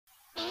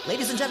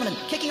Ladies and gentlemen,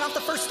 kicking off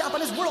the first stop on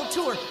his world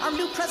tour, our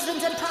new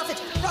president and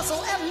prophet, Russell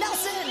M.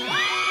 Nelson!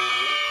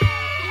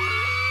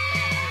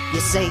 You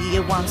say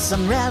you want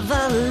some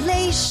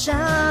revelation,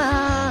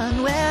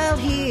 well,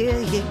 here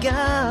you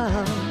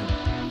go.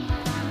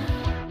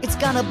 It's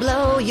gonna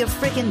blow your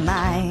freaking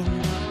mind.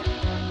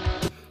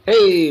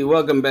 Hey,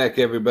 welcome back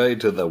everybody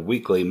to the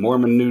weekly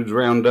Mormon News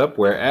Roundup,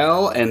 where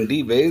Al and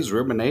D-Vase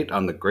ruminate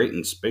on the great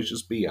and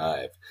spacious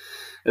beehive.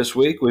 This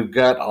week we've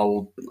got a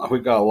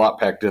lot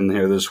packed in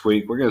here this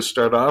week. We're going to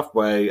start off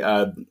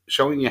by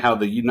showing you how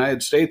the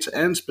United States,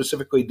 and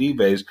specifically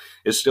D-Vase,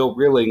 is still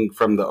reeling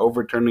from the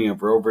overturning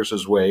of Roe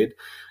versus Wade.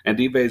 And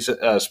D-Vase,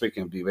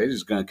 speaking of D-Vase,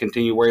 is going to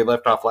continue where he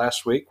left off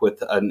last week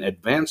with an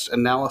advanced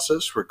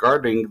analysis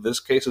regarding this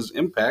case's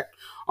impact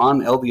on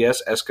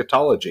LDS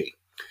eschatology.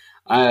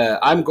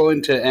 I'm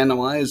going to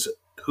analyze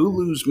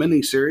Hulu's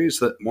miniseries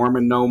that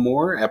Mormon Know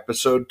More,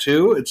 Episode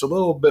 2. It's a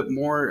little bit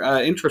more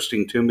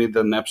interesting to me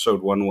than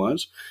Episode 1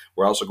 was.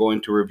 We're also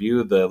going to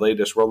review the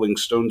latest Rolling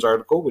Stones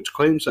article, which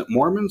claims that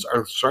Mormons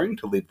are starting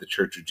to leave the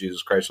Church of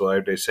Jesus Christ of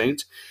Latter-day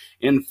Saints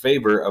in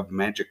favor of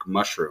magic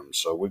mushrooms.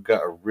 So we've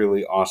got a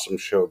really awesome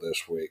show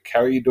this week. How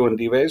are you doing,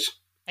 D-Vase?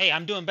 Hey,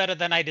 I'm doing better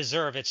than I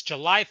deserve. It's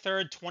July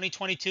 3rd,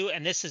 2022,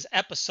 and this is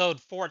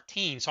episode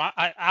 14. So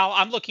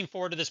I'm looking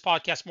forward to this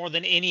podcast more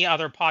than any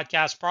other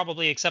podcast,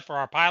 probably except for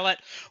our pilot.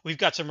 We've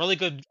got some really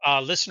good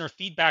listener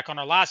feedback on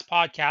our last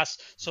podcast.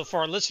 So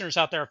for our listeners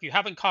out there, if you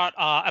haven't caught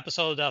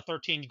episode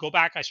 13, go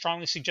back. I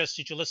strongly suggest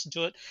that you listen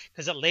to it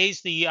because it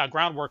lays the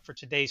groundwork for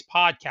today's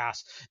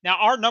podcast. Now,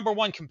 our number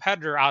one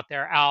competitor out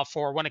there, Al,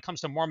 for when it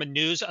comes to Mormon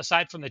news,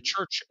 aside from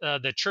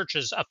the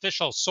church's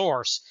official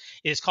source,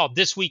 is called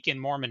This Week in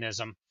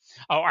Mormonism.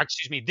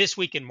 This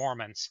Week in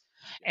Mormons.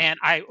 And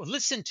I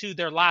listened to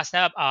their last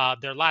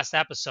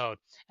episode,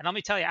 and let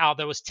me tell you, Al,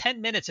 there was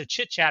 10 minutes of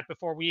chit chat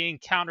before we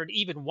encountered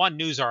even one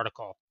news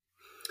article.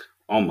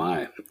 Oh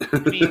my!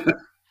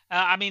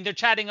 I mean, they're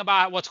chatting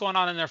about what's going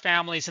on in their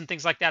families and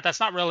things like that. That's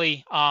not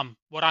really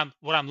what I'm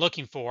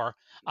looking for.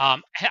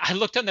 I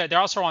looked on there. They're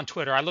also on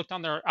Twitter. I looked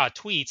on their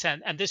tweets,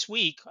 and this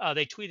week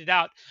they tweeted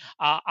out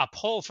a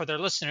poll for their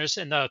listeners,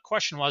 and the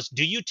question was,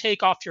 "Do you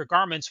take off your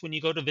garments when you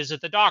go to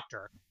visit the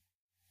doctor?"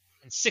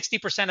 And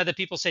 60% of the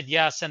people said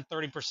yes, and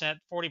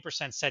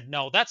 40% said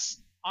no.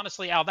 That's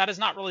honestly, Al, that is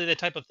not really the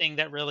type of thing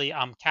that really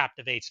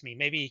captivates me.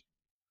 Maybe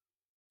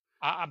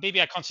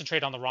I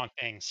concentrate on the wrong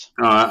things.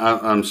 Oh,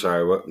 I'm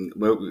sorry. Were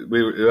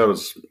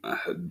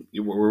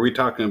we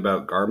talking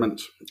about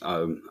garments?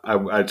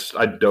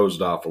 I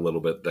dozed off a little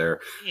bit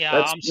there.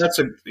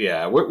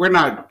 Yeah, We're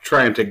not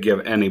trying to give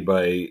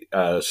anybody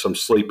some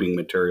sleeping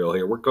material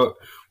here.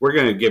 We're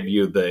going to give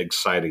you the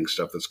exciting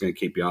stuff that's going to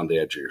keep you on the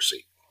edge of your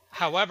seat.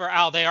 However,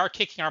 Al, they are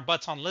kicking our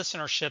butts on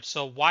listenership,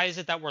 so why is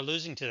it that we're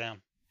losing to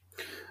them?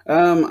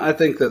 I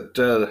think that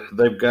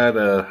they've got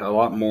a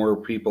lot more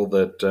people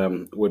that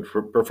would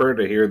prefer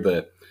to hear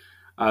the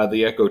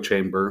echo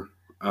chamber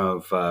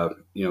of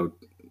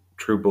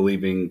true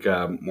believing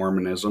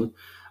Mormonism,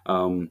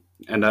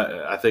 and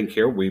I think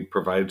here we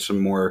provide some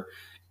more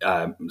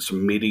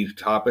some meaty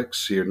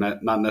topics. You're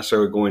not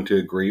necessarily going to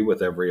agree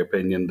with every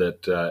opinion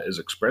that is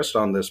expressed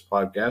on this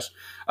podcast,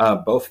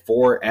 both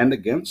for and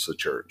against the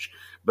church.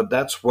 But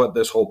that's what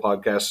this whole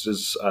podcast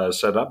is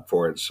set up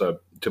for. It's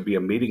to be a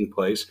meeting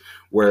place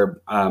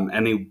where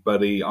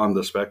anybody on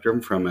the spectrum,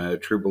 from a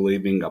true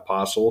believing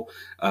apostle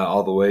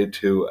all the way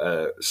to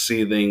a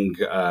seething,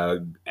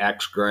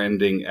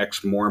 axe-grinding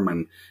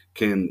ex-Mormon,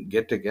 can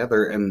get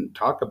together and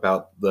talk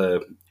about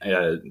the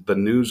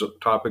news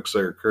topics that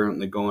are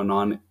currently going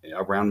on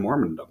around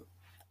Mormondom.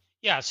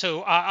 Yeah,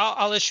 so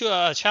I'll issue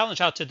a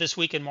challenge out to This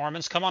Week in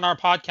Mormons. Come on our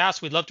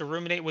podcast. We'd love to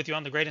ruminate with you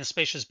on the great and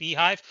spacious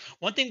beehive.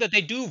 One thing that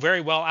they do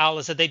very well, Al,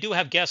 is that they do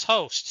have guest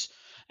hosts.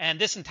 And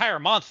this entire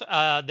month,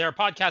 their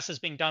podcast is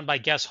being done by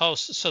guest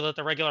hosts so that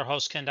the regular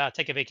hosts can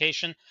take a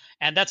vacation.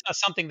 And that's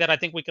something that I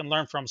think we can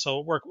learn from.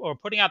 So we're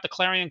putting out the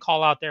clarion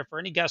call out there for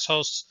any guest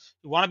hosts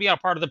who want to be a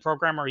part of the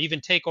program or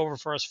even take over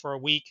for us for a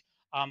week.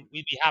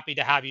 We'd be happy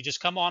to have you. Just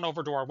come on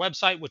over to our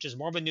website, which is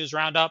Mormon News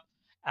Roundup.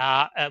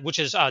 Which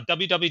is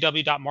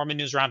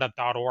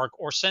www.mormonnewsroundup.org,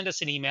 or send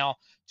us an email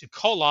to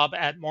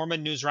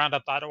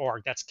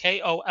kolob@mormonnewsroundup.org. That's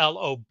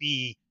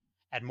KOLOB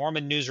at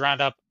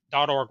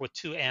mormonnewsroundup.org with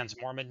two N's,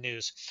 Mormon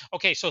News.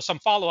 Okay, so some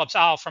follow-ups,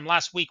 Al, from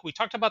last week. We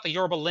talked about the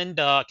Yorba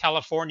Linda,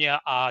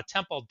 California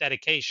temple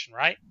dedication,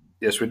 right?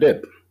 Yes, we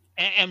did.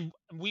 And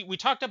we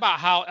talked about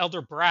how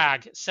Elder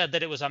Bragg said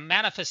that it was a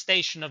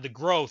manifestation of the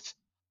growth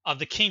of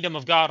the kingdom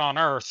of God on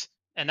earth,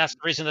 and that's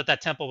the reason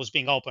that temple was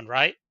being opened,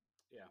 right?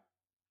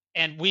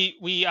 And we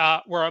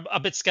were a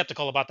bit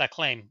skeptical about that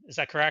claim. Is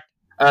that correct?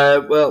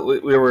 Well,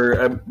 we were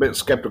a bit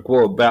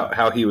skeptical about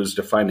how he was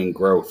defining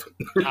growth.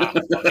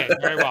 Okay,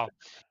 very well.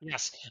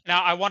 Yes.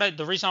 Now,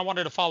 the reason I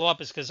wanted to follow up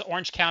is because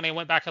Orange County, I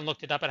went back and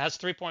looked it up. It has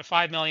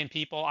 3.5 million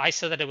people. I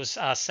said that it was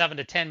 7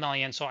 to 10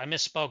 million, so I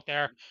misspoke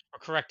there for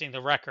correcting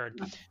the record.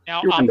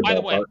 Now, by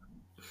the way,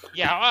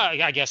 yeah,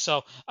 I guess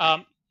so.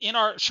 In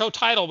our show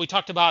title, we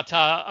talked about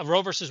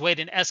Roe versus Wade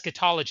and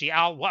eschatology.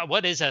 Al,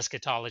 what is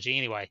eschatology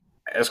anyway?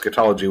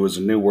 Eschatology was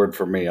a new word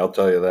for me. I'll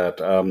tell you that.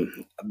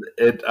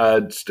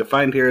 It's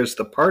defined here as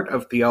the part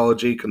of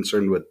theology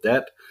concerned with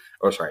death,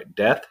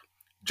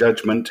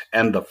 judgment,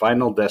 and the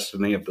final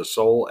destiny of the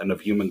soul and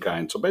of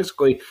humankind. So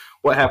basically,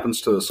 what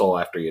happens to the soul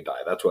after you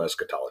die? That's what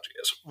eschatology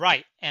is.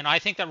 Right. And I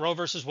think that Roe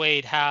versus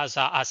Wade has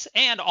us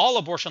and all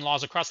abortion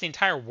laws across the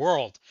entire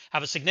world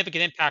have a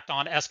significant impact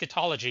on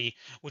eschatology,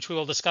 which we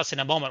will discuss in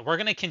a moment. We're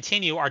going to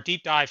continue our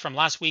deep dive from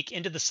last week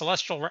into the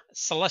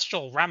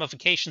celestial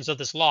ramifications of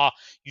this law.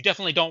 You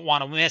definitely don't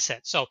want to miss it.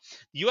 So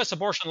the U.S.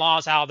 abortion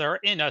laws out there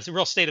in a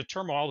real state of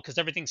turmoil because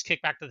everything's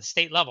kicked back to the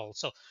state level.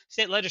 So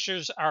state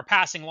legislatures are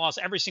passing laws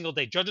every single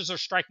day. Judges are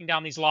striking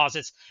down these laws.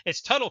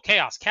 It's total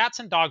chaos. Cats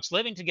and dogs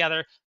living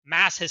together.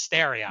 Mass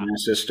hysteria.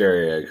 Mass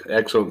hysteria.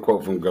 Excellent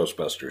quote from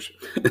Ghostbusters.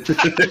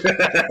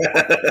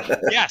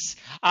 Yes.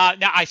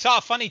 Now, I saw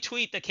a funny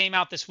tweet that came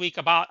out this week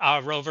about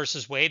Roe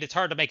versus Wade. It's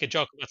hard to make a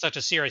joke about such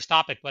a serious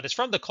topic, but it's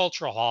from the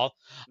Cultural Hall.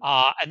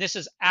 And this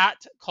is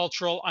at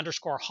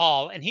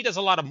cultural_hall. And he does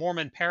a lot of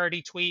Mormon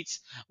parody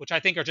tweets, which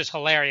I think are just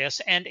hilarious.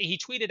 And he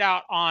tweeted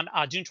out on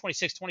June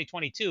 26,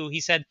 2022,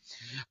 he said,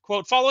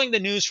 quote, following the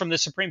news from the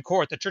Supreme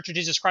Court, the Church of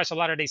Jesus Christ of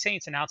Latter-day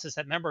Saints announces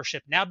that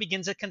membership now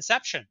begins at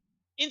conception,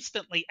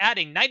 instantly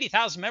adding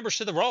 90,000 members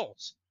to the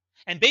rolls.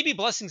 And baby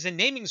blessings and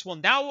namings will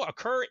now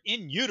occur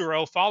in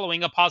utero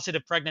following a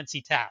positive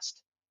pregnancy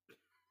test.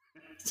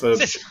 So,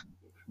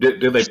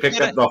 do they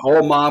pick up the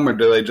whole mom, or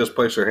do they just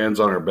place their hands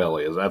on her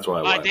belly? That's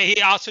what I like.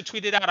 He also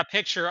tweeted out a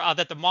picture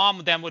that the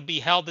mom then would be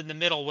held in the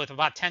middle with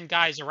about 10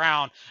 guys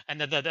around and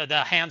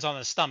the hands on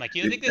the stomach.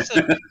 You think this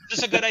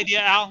is a good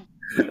idea, Al?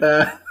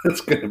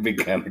 It's going to be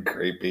kind of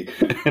creepy.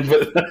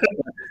 But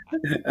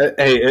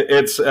hey,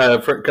 it's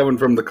coming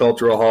from the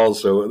Cultural Hall,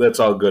 so that's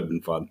all good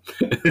and fun.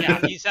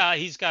 Yeah,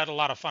 he's got a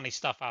lot of funny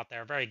stuff out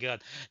there. Very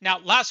good. Now,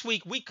 last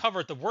week we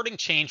covered the wording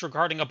change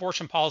regarding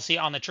abortion policy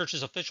on the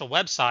church's official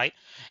website,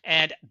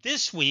 and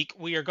this week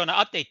we are going to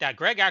update that.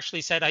 Greg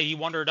actually said he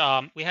wondered.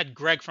 We had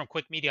Greg from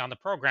Quick Media on the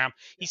program.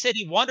 He said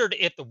he wondered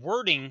if the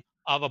wording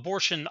of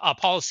abortion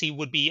policy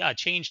would be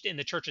changed in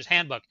the church's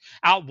handbook.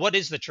 Al, what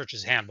is the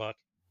church's handbook?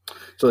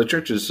 So the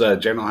church's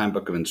General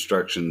Handbook of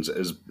Instructions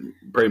is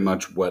pretty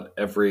much what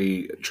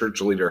every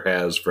church leader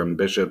has, from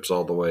bishops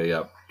all the way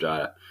up,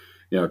 to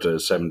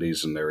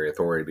 70s and their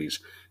authorities,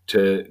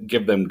 to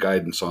give them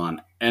guidance on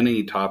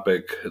any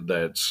topic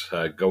that's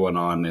going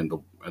on in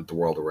the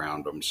world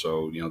around them.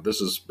 So,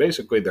 this is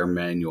basically their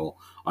manual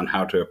on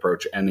how to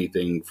approach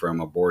anything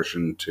from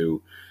abortion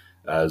to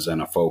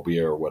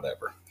xenophobia or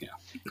whatever. Yeah.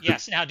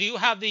 Yes. Now, do you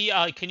have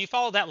can you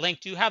follow that link?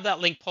 Do you have that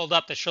link pulled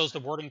up that shows the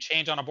wording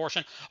change on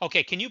abortion?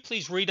 Okay. Can you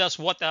please read us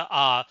what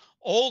the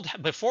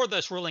before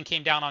this ruling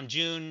came down on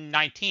June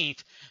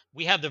 19th,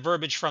 we have the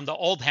verbiage from the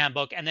old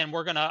handbook, and then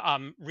we're going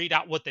to read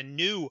out what the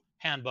new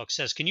handbook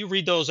says. Can you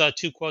read those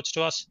two quotes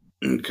to us?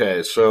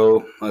 Okay.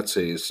 So let's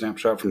see.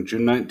 Snapshot from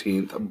June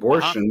 19th.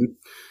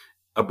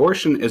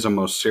 Abortion is a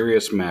most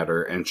serious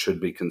matter and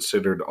should be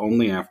considered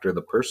only after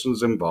the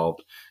persons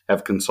involved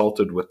have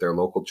consulted with their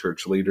local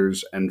church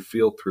leaders and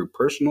feel through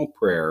personal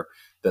prayer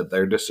that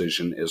their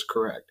decision is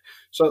correct.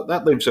 So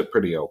that leaves it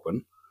pretty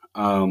open.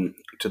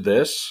 To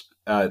this,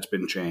 it's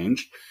been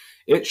changed.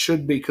 It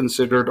should be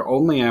considered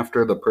only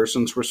after the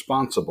persons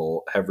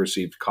responsible have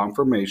received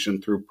confirmation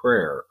through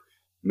prayer.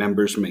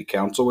 Members may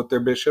counsel with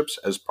their bishops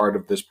as part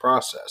of this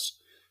process.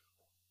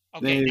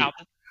 Okay, now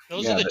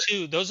those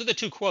are the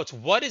two quotes.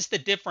 What is the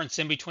difference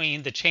in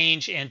between the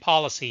change in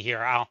policy here,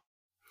 Al?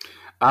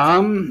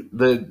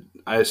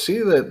 I see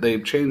that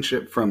they've changed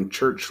it from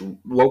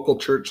local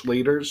church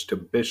leaders to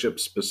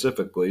bishops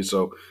specifically.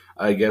 So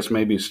I guess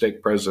maybe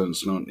stake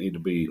presidents don't need to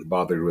be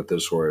bothered with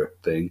this sort of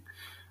thing.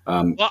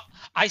 Well,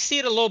 I see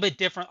it a little bit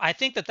different. I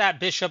think that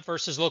bishop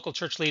versus local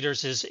church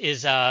leaders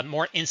is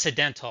more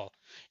incidental.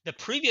 The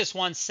previous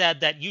one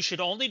said that you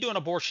should only do an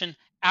abortion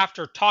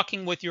after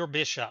talking with your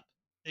bishop.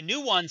 The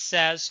new one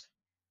says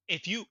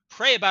if you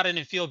pray about it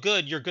and feel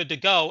good, you're good to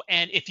go.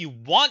 And if you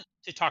want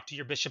to talk to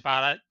your bishop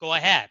about it, go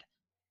ahead.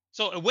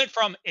 So it went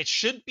from it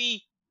should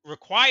be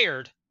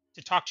required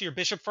to talk to your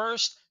bishop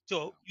first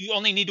to you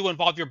only need to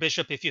involve your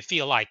bishop if you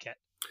feel like it.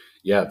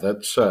 Yeah,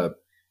 that's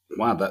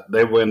wow. That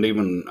they went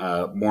even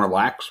more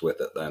lax with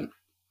it. Then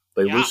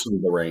they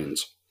loosened the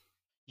reins.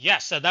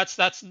 Yes, so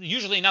that's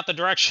usually not the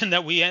direction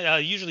that we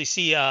usually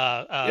see end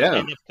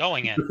up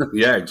going in.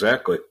 Yeah,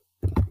 exactly.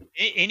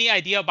 Any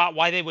idea about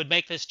why they would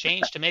make this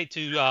change to make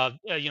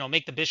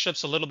the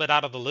bishops a little bit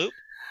out of the loop?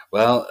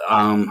 Well,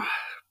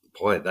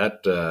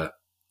 that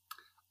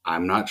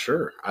I'm not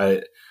sure.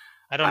 I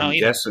don't know. I'm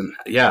guessing.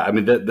 Yeah, I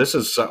mean, this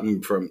is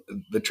something from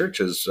the church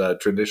has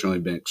traditionally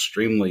been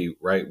extremely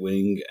right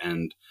wing,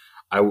 and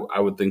I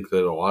would think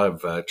that a lot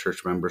of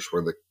church members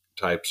were the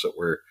types that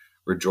were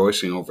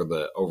rejoicing over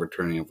the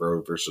overturning of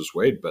Roe versus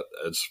Wade. But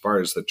as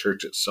far as the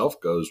church itself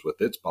goes with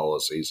its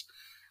policies,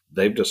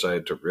 they've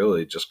decided to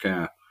really just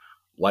kind of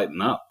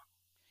lighten up.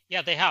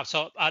 Yeah, they have.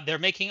 So they're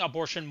making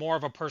abortion more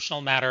of a personal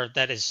matter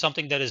that is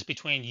something that is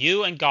between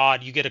you and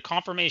God. You get a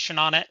confirmation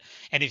on it.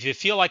 And if you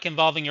feel like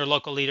involving your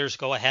local leaders,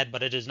 go ahead,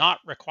 but it is not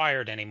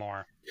required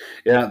anymore.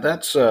 Yeah,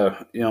 that's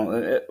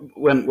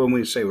when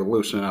we say we're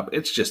loosening up,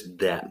 it's just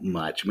that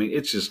much. I mean,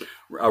 it's just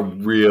a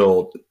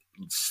real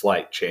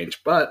slight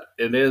change, but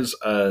it is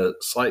a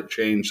slight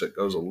change that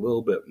goes a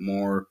little bit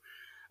more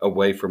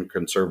away from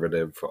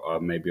conservative,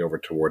 maybe over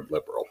toward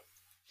liberal.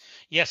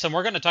 Yes, and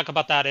we're going to talk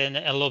about that in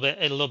a little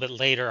bit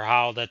later,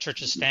 how the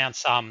church's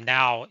stance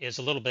now is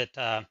a little bit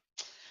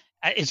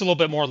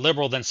more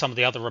liberal than some of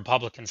the other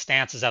Republican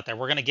stances out there.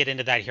 We're going to get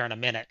into that here in a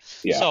minute.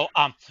 Yeah, So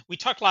we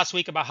talked last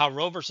week about how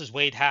Roe versus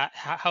Wade,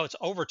 how it's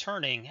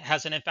overturning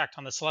has an impact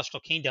on the celestial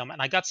kingdom.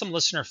 And I got some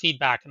listener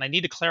feedback, and I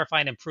need to clarify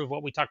and improve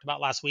what we talked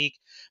about last week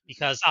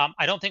because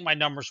I don't think my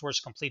numbers were as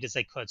complete as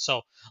they could.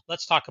 So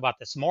let's talk about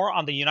this more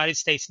on the United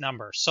States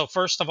numbers. So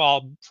first of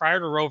all, prior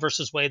to Roe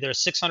versus Wade,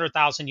 there's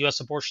 600,000 U.S.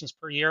 abortions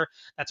per year.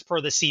 That's per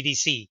the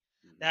CDC.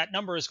 That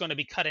number is going to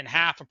be cut in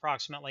half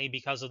approximately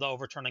because of the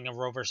overturning of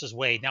Roe versus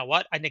Wade. Now,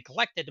 what I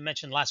neglected to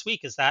mention last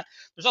week is that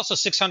there's also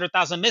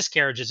 600,000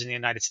 miscarriages in the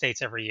United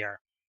States every year.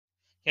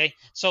 Okay,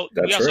 so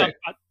we that's also right. have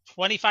about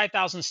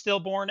 25,000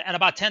 stillborn and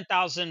about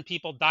 10,000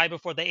 people die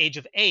before the age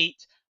of 8.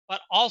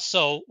 But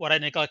also, what I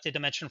neglected to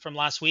mention from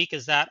last week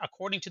is that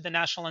according to the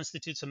National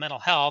Institutes of Mental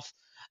Health,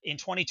 in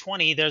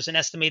 2020, there's an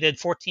estimated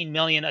 14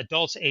 million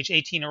adults age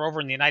 18 or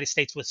over in the United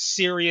States with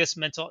serious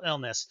mental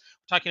illness.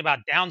 We're talking about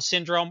Down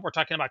syndrome. We're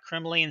talking about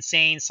criminally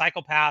insane,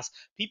 psychopaths,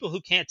 people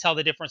who can't tell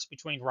the difference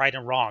between right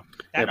and wrong.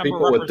 Yeah, That number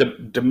people with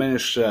represents.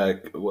 diminished,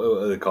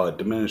 what do they call it,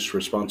 diminished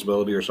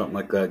responsibility or something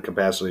like that,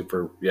 capacity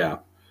for, yeah,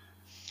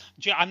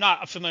 I'm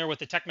not familiar with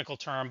the technical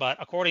term, but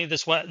according to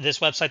this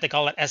website, they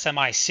call it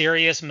SMI,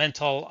 serious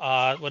mental.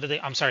 What do they?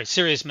 I'm sorry,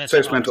 serious mental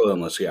serious illness. mental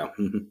illness. Yeah,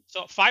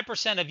 So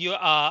 5%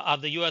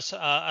 of the U.S.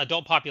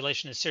 Adult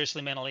population is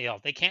seriously mentally ill.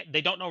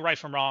 They don't know right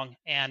from wrong,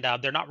 and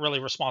they're not really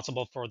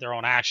responsible for their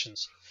own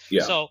actions.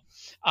 yeah, So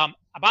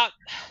about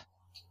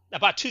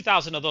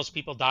 2,000 of those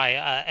people die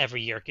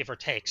every year, give or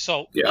take.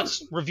 So yeah.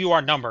 let's review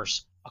our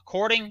numbers.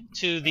 According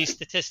to these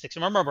statistics,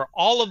 and remember,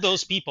 all of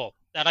those people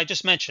that I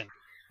just mentioned,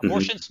 hmm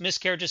abortions,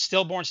 miscarriages,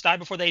 stillborns, die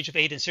before the age of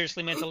 8, and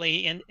seriously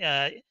mentally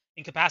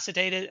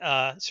incapacitated,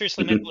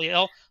 seriously hmm mentally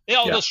ill, they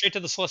all Yeah, go straight to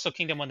the celestial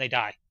kingdom when they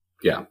die.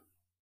 yeah.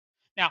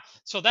 Now,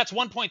 so that's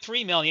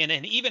 1.3 million,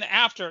 and even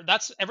after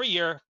that's every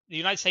year, the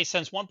United States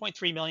sends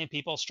 1.3 million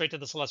people straight to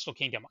the celestial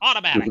kingdom,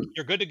 automatic. hmm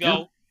You're good to Yeah,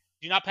 go.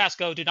 Do not pass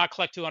go. Do not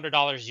collect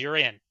 $200. You're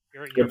in.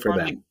 You're good for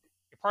part of the. them.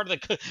 You're part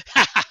of the.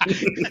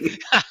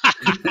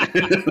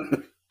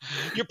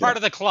 You're Yeah. part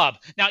of the club.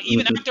 Now,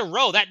 even hmm after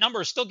Roe, that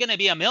number is still going to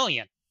be a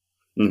million.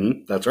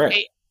 That's right.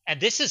 Okay? And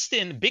this is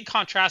in big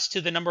contrast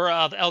to the number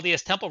of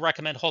LDS temple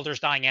recommend holders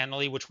dying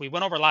annually, which we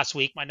went over last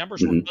week. My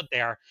numbers were hmm good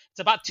there. It's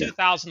about Yeah.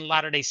 2,000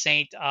 Latter-day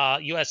Saint,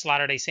 U.S.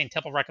 Latter-day Saint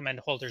temple recommend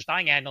holders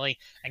dying annually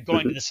and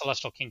going to hmm the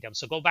celestial kingdom.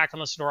 So go back and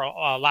listen to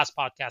our last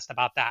podcast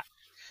about that.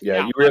 Yeah,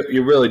 Now,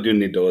 you really do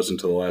need to listen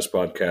to the last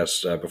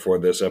podcast before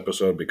this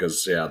episode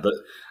because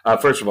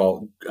first of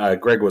all,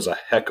 Greg was a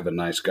heck of a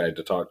nice guy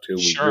to talk to.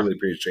 We sure. really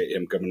appreciate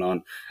him coming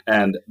on,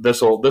 and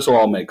this will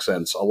all make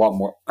sense, a lot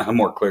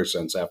more clear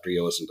sense after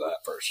you listen to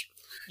that first.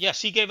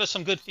 Yes, he gave us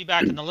some good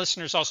feedback, and the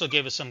listeners also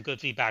gave us some good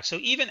feedback. So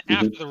even hmm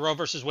after the Roe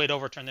versus Wade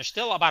overturn, there's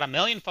still about a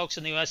million folks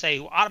in the USA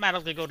who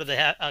automatically go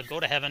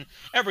to heaven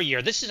every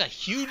year. This is a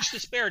huge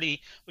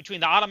disparity between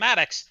the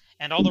automatics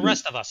and all the hmm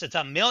rest of us. It's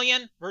a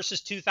million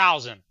versus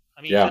 2,000.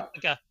 I mean, Yeah,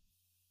 that's like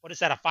what is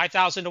that, a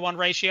 5,000 to 1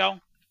 ratio?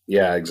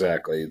 yeah,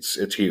 exactly.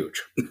 It's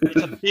huge.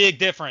 It's a big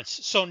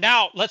difference. So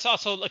now let's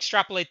also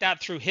extrapolate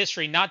that through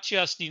history, not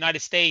just the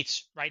United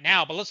States right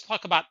now, but let's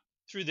talk about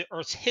through the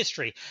Earth's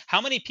history. How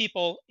many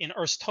people in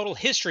Earth's total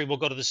history will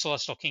go to the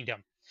celestial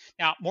kingdom?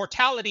 Now,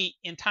 mortality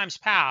in times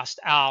past,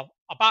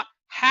 about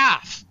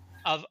half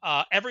of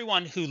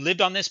everyone who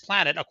lived on this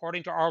planet,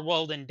 according to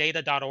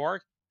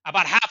ourworldinData.org,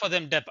 about half of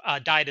them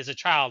died as a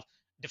child,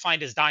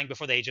 defined as dying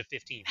before the age of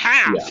 15.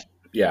 Yeah, Half.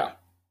 yeah.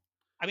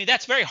 I mean,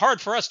 that's very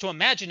hard for us to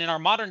imagine in our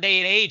modern day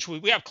and age.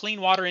 We have clean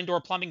water, indoor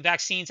plumbing,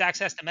 vaccines,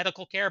 access to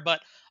medical care, but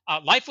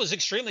life was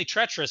extremely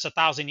treacherous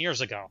 1,000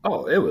 years ago.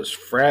 Oh, it was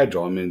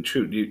fragile. I mean,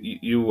 shoot,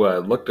 you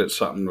looked at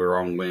something the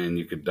wrong way and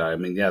you could die. I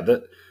mean, yeah,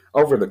 that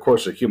over the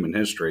course of human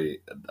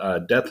history,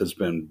 death has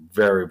been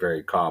very,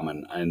 very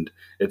common, and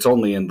it's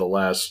only in the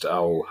last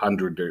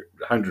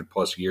 100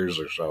 plus years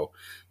or so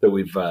that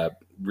we've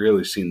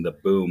really seen the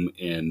boom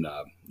in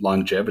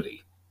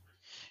longevity.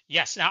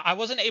 Yes. Now, I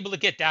wasn't able to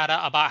get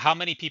data about how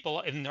many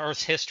people in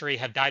Earth's history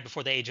have died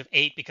before the age of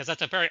 8 because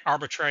that's a very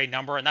arbitrary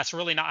number, and that's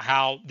really not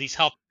how these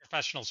health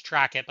professionals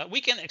track it. But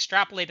we can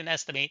extrapolate and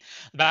estimate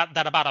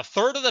that about a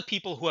third of the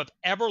people who have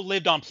ever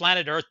lived on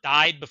planet Earth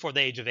died before the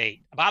age of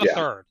 8. About a Yeah.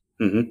 third.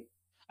 hmm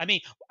I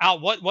mean, Al,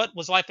 what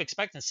was life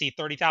expectancy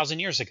 30,000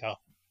 years ago?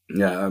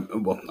 Yeah.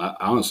 Well,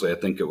 honestly, I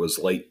think it was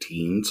late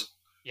teens.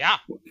 Yeah.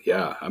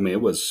 Yeah. I mean,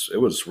 it was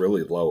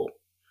really low.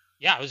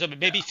 Yeah. It was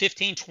maybe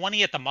 15,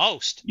 20 at the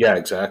most. Yeah.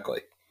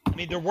 Exactly. I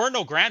mean, there were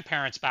no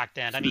grandparents back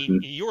then. I mean, hmm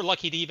you were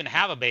lucky to even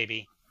have a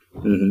baby.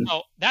 Hmm.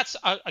 So that's,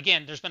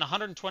 again, there's been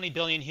 120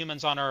 billion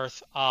humans on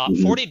Earth.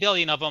 40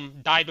 billion of them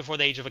died before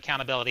the age of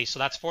accountability. So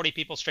that's 40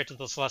 people straight to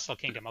the celestial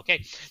kingdom.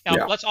 Okay. Now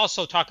Yeah. let's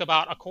also talk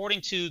about,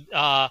 according to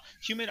I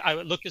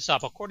looked this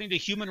up, according to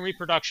Human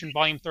Reproduction,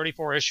 Volume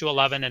 34, Issue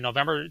 11 in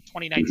November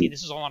 2019. Hmm.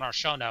 This is all on our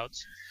show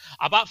notes.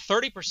 About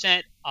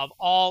 30% of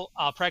all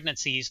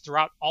pregnancies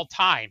throughout all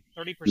time,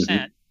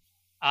 30%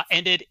 Hmm.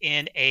 ended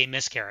in a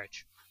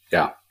miscarriage.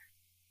 Yeah.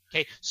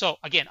 Okay, so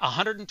again,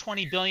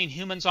 120 billion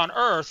humans on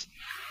Earth.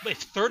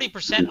 If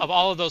 30% of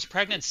all of those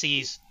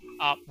pregnancies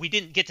we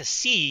didn't get to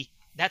see,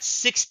 that's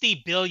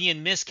 60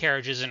 billion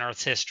miscarriages in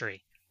Earth's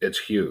history. It's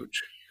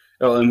huge.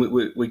 Oh, and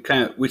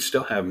we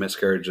still have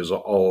miscarriages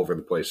all over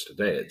the place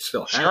today. It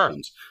still Sure.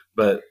 happens,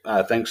 but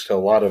thanks to a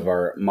lot of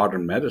our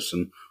modern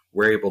medicine,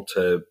 we're able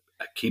to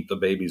keep the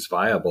babies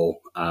viable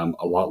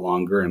a lot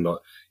longer, and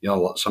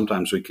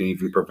sometimes we can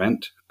even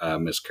prevent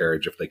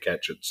miscarriage if they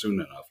catch it soon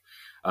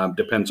enough.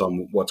 Depends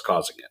on what's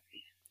causing it.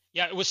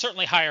 Yeah, it was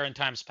certainly higher in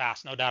times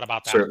past, no doubt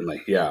about that.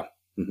 Certainly, yeah.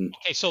 Hmm.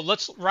 Okay, so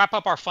let's wrap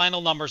up our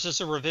final numbers. This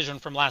is a revision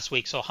from last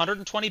week. So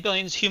 120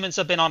 billion humans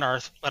have been on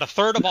Earth, but a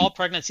third of all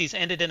pregnancies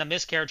ended in a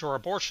miscarriage or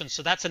abortion.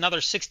 So that's another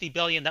 60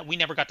 billion that we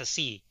never got to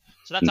see.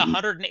 So that's Hmm.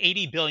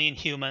 180 billion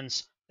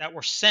humans that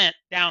were sent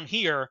down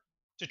here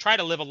to try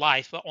to live a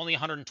life, but only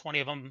 120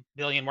 of them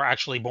billion were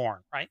actually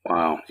born, right?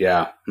 Wow,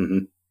 yeah. Hmm.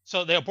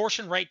 So the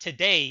abortion rate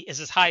today is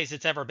as high as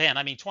it's ever been.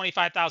 I mean,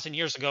 25,000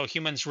 years ago,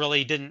 humans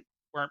really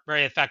weren't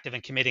very effective in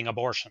committing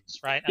abortions,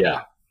 right? I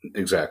Yeah, mean,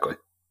 exactly.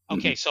 Hmm.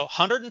 okay, so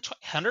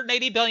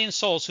 180 billion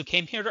souls who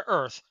came here to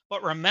Earth.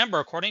 But remember,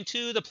 according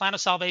to the plan of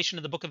salvation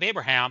in the book of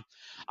Abraham,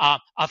 a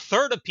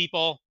third of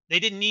people, they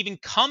didn't even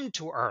come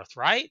to Earth,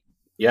 right?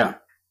 Yeah,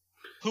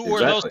 Who were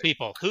those exactly.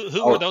 people?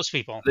 Who were Oh, those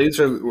people? these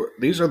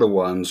are the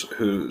ones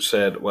who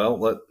said,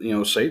 "Well,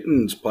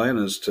 Satan's plan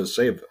is to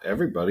save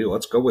everybody.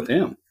 Let's go with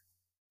him."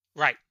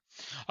 Right.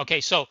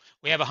 Okay, so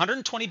we have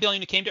 120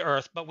 billion who came to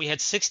Earth, but we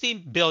had 60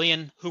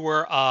 billion who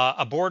were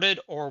aborted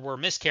or were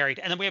miscarried,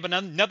 and then we have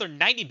another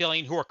 90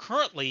 billion who are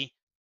currently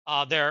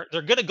they're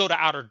going to go to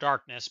outer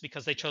darkness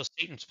because they chose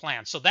Satan's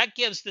plan. So that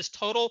gives this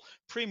total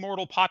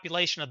premortal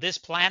population of this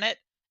planet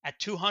at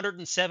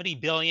 270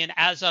 billion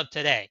as of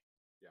today.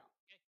 Yeah.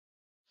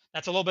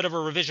 That's a little bit of a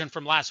revision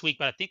from last week,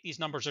 but I think these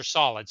numbers are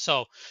solid.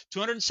 So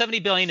 270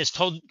 billion is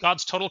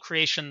God's total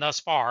creation thus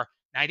far.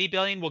 90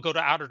 billion will go to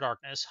outer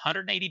darkness.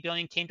 180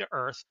 billion came to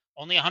Earth.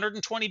 Only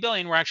 120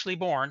 billion were actually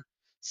born.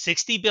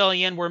 60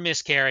 billion were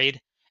miscarried,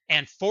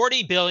 and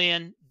 40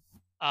 billion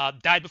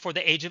died before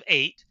the age of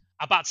 8.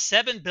 About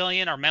 7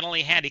 billion are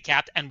mentally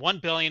handicapped, and 1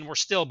 billion were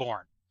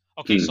stillborn.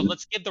 Okay, so Hmm.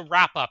 let's give the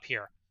wrap up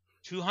here.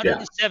 Yeah.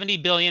 270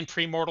 billion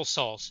premortal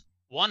souls.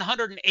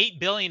 108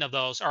 billion of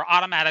those are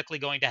automatically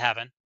going to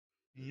heaven.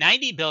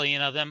 90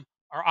 billion of them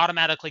are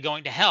automatically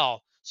going to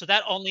hell. So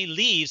that only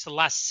leaves the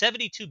last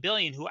 72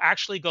 billion who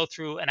actually go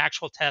through an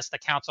actual test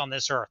that counts on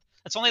this earth.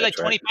 That's only like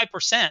That's right.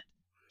 25%.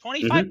 Hmm.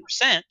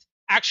 25%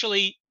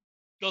 actually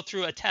go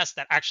through a test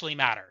that actually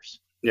matters.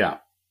 Yeah.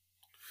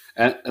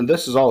 And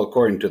this is all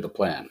according to the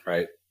plan,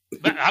 right?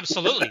 But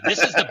absolutely.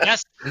 This is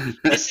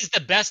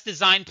the best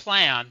design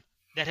plan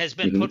that has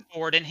been Hmm. put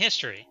forward in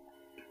history.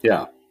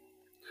 Yeah.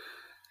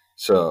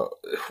 So,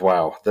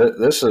 wow,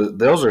 those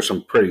are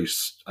some pretty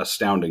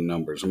astounding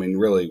numbers. I mean,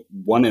 really,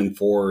 1 in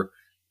 4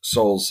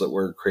 souls that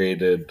were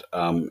created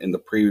in the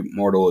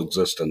pre-mortal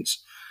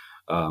existence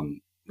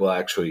will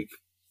actually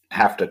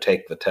have to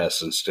take the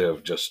test instead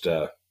of just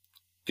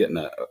getting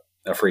a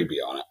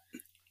freebie on it.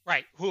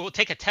 Right, who will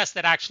take a test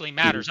that actually Hmm.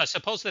 matters. I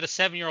suppose that a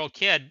 7-year-old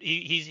kid,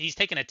 he's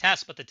taking a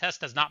test, but the test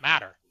does not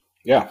matter.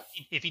 Yeah.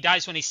 If he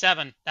dies when he's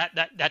 7,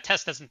 that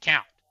test doesn't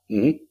count.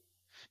 Hmm.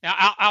 Now,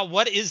 Al,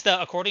 what is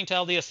according to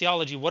LDS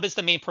theology, what is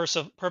the main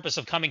purpose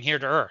of coming here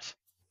to Earth?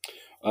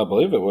 I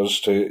believe it was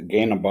to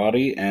gain a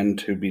body and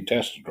to be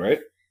tested, right?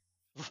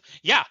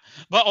 Yeah,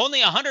 but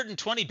only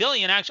 120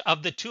 billion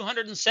of the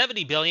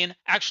 270 billion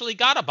actually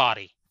got a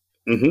body.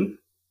 Hmm.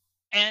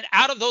 And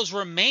out of those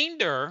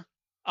remainder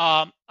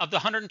of the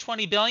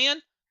 120 billion,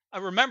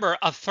 remember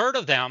a third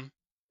of them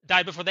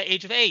died before the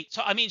age of 8.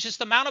 So I mean, just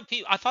the amount of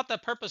people. I thought the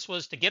purpose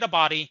was to get a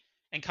body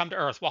and come to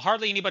Earth. Well,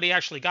 hardly anybody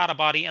actually got a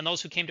body, and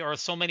those who came to Earth,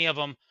 so many of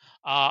them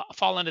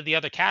fall into the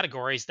other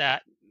categories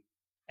that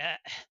uh,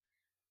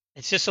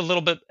 it's just a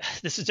little bit.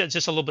 This is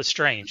just a little bit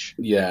strange.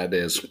 Yeah, it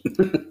is.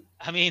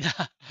 I mean,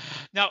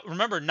 now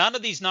remember, none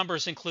of these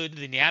numbers include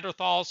the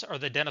Neanderthals or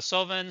the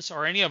Denisovans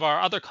or any of our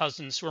other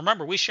cousins.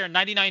 Remember, we share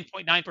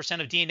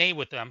 99.9% of DNA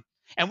with them,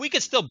 and we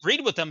could still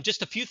breed with them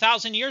just a few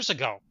thousand years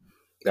ago.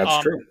 That's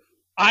Um,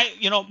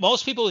 true.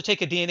 most people who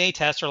take a DNA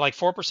test are like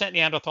 4%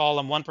 Neanderthal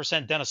and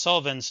 1%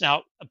 Denisovans.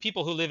 Now,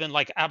 people who live in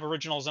like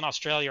Aboriginals in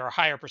Australia are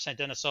higher percent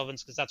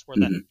Denisovans because that's where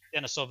the Hmm.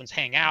 Denisovans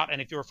hang out.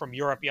 And if you're from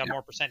Europe, you have Yeah,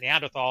 more percent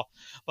Neanderthal.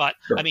 But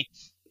I sure. mean,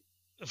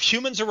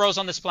 humans arose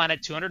on this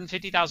planet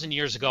 250,000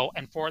 years ago,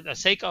 and for the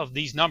sake of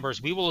these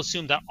numbers, we will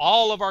assume that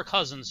all of our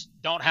cousins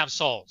don't have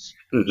souls,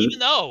 Hmm. even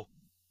though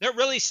they're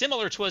really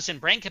similar to us in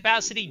brain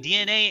capacity,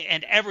 DNA,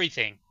 and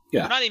everything.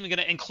 We're Yeah. not even going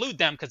to include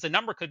them because the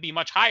number could be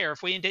much higher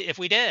if we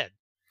did.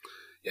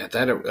 Yeah,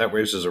 that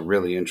raises a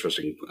really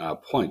interesting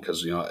point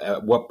because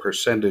at what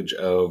percentage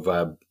of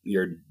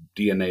your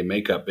DNA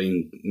makeup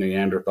being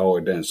Neanderthal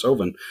or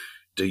Denisovan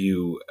do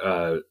you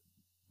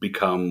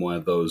become one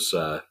of those?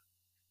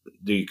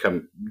 Do you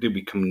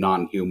become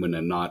non-human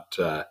and not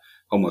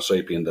Homo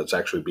sapien that's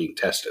actually being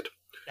tested?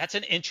 That's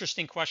an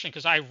interesting question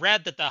because I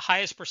read that the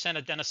highest percent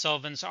of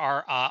Denisovans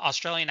are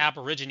Australian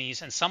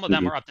Aborigines, and some of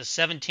them Hmm. are up to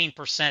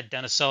 17%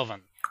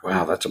 Denisovan.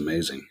 Wow, that's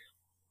amazing.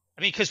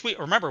 I mean, because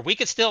we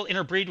could still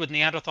interbreed with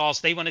Neanderthals.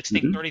 They went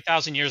extinct Hmm.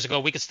 30,000 years ago.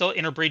 We could still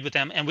interbreed with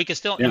them, and we could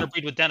still Yeah.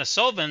 interbreed with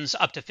Denisovans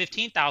up to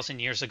 15,000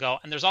 years ago.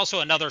 And there's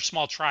also another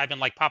small tribe in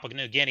like Papua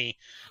New Guinea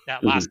that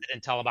Hmm. lasted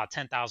until about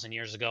 10,000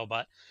 years ago.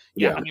 But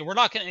yeah, Yeah. I mean, we're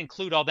not going to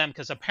include all them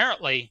because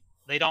apparently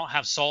they don't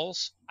have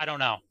souls. I don't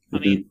know. I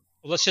mean,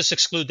 Hmm. let's just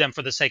exclude them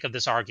for the sake of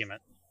this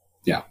argument.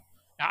 Yeah.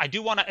 Now, I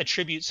do want to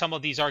attribute some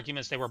of these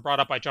arguments. They were brought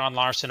up by John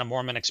Larson, a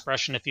Mormon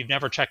Expression. If you've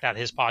never checked out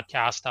his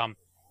podcast,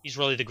 he's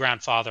really the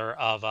grandfather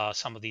of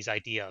some of these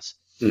ideas.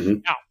 Hmm.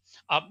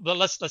 Now, but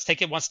let's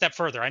take it one step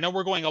further. I know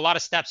we're going a lot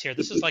of steps here.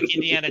 This is like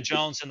Indiana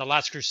Jones in the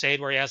Last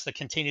Crusade, where he has to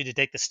continue to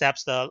take the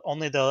steps.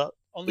 Only the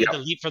Yeah.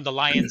 leap from the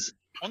lions,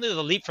 only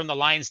the leap from the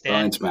lion's den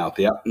Lion's mouth.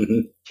 Yeah.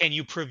 Hmm. can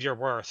you prove your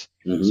worth.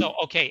 Hmm. So,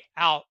 okay,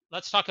 Al,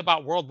 let's talk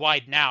about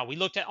worldwide now. We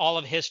looked at all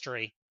of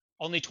history.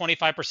 Only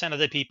 25% of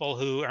the people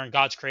who are in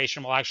God's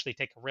creation will actually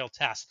take a real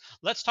test.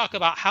 Let's talk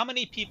about how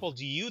many people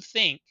do you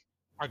think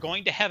are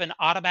going to heaven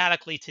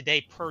automatically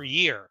today per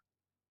year?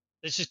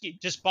 Let's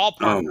just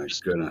ballpark, Oh my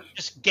just goodness.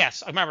 just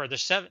guess. Remember,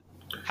 there's seven.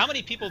 How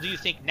many people do you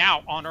think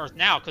now on Earth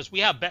now? Because we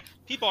have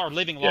people are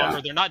living Yeah.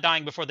 longer. They're not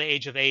dying before the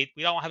age of 8.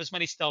 We don't have as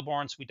many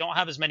stillborns. We don't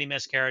have as many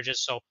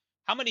miscarriages. So,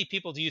 how many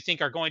people do you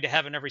think are going to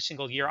heaven every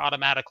single year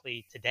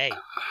automatically today?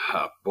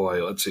 Oh,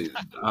 boy, let's see.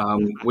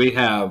 We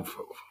have.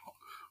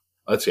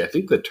 Let's see. I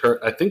think the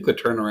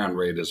turnaround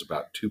rate is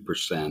about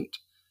 2%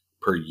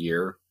 per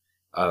year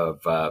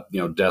of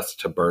deaths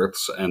to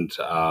births and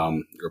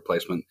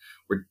replacement.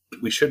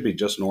 We should be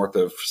just north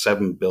of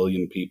 7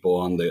 billion people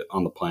on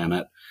the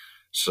planet.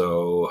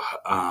 So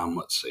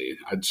let's see.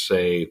 I'd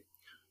say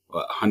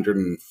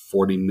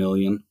 140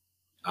 million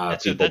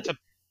people. That's a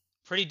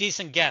pretty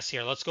decent guess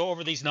here. Let's go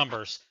over these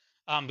numbers.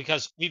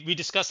 Because we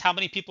discussed how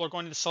many people are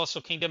going to the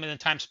celestial kingdom in the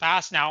times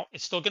past. Now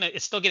it's still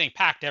getting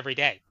packed every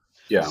day.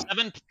 Yeah.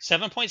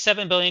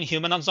 7.7 billion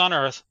humans on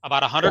Earth.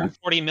 About Okay.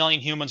 140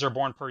 million humans are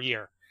born per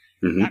year.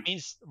 Hmm. That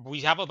means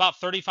we have about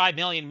 35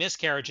 million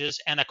miscarriages,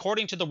 and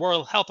according to the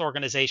World Health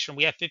Organization,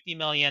 we have 50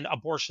 million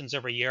abortions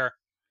every year,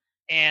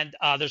 and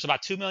there's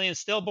about 2 million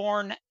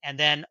stillborn, and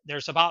then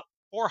there's about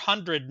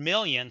 400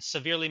 million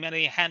severely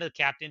mentally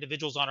handicapped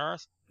individuals on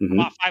Earth.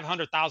 About Hmm.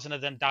 500,000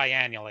 of them die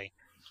annually.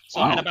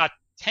 So, and Wow. about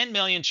 10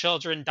 million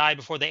children die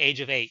before the age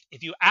of 8.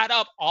 If you add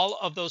up all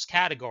of those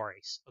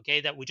categories,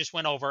 okay, that we just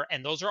went over,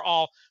 and those are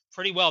all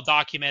pretty well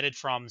documented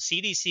from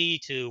CDC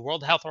to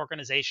World Health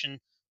Organization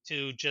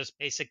to just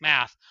basic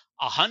math,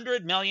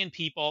 100 million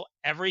people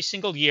every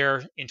single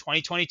year in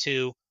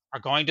 2022 are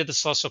going to the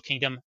celestial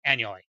kingdom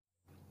annually.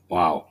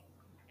 Wow.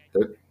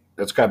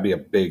 That's got to be a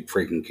big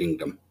freaking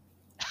kingdom.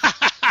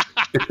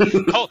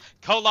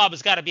 Kolob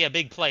has got to be a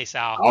big place,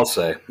 Al. I'll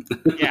say.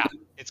 Yeah,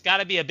 it's got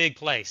to be a big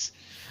place.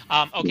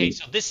 Okay,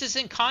 so this is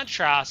in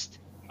contrast.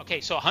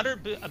 Okay, so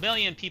 100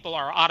 million people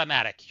are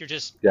automatic. You're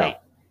just, Yeah. hey,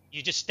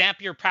 you just stamp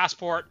your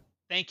passport.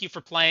 Thank you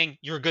for playing.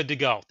 You're good to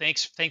go.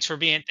 Thanks for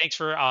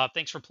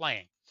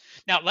playing.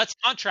 Now let's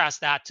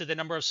contrast that to the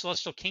number of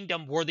Celestial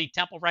Kingdom worthy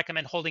temple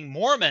recommend holding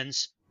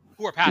Mormons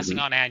who are passing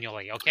Hmm. on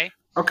annually. Okay.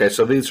 Okay,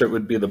 so these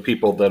would be the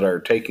people that are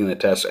taking the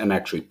test and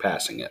actually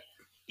passing it, per se.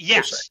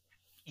 Yes.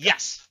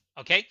 Yes.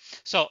 Okay.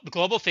 So the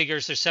global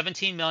figures, there's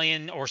 17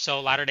 million or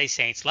so Latter-day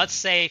Saints. Let's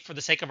say, for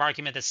the sake of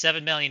argument, that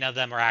 7 million of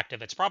them are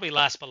active. It's probably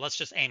less, but let's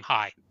just aim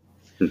high.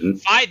 Hmm.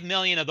 5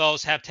 million of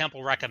those have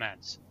temple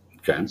recommends.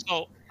 Okay.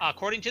 So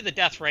according to the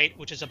death rate,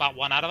 which is about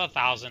 1 out of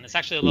 1,000, it's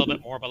actually a little Hmm.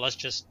 bit more, but let's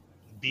just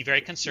be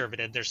very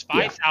conservative. There's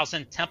Yeah.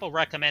 5,000 temple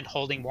recommend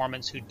holding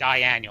Mormons who die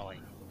annually.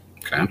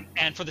 Okay.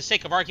 And for the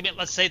sake of argument,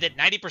 let's say that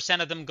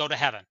 90% of them go to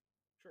heaven.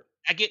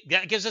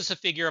 That gives us a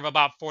figure of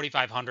about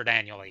 4,500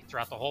 annually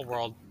throughout the whole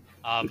world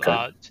of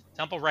Okay.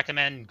 temple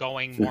recommend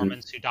going Hmm.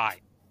 Mormons who die.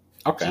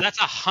 So Okay.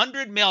 that's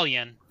 100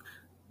 million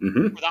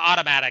Hmm. for the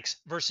automatics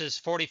versus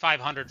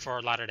 4,500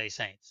 for Latter-day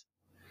Saints.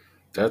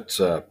 That's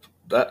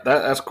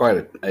that's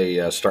quite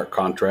a stark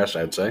contrast,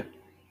 I'd say.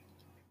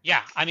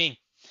 Yeah, I mean,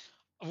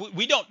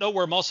 we don't know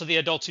where most of the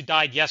adults who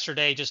died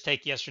yesterday, just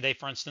take yesterday,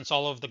 for instance,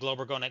 all over the globe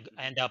are going to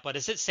end up. But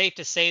is it safe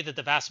to say that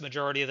the vast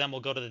majority of them will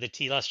go to the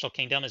celestial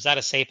kingdom? Is that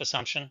a safe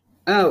assumption?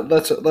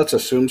 Let's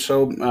assume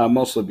so.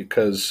 Mostly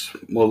because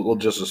we'll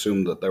just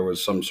assume that there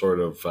was some sort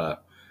of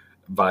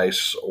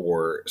vice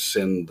or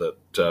sin that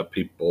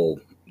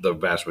the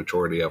vast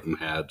majority of them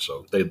had.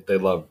 So they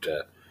love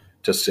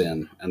to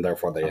sin, and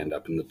therefore they end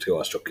up in the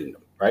celestial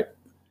kingdom, right?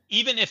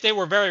 Even if they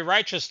were very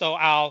righteous, though,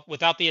 Al,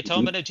 without the Mhm.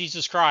 atonement of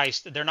Jesus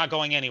Christ, they're not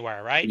going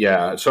anywhere, right?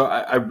 Yeah. So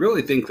I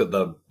really think that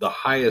the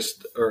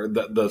highest or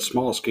the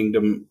smallest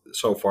kingdom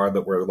so far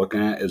that we're looking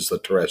at is the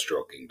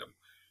terrestrial kingdom.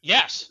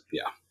 Yes,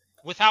 Yeah.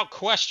 without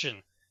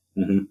question.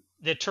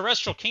 the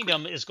terrestrial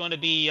kingdom is going to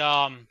be, you're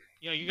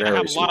going to Very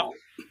have a lot of, small.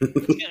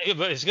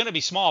 it's going to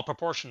be small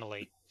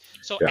proportionally.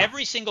 So Yeah.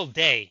 every single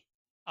day,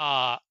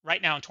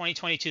 right now in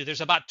 2022,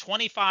 there's about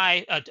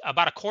 25,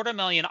 about a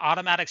 250,000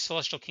 automatic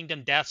celestial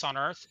kingdom deaths on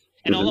Earth,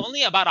 and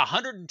only about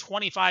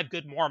 125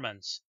 good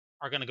Mormons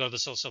are going to go to the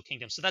celestial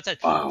kingdom. So that's a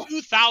Wow.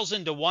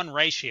 2,000 to 1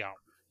 ratio.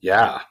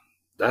 Yeah.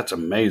 That's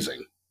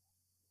amazing.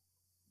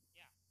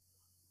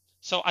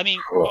 So, I mean,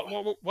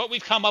 Cool. what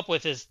we've come up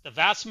with is the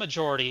vast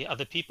majority of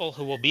the people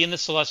who will be in the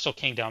celestial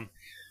kingdom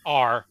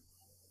are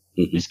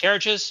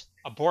miscarriages,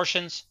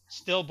 abortions,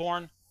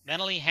 stillborn,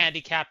 mentally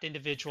handicapped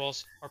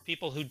individuals, or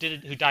people who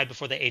died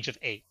before the age of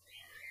 8.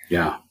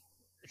 Yeah.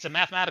 It's a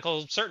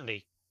mathematical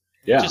certainty.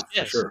 It Yeah, just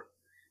for is. sure.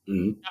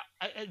 hmm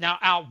Now,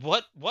 Al,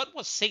 what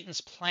was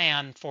Satan's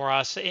plan for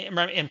us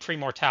in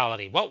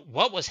pre-mortality?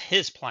 What was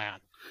his plan?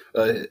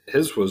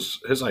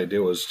 his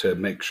idea was to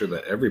make sure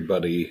that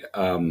everybody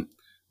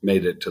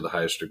made it to the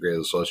highest degree of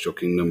the celestial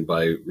kingdom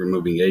by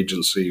removing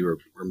agency or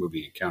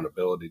removing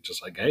accountability.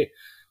 Just like, hey,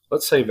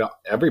 let's save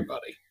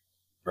everybody,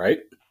 right?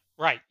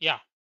 Right. Yeah.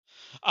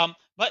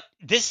 But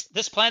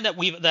this plan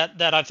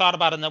that I've thought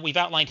about and that we've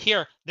outlined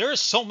here, there are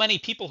so many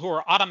people who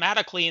are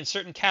automatically in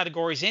certain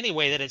categories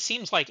anyway that it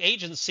seems like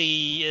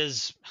agency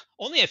is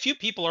only a few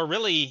people are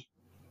really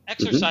hmm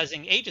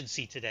exercising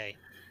agency today.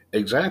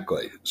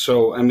 Exactly.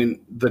 So, I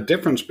mean, the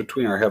difference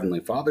between our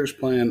Heavenly Father's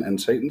plan and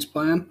Satan's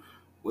plan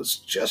was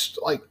just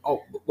like,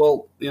 oh,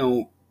 well,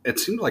 it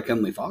seemed like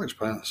Heavenly Father's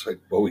plan. It's like,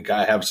 well, we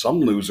gotta have some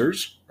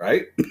losers,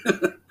 right?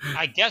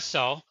 I guess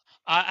so.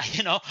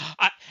 You know,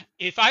 I,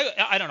 if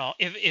I don't know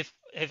if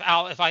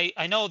Al, if I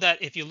know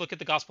that if you look at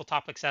the Gospel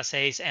Topics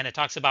essays and it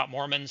talks about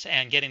Mormons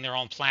and getting their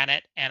own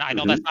planet, and I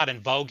know that's hmm not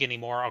in vogue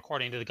anymore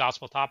according to the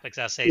Gospel Topics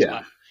essays, Yeah.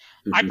 but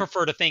I hmm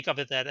prefer to think of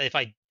it that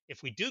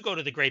if we do go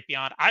to the great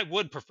beyond, I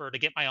would prefer to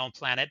get my own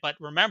planet. But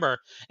remember,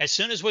 as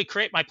soon as we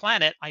create my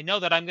planet, I know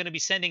that I'm going to be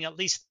sending at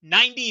least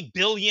 90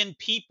 billion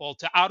people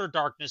to outer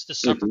darkness to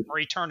suffer hmm for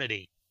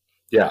eternity.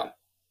 Yeah.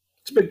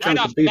 It's a big Right chunk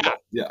off of the bat.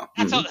 people. Yeah.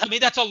 I mean,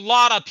 that's a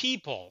lot of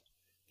people.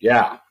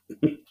 Yeah.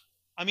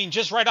 I mean,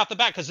 just right off the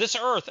bat, because this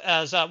Earth,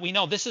 as we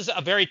know, this is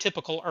a very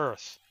typical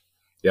Earth.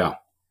 Yeah.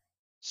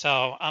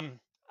 So,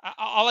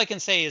 all I can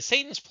say is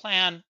Satan's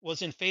plan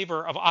was in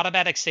favor of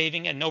automatic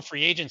saving and no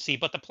free agency,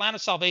 but the plan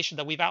of salvation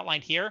that we've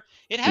outlined here,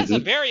 it has a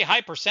hmm very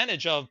high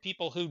percentage of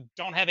people who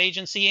don't have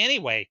agency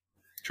anyway.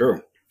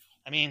 True.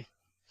 I mean,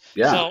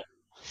 Yeah. so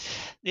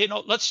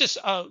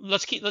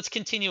let's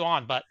continue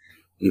on. But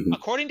hmm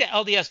according to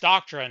LDS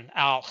doctrine,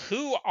 Al,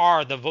 who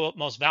are the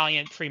most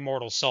valiant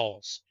premortal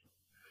souls?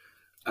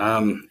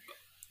 Um,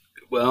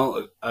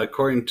 well,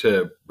 according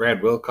to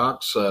Brad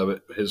Wilcox,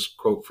 his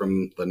quote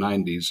from the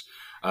 90s,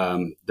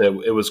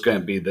 that it was going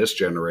to be this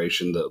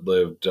generation that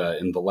lived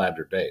in the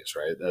latter days,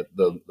 right?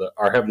 That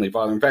our Heavenly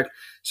Father. In fact,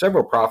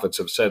 several prophets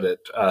have said it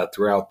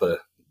throughout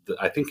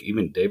I think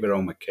even David O.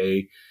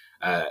 McKay,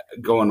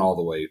 going all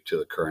the way to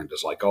the current,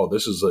 is like, oh,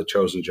 this is the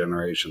chosen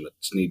generation that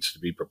needs to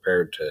be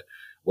prepared to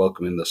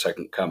welcome in the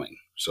second coming.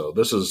 So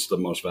this is the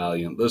most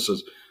valiant. This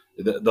is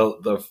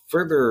the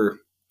further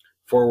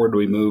forward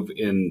we move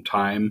in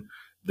time,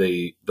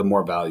 the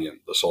more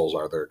valiant the souls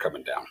are that are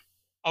coming down.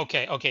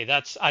 Okay,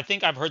 I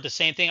think I've heard the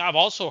same thing. I've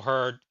also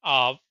heard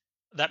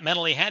that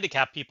mentally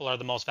handicapped people are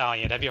the most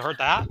valiant. Have you heard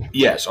that?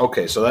 Yes.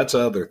 Okay. So that's the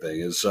other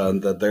thing is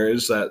that there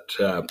is that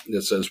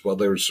it says, well,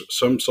 there's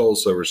some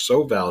souls that were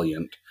so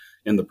valiant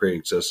in the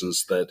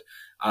pre-existence that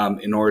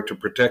in order to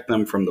protect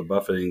them from the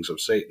buffetings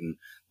of Satan,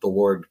 the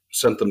Lord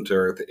sent them to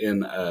earth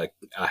in a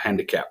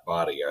handicapped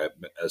body,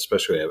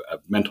 especially a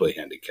mentally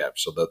handicapped,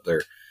 so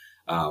that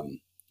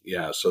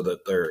so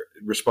that their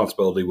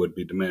responsibility would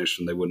be diminished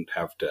and they wouldn't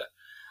have to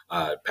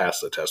pass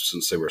the test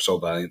since they were so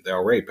valiant. They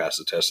already passed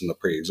the test in the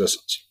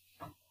pre-existence.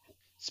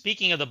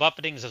 Speaking of the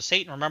buffetings of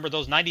Satan, remember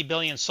those 90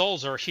 billion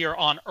souls are here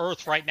on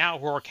earth right now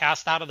who are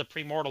cast out of the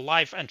premortal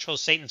life and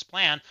chose Satan's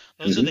plan.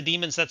 Those are the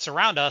demons that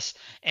surround us,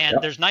 and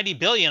Yep. there's 90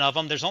 billion of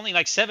them. There's only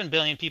like 7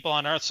 billion people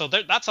on earth, so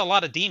that's a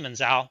lot of demons,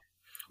 Al.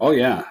 Oh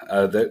yeah,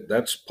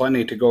 that's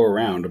plenty to go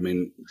around. I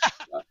mean,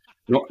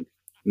 no,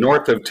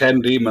 north of 10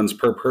 demons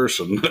per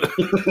person.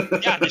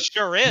 Yeah, it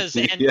sure is.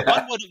 And Yeah.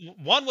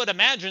 one would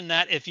imagine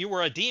that if you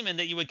were a demon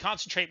that you would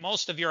concentrate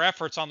most of your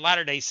efforts on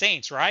Latter-day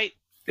Saints, right?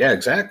 Yeah,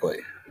 exactly.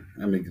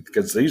 I mean,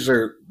 because these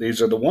are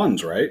the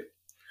ones, right?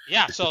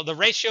 Yeah, so the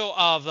ratio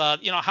of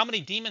how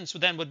many demons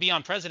would be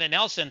on President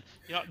Nelson,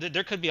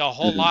 there could be a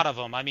whole lot of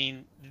them. I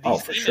mean, Oh,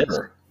 these for demons,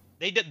 sure.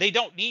 they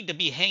don't need to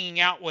be hanging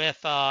out with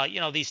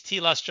these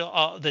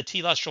the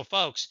telestial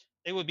folks.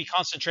 They would be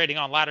concentrating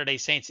on Latter-day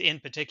Saints in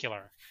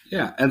particular.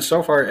 Yeah, and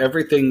so far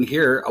everything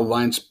here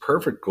aligns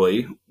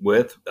perfectly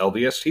with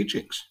LDS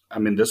teachings. I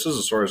mean, this is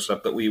the sort of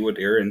stuff that we would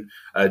hear in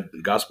a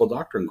gospel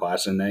doctrine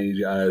class in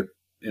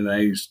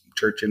a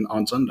church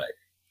on Sunday.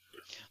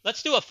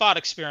 Let's do a thought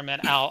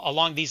experiment, Al,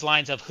 along these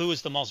lines of who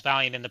is the most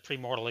valiant in the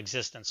premortal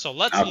existence. So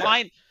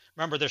Okay.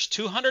 remember, there's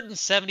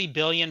 270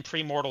 billion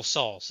premortal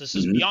souls. This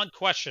is hmm beyond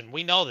question.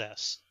 We know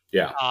this.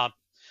 Yeah. Uh,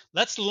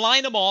 let's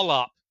line them all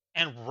up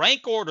and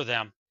rank order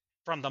them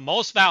from the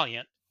most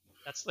valiant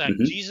That's like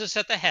Hmm. Jesus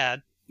at the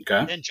head,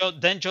 Okay.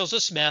 then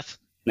Joseph Smith,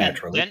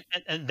 Naturally.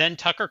 and then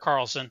Tucker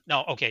Carlson.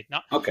 No, okay,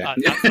 Okay.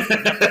 not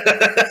never.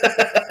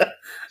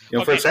 For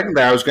a Okay, second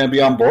there, I was going to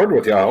be on board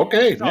with you.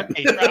 Okay. Yeah.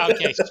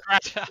 okay,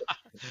 scratch,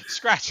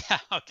 scratch.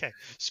 Okay,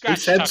 He scratch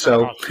said Tucker so.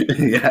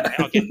 Carlson. Yeah.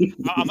 Okay,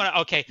 I'm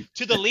gonna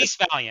to the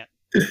least valiant,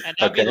 and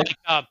that'd be Okay.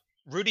 like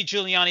Rudy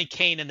Giuliani,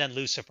 Kane, and then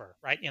Lucifer,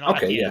 right? At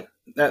Okay. the Yeah. end.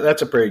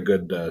 That's a pretty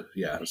good,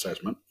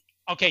 assessment.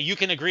 Okay, you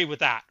can agree with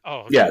that.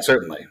 Oh, okay. Yeah,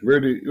 certainly.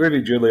 Rudy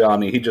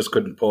Giuliani, he just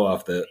couldn't pull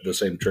off the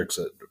same tricks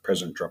that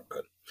President Trump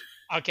could.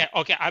 Okay.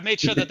 I made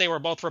sure that they were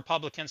both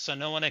Republicans, so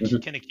no one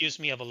Mhm. can accuse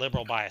me of a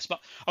liberal bias.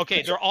 But okay,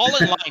 That's they're all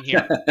in line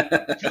here.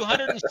 right.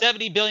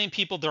 270 billion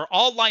people, they're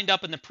all lined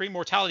up in the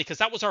pre-mortality because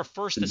that was our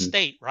first Mhm.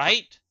 estate,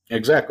 right?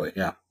 Exactly.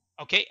 Yeah.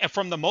 Okay, and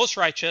from the most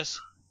righteous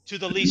to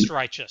the Mhm. least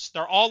righteous,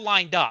 they're all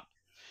lined up.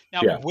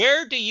 Now, Yeah.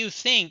 where do you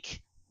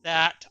think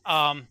that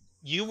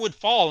you would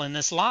fall in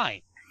this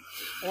line,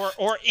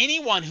 or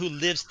anyone who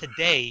lives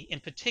today in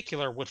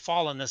particular would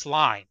fall in this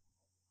line?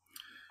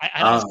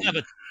 I know it's kind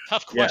of a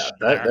tough Yeah, question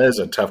that there. is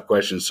a tough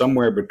question.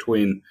 Somewhere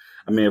between,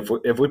 I mean,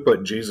 if we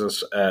put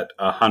Jesus at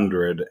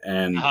 100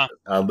 and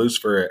Uh-huh.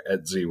 Lucifer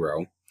at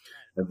 0,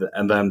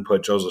 and then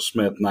put Joseph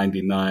Smith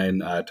 99,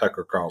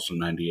 Tucker Carlson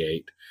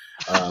 98,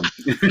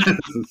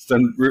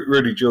 then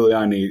Rudy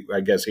Giuliani,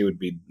 I guess he would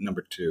be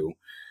number 2,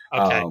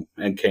 Okay.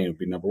 and Kane would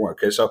be number 1.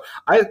 Okay, so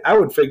I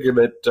would figure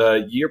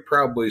that you're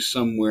probably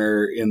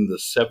somewhere in the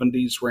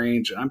 70s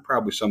range, and I'm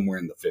probably somewhere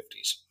in the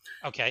 50s.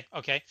 Okay.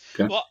 Okay.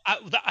 Well,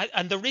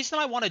 and the reason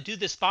I want to do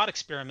this thought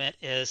experiment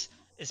is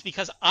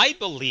because I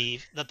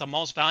believe that the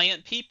most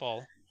valiant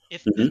people,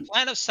 if the Hmm.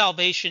 plan of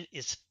salvation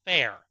is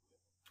fair,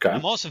 the Okay.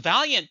 most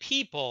valiant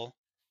people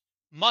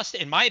must,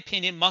 in my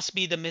opinion, must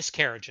be the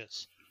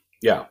miscarriages.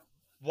 Yeah.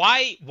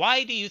 Why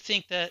do you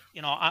think that,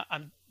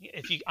 I'm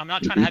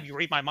not trying to Hmm. have you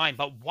read my mind,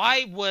 but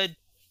what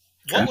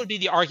Okay. would be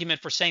the argument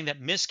for saying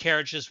that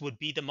miscarriages would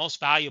be the most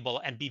valuable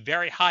and be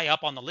very high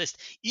up on the list,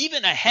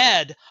 even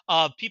ahead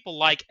of people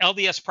like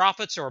LDS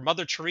prophets or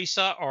Mother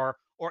Teresa or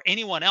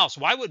anyone else?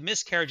 Why would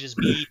miscarriages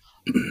be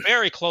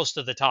very close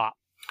to the top?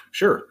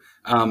 Sure.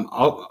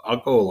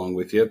 I'll go along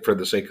with you for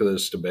the sake of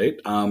this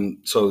debate.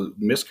 So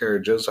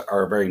miscarriages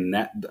are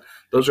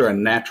those are a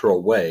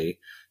natural way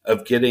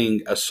of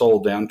getting a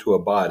soul down to a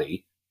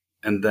body,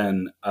 and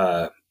then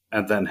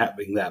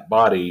having that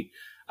body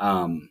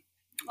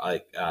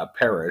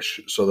perish,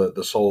 so that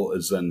the soul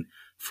is then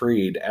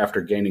freed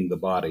after gaining the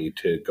body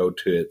to go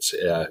to its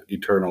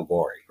eternal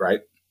glory.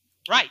 Right.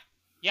 Right.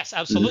 Yes, Hmm.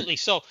 absolutely.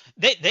 So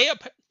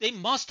they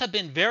must have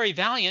been very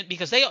valiant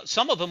because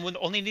some of them would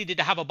only needed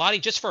to have a body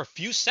just for a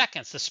few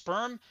seconds. The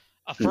sperm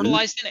Hmm.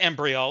 fertilized an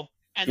embryo,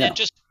 and then Yeah.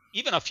 just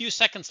even a few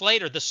seconds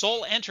later, the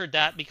soul entered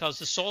that because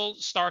the soul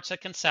starts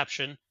at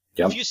conception. A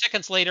Yep. few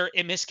seconds later,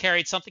 it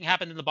miscarried. Something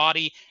happened in the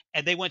body,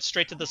 and they went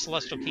straight to the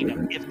celestial kingdom.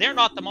 If they're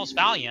not the most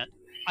valiant,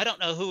 I don't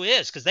know who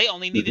is because they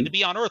only needed to Hmm.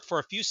 be on Earth for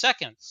a few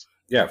seconds.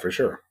 Yeah, for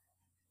sure.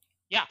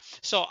 Yeah,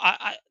 so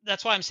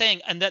that's why I'm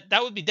saying, and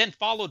that would be then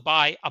followed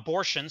by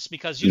abortions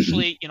because Hmm.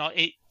 usually,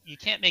 you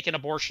can't make an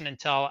abortion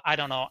until I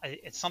don't know,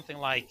 it's something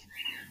like,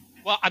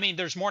 well, I mean,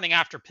 there's morning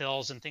after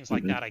pills and things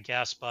like Hmm. that, I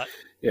guess, but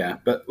Yeah,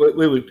 but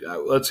we would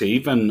let's see.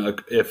 Even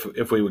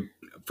if we would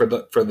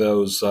for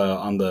those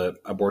on the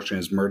abortion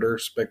is murder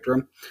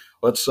spectrum,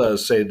 let's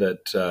say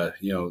that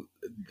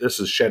this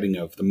is shedding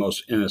of the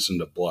most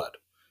innocent of blood.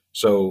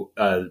 So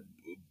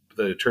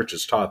the church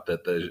has taught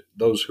that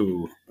those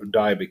who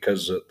die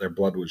because their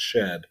blood was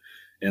shed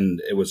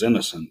and it was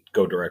innocent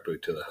go directly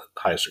to the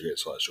highest degree of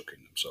celestial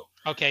kingdom. So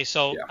okay,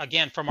 so yeah.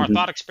 again, from our Hmm.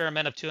 thought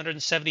experiment of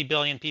 270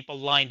 billion people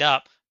lined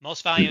up,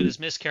 most valiant Hmm. is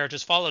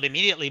miscarriages, followed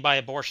immediately by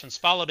abortions,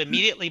 followed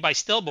immediately by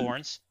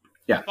stillborns,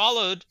 Yeah.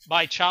 followed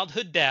by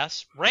childhood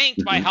deaths,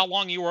 ranked by Hmm. how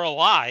long you were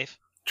alive,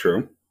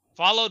 True.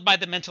 followed by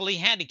the mentally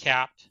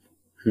handicapped,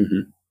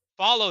 Hmm.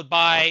 followed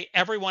by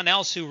everyone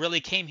else who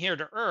really came here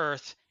to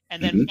Earth,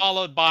 and then Hmm.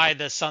 followed by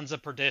the sons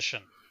of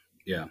perdition.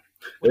 Yeah.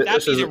 Would that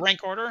This be is the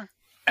rank order?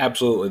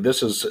 absolutely.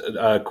 This is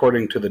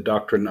according to the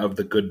doctrine of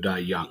the good die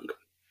young.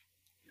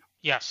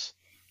 Yes.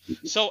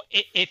 So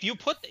if you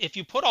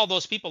put all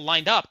those people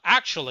lined up,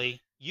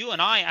 actually, you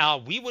and I,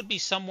 Al, we would be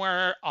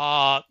somewhere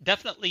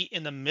definitely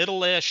in the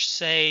middle-ish,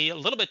 say a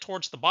little bit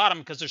towards the bottom,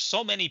 because there's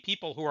so many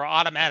people who are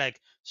automatic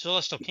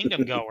celestial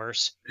kingdom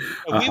goers.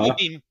 And Uh huh.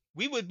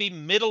 we would be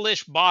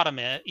middle-ish bottom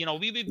it. We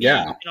would be,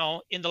 Yeah.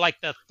 into like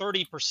the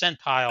 30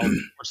 percentile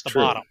towards the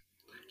True. bottom.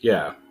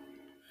 Yeah.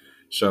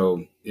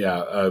 So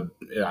yeah,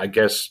 I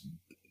guess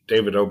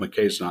David O.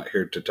 McKay's not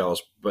here to tell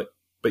us, but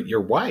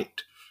you're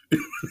white.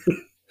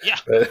 Yeah,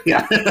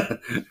 Yeah.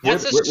 we're,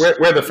 that's a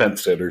we're the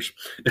fence sitters.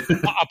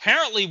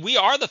 apparently we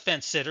are the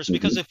fence sitters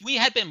because Hmm. if we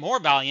had been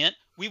more valiant,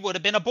 we would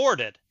have been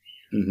aborted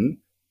Hmm.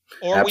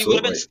 or we would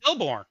have been Absolutely,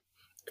 stillborn.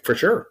 for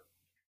sure.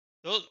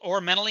 Those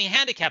or mentally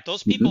handicapped.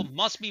 Those people Hmm.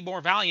 must be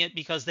more valiant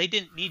because they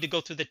didn't need to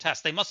go through the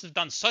test. They must have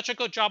done such a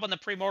good job on the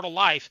premortal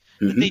life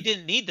that they Hmm.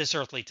 didn't need this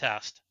earthly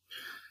test.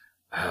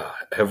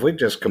 Have we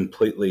just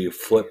completely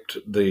flipped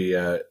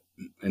the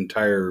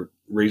entire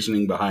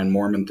reasoning behind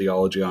Mormon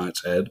theology on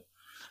its head?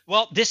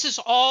 Well, this is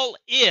all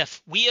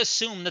if we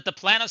assume that the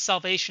plan of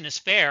salvation is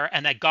fair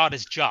and that God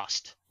is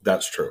just.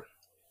 That's true.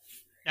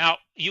 Now,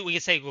 we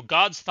can say, well,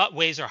 God's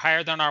ways are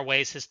higher than our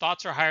ways. His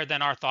thoughts are higher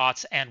than our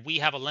thoughts, and we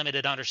have a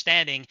limited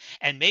understanding.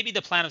 And maybe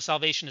the plan of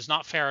salvation is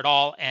not fair at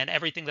all, and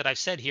everything that I've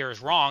said here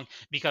is wrong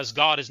because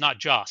God is not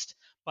just.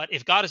 But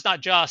if God is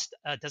not just,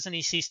 doesn't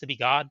he cease to be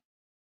God?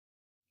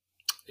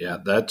 Yeah,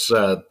 that's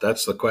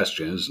the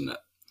question, isn't it?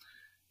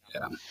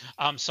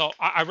 Yeah. So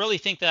I really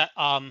think that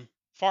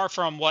far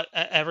from what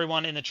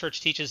everyone in the church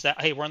teaches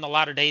that, hey, we're in the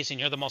latter days and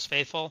you're the most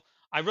faithful,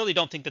 I really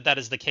don't think that that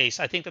is the case.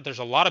 I think that there's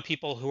a lot of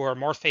people who are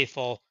more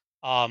faithful,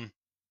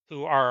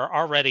 who are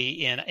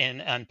already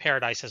in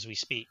paradise as we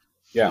speak.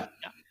 Yeah.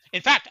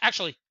 In fact,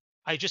 actually,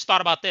 I just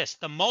thought about this.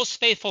 The most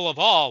faithful of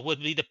all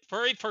would be the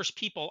very first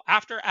people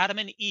after Adam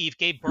and Eve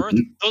gave birth.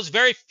 Those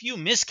very few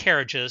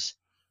miscarriages,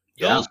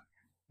 Yeah.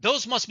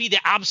 those must be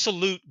the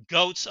absolute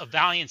goats of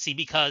valiancy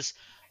because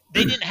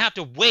they didn't have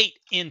to wait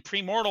in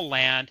premortal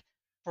land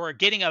for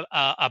getting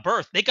a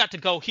birth. They got to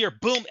go here,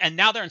 boom, and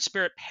now they're in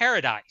spirit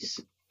paradise.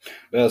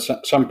 Well,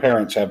 some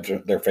parents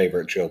have their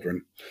favorite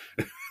children.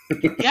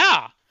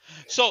 Yeah.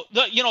 So,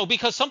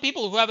 because some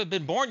people who haven't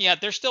been born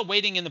yet, they're still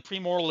waiting in the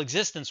premortal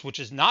existence, which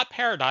is not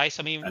paradise.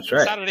 I mean, That's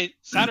right.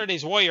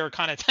 Saturday's Warrior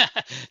kind of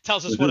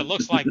tells us what it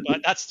looks like,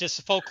 but that's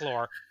just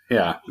folklore.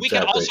 Yeah,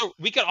 exactly.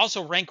 We could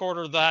also rank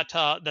order that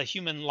the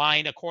human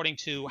line according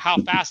to how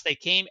fast they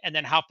came and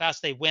then how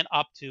fast they went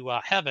up to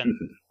heaven.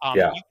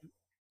 Yeah.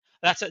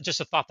 That's just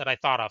a thought that I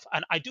thought of,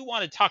 and I do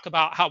want to talk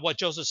about what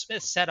Joseph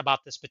Smith said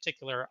about this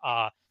particular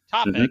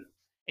topic.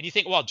 And you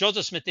think, well,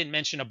 Joseph Smith didn't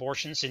mention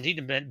abortions and he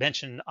didn't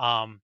mention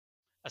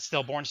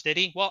stillborns, did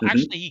he? Well,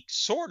 actually, he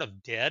sort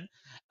of did.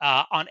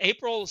 On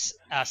April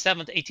 7th,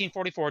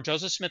 1844,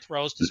 Joseph Smith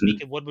rose to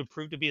speak at what would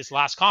prove to be his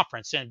last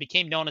conference and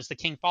became known as the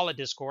King Follett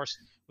Discourse,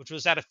 which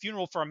was at a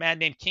funeral for a man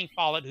named King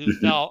Follett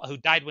who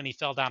died when he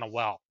fell down a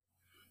well.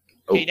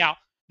 Okay, now,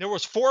 there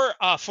was four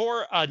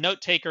note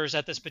takers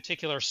at this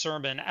particular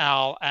sermon,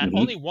 Al, and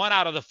only one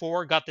out of the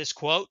four got this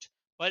quote,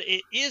 but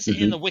it is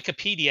in the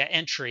Wikipedia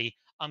entry.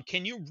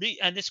 Can you read?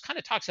 And this kind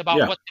of talks about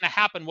what's going to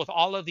happen with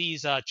all of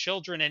these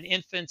children and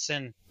infants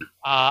and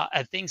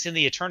things in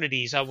the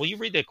eternities. Will you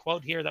read the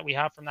quote here that we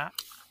have from that?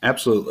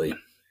 Absolutely.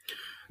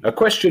 A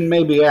question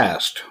may be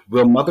asked: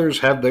 will mothers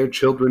have their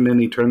children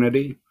in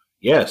eternity?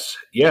 Yes,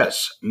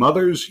 yes,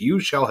 mothers, you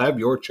shall have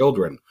your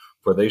children,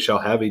 for they shall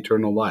have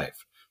eternal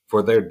life.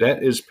 For their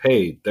debt is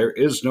paid; there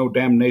is no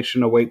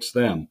damnation awaits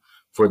them,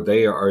 for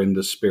they are in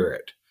the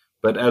Spirit.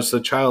 But as the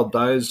child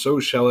dies,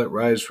 so shall it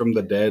rise from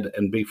the dead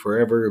and be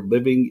forever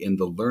living in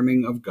the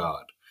learning of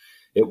God.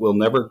 It will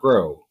never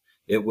grow.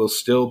 It will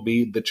still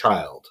be the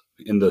child,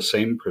 in the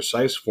same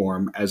precise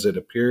form as it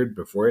appeared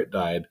before it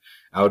died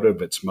out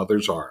of its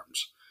mother's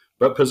arms.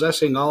 But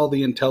possessing all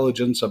the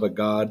intelligence of a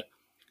God,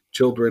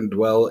 children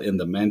dwell in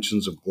the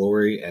mansions of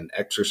glory and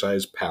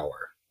exercise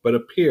power, but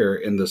appear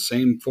in the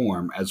same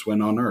form as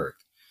when on earth.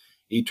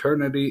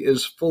 Eternity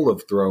is full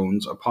of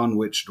thrones upon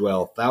which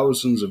dwell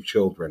thousands of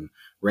children,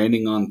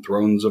 reigning on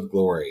thrones of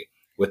glory,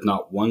 with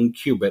not one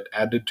cubit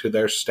added to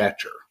their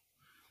stature.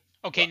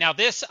 Okay, now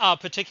this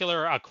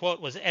particular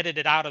quote was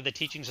edited out of the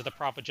teachings of the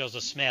prophet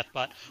Joseph Smith,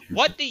 but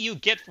what do you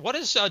get? What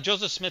is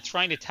Joseph Smith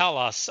trying to tell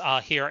us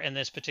here in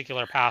this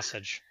particular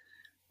passage?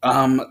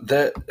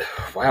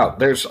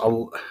 There's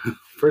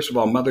first of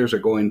all, mothers are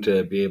going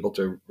to be able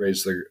to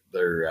raise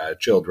their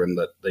children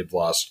that they've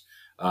lost,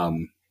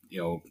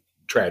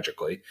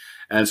 tragically.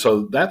 And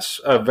so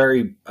that's a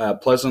very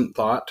pleasant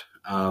thought,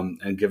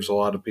 and gives a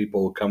lot of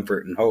people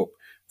comfort and hope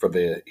for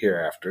the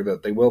hereafter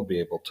that they will be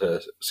able to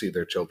see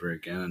their children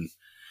again.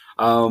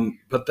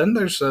 But then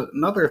there's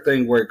another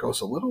thing where it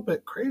goes a little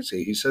bit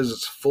crazy. He says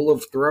it's full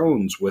of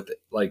thrones with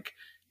like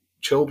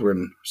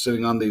children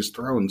sitting on these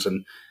thrones,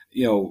 and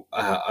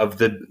of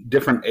the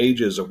different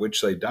ages of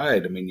which they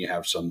died. I mean, you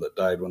have some that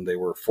died when they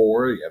were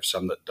 4. You have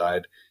some that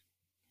died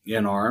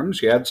in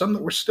arms. You had some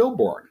that were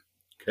stillborn.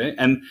 Okay,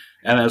 and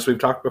as we've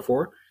talked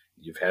before,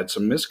 you've had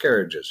some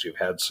miscarriages. You've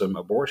had some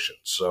abortions.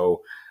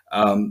 So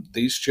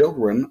these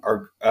children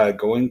are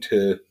going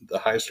to the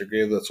highest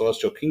degree of the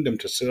celestial kingdom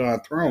to sit on a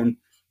throne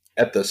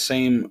at the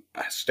same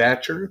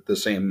stature, the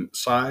same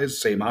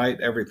size, same height,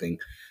 everything,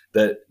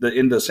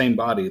 in the same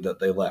body that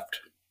they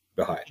left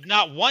behind.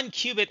 Not one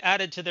cubit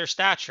added to their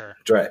stature.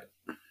 That's right.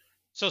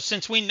 So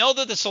since we know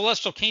that the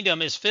celestial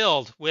kingdom is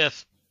filled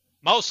with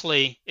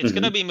mostly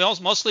going to be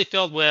mostly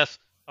filled with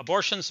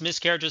abortions,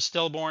 miscarriages,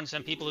 stillborns,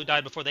 and people who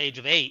died before the age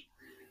of 8.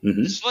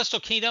 The celestial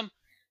kingdom.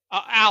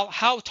 Al,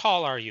 how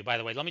tall are you, by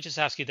the way? Let me just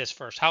ask you this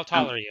first. How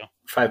tall are you?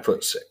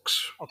 5'6".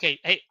 Okay.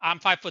 Hey, I'm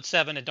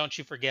 5'7", and don't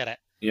you forget it.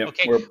 Yep.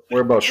 Okay.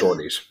 We're both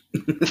shorties.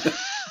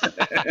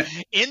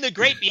 In the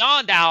great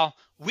beyond, Al,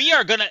 we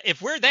are gonna.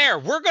 If we're there,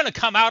 we're gonna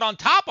come out on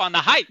top on the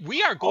height.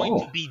 We are going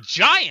to be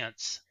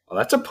giants. Well,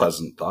 that's a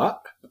pleasant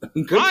thought.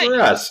 Good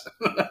for us.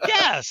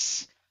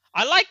 Yes.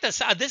 I like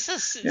this. This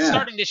is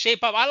starting to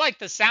shape up. I like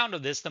the sound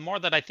of this the more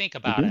that I think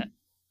about it.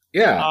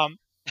 Yeah.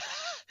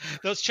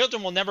 Those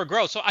children will never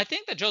grow. So I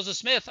think that Joseph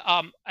Smith,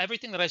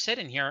 everything that I said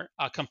in here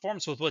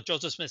conforms with what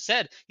Joseph Smith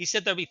said. He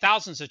said there'll be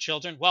thousands of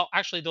children. Well,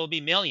 actually, there'll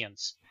be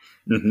millions.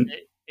 Hmm.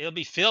 It'll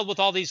be filled with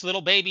all these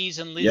little babies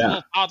and these Yeah.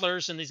 little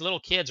toddlers and these little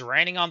kids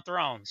reigning on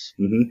thrones.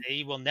 Hmm.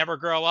 They will never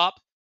grow up.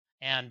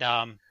 And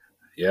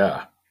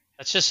Yeah.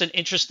 that's just an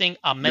interesting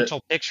The,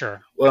 mental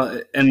picture.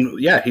 well, and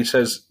yeah, he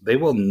says they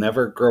will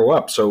never grow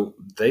up, so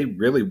they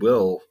really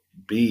will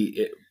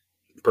be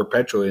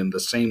perpetually in the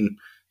same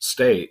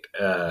state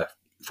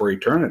for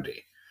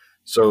eternity.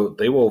 So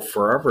they will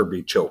forever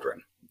be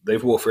children. They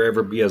will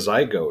forever be a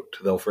zygote.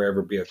 They'll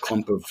forever be a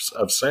clump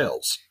of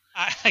cells.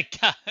 I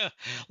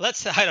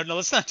don't know.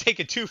 Let's not take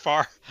it too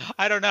far.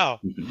 I don't know.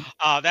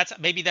 Mhm.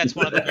 That's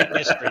one of the great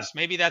mysteries.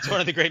 Maybe that's one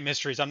of the great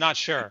mysteries. I'm not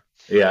sure.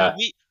 Yeah.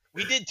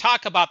 We did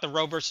talk about the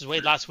Roe versus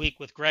Wade last week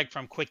with Greg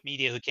from Quick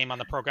Media, who came on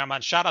the program.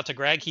 And shout out to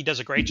Greg. He does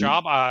a great Hmm.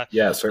 job.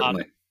 Yeah, Um,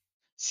 certainly.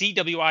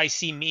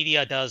 CWIC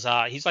Media does.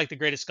 He's like the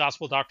greatest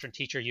gospel doctrine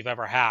teacher you've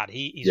ever had.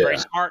 He's very Yeah.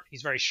 smart.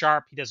 He's very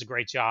sharp. He does a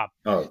great job.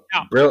 Oh,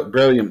 Now,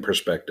 brilliant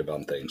perspective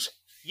on things.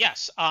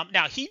 yes.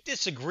 Now he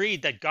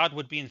disagreed that God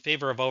would be in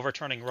favor of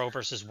overturning Roe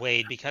versus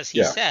Wade because he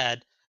Yeah.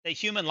 said that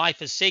human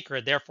life is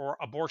sacred, therefore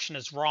abortion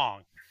is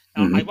wrong.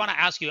 Now I Hmm. want to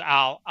ask you,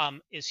 Al,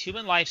 is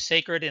human life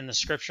sacred in the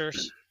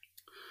scriptures?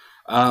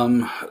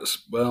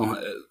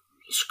 Well,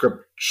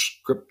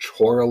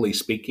 scripturally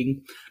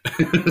speaking,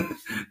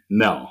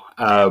 no.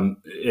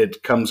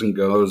 It comes and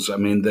goes. I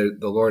mean, the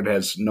Lord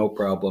has no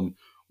problem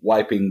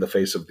wiping the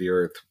face of the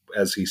earth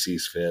as He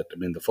sees fit. I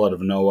mean, the flood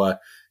of Noah,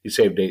 He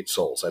saved 8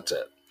 souls. That's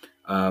it.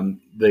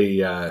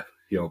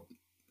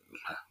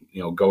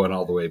 Going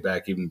all the way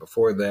back, even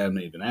before then,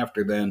 even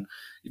after then,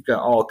 you've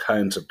got all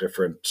kinds of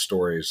different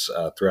stories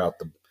throughout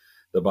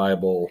the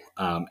Bible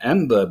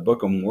and the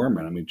Book of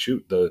Mormon. I mean,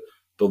 shoot, the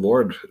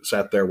Lord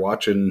sat there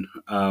watching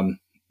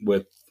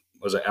with,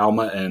 was it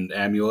Alma and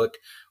Amulek,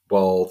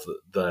 while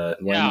the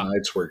Yeah,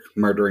 Lamanites were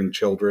murdering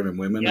children and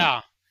women. And,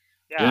 yeah,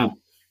 yeah. yeah.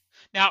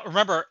 Now,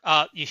 remember,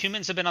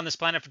 humans have been on this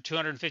planet for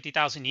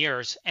 250,000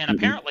 years, and Hmm.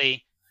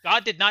 apparently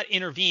God did not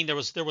intervene. There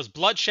was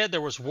bloodshed, there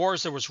was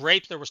wars, there was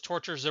rape, there was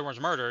tortures, there was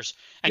murders,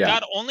 and Yeah.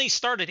 God only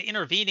started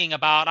intervening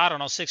about, I don't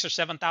know, 6 or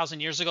 7 thousand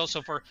years ago.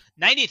 So for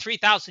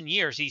 93,000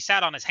 years, He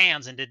sat on His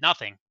hands and did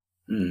nothing.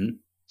 Hmm.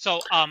 So,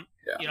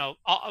 Yeah.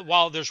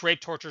 while there's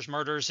rape, tortures,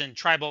 murders, and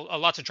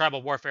lots of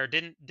tribal warfare,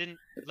 didn't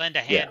lend a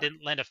Yeah. hand,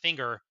 didn't lend a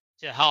finger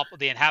to help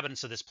the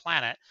inhabitants of this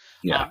planet.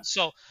 Yeah.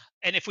 So,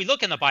 and if we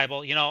look in the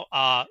Bible,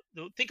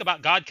 think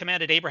about God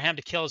commanded Abraham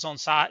to kill his own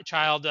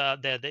child.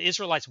 The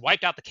Israelites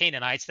wiped out the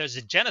Canaanites. There's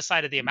a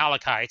genocide of the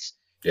Amalekites.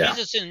 Yeah.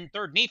 Jesus in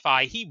Third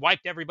Nephi, He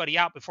wiped everybody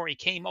out before He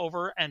came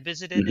over and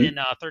visited Hmm. in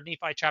Third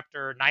Nephi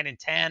chapter 9 and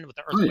 10 with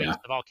the Oh, earthquakes, yeah.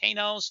 the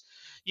volcanoes.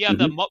 You have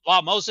the Hmm. law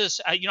of Moses.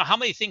 How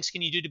many things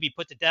can you do to be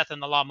put to death in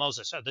the law of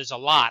Moses? There's a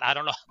lot. I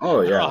don't know. Oh,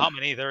 I don't know yeah. how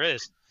many there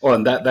is. Well,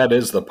 and that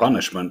is the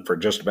punishment for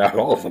just about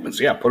all of them. Is,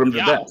 yeah, put them to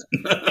Yeah, death.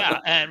 yeah.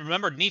 And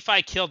remember,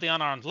 Nephi killed the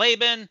unarmed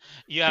Laban.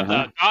 You have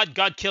Uh-huh.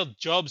 God killed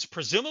Job's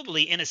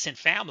presumably innocent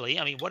family.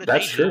 I mean, what did they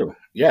That's do? true.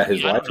 Yeah,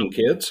 his I wife don't know. and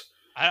kids.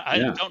 I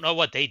Yeah. don't know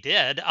what they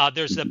did.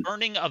 There's the Hmm.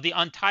 burning of the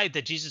untithed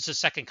at Jesus'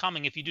 second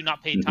coming. If you do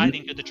not pay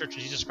tithing Hmm. to the Church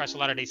of Jesus Christ of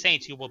Latter-day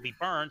Saints, you will be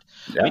burned.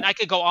 I Yeah. mean, I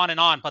could go on,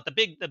 but the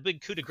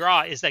big coup de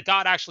grace is that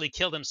God actually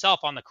killed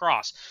Himself on the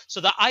cross. So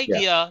the Yeah.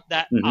 idea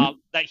that Hmm.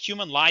 that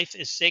human life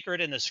is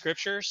sacred in the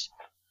Scriptures,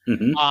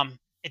 Hmm.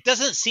 it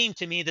doesn't seem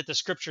to me that the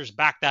Scriptures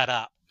back that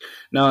up.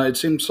 No, it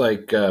seems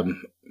like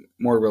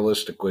more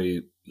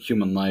realistically,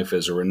 human life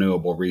is a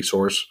renewable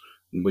resource.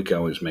 We can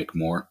always make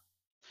more.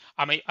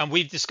 I mean, and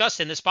we've discussed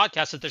in this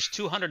podcast that there's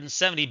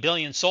 270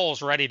 billion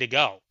souls ready to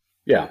go.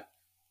 Yeah.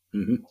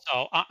 Hmm.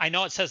 So I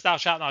know it says "Thou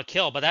shalt not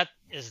kill," but that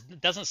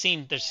doesn't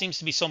seem there seems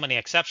to be so many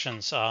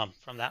exceptions from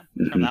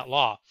Hmm. that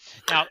law.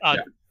 Now, Yeah.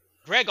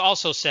 Greg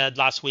also said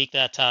last week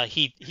that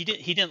he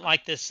didn't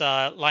like this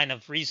line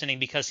of reasoning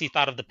because he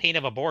thought of the pain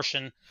of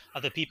abortion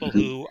of the people Hmm.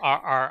 who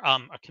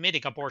are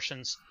committing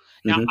abortions.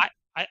 Now,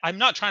 Hmm. I'm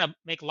not trying to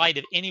make light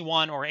of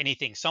anyone or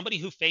anything. Somebody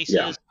who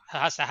Yeah.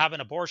 has to have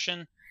an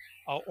abortion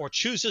or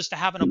chooses to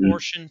have an Hmm.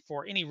 abortion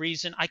for any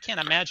reason. I can't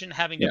imagine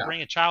having to Yeah.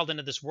 bring a child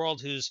into this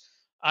world who's,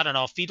 I don't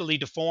know, fetally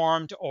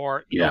deformed,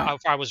 or Yeah.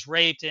 if I was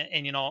raped and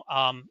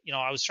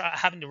I was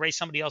having to raise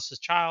somebody else's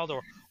child,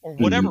 or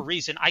whatever Hmm.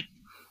 reason.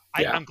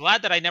 Yeah. I'm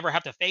glad that I never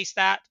have to face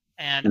that,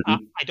 and Hmm.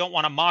 I don't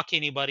want to mock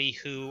anybody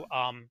who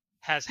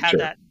has had Sure.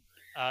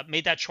 that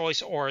made that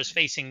choice or is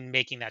facing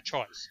making that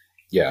choice.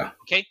 Yeah.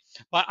 Okay,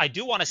 but I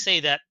do want to say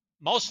that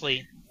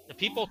mostly the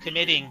people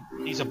committing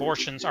these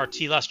abortions are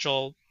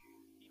telestial.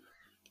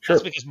 That's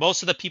Sure. because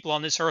most of the people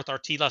on this earth are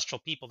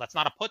telestial people. That's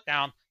not a put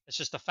down. It's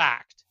just a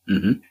fact.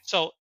 Hmm.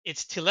 So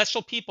it's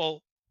telestial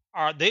people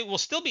they will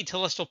still be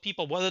telestial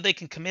people whether they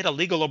can commit a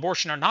legal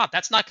abortion or not.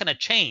 That's not going to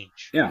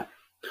change. Yeah.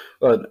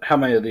 But how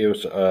many of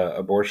these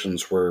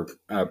abortions were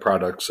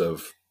products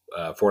of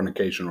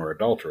fornication or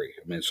adultery?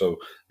 I mean, so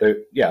they're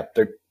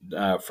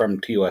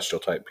from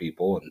telestial type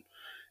people, and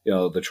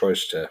the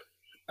choice to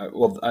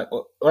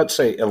let's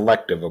say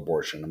elective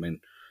abortion. I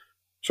mean,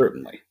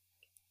 certainly,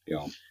 you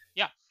know,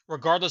 Yeah.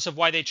 regardless of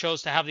why they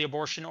chose to have the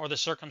abortion or the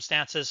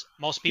circumstances,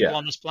 most people Yeah.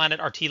 on this planet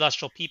are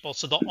telestial people.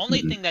 So the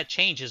only Hmm. thing that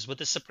changes with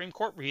the Supreme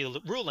Court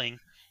ruling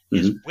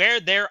is Hmm. where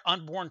their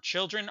unborn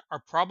children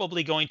are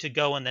probably going to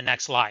go in the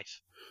next life.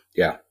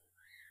 Yeah.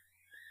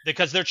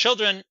 Because their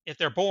children, if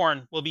they're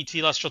born, will be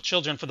telestial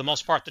children for the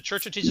most part. The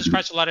Church of Jesus Hmm.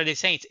 Christ of Latter-day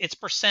Saints, its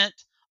percent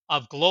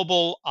of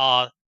global,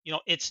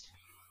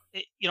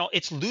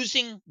 it's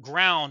losing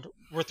ground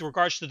with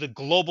regards to the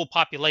global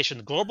population.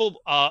 The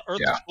global Yeah.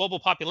 Earth's global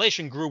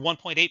population grew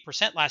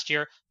 1.8% last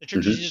year. The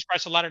Church of Hmm. Jesus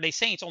Christ of Latter-day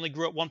Saints only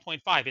grew at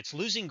 1.5. It's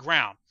losing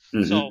ground.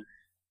 So Hmm.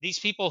 these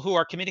people who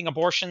are committing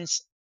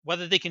abortions,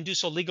 whether they can do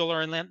so legal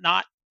or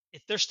not,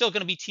 if they're still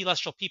going to be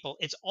telestial people,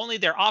 it's only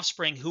their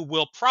offspring who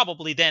will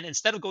probably then,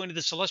 instead of going to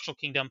the celestial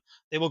kingdom,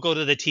 they will go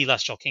to the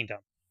telestial kingdom.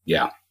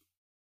 Yeah.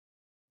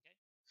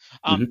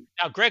 Um, Hmm.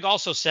 Now, Greg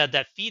also said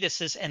that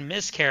fetuses and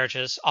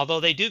miscarriages,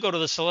 although they do go to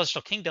the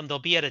celestial kingdom, they'll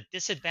be at a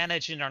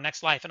disadvantage in our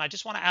next life. And I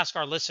just want to ask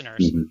our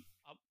listeners, Hmm.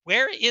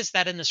 where is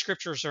that in the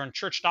scriptures or in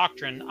church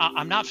doctrine?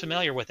 I'm not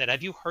familiar with it.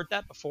 Have you heard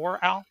that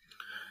before, Al?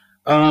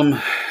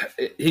 Um,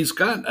 he's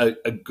got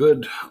a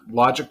good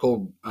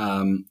logical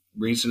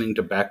reasoning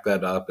to back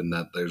that up, and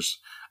that there's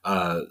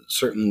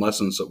certain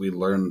lessons that we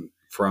learn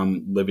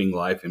from living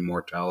life in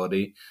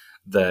mortality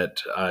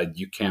that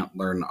you can't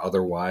learn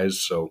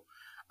otherwise. So,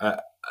 uh,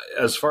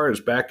 as far as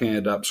backing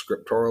it up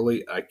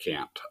scripturally, I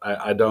can't.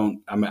 I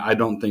don't. I mean, I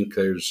don't think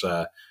there's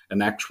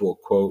an actual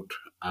quote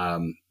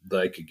that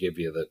I could give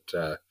you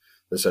that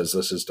says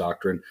this is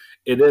doctrine.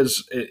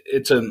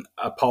 It's an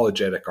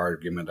apologetic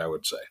argument, I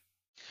would say.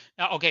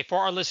 Now, okay, for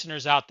our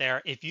listeners out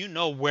there, if you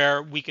know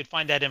where we could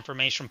find that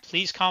information,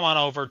 please come on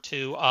over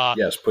to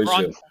Yes, we're please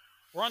on do.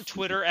 we're on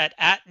Twitter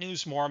at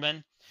News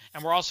Mormon,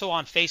 and we're also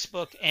on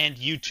Facebook and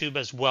YouTube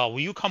as well. Will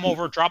you come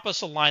over, drop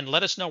us a line,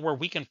 let us know where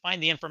we can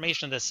find the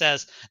information that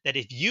says that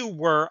if you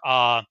were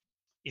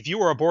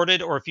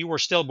aborted or if you were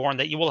stillborn,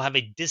 that you will have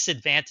a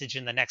disadvantage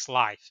in the next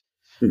life?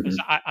 Because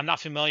Mhm. I'm not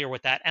familiar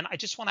with that. And I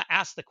just want to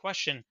ask the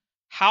question,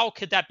 how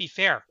could that be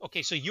fair?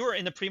 Okay, so you were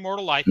in the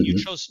premortal life. You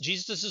Mhm. chose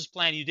Jesus's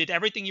plan. You did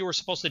everything you were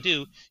supposed to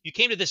do. You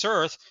came to this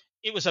earth.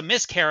 It was a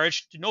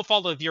miscarriage, to no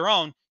fault of your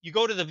own. You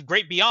go to the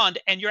great beyond,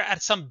 and you're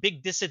at some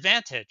big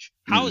disadvantage.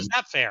 How is Mhm.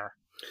 that fair?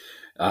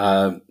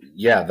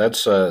 Yeah,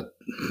 that's a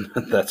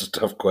that's a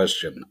tough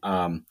question.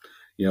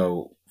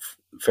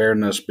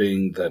 Fairness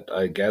being that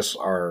I guess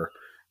our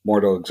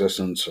mortal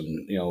existence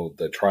and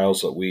the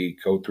trials that we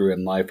go through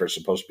in life are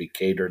supposed to be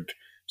catered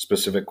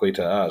specifically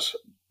to us,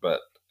 but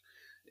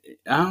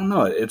I don't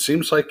know. It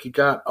seems like you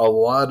got a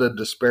lot of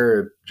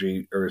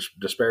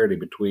disparity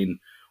between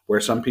where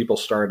some people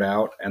start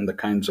out and the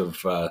kinds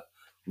of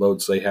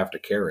loads they have to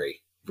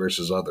carry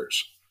versus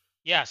others.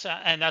 Yes,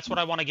 and that's what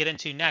I want to get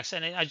into next.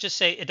 And I just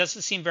say it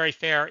doesn't seem very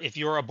fair if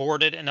you're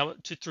aborted and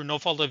through no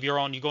fault of your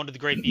own, you go into the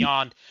great Mhm.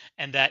 beyond,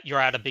 and that you're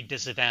at a big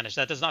disadvantage.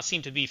 That does not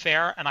seem to be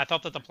fair. And I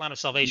thought that the plan of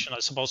salvation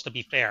is supposed to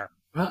be fair.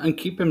 Well, and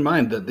keep in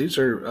mind that these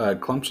are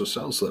clumps of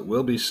cells that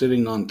will be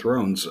sitting on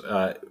thrones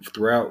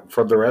throughout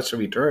for the rest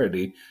of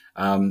eternity,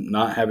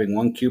 not having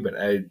one cubit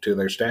added to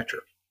their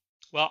stature.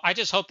 Well, I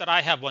just hope that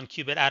I have 1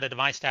 cubit added to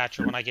my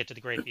stature when I get to the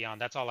great beyond.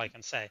 That's all I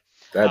can say.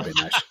 That'd Uh,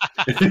 be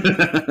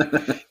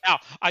nice. Now,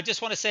 I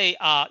just want to say,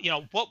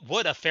 what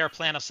would a fair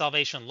plan of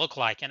salvation look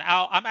like? And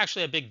I'm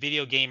actually a big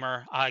video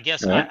gamer. I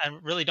guess All right. I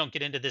really don't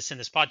get into this in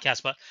this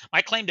podcast, but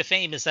my claim to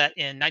fame is that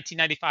in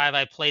 1995,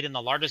 I played in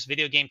the largest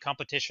video game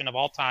competition of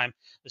all time.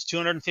 There's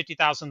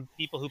 250,000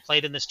 people who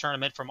played in this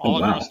tournament from Oh all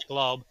wow. across the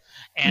globe,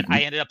 and I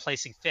Hmm. ended up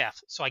placing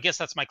fifth. So I guess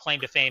that's my claim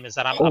to fame is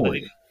that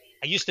Holy.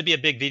 I used to be a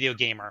big video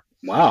gamer.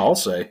 Wow. I'll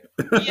say.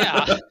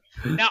 Yeah.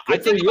 Now I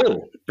Good for think about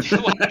you.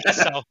 well, I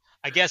guess so.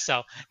 I guess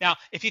so. Now,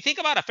 if you think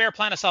about a fair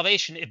plan of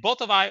salvation, if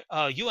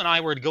you and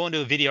I were to go into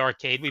a video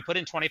arcade, we put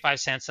in 25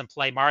 cents and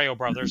play Mario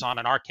Brothers on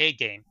an arcade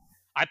game.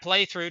 I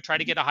play through, try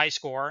to get a high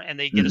score, and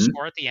they get a Hmm.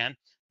 score at the end.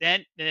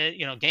 Then,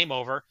 game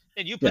over.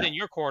 Then you put Yeah. in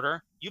your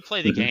quarter, you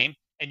play the Hmm. game,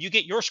 and you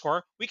get your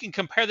score. We can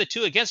compare the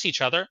two against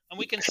each other, and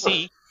we can Sure.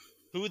 see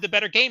who the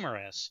better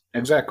gamer is.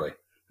 Exactly.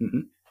 Hmm.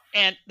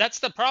 And that's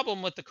the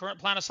problem with the current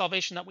plan of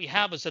salvation that we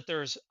have is that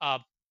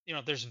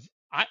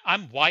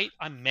I'm white,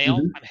 I'm male,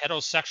 Hmm. I'm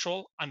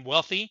heterosexual, I'm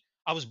wealthy,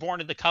 I was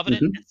born in the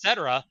covenant, Hmm.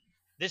 etc.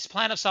 This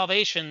plan of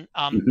salvation,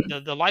 Hmm.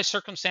 the life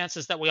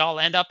circumstances that we all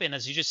end up in,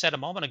 as you just said a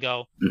moment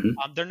ago, Hmm.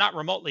 they're not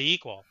remotely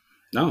equal.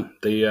 No,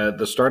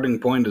 the starting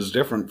point is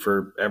different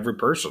for every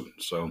person.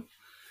 So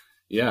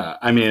yeah,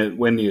 I mean,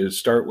 when you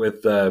start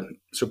with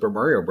Super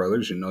Mario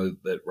Brothers, you know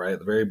that right at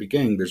the very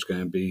beginning, there's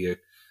going to be,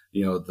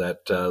 that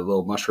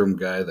little mushroom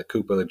guy, the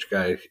Koopa that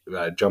you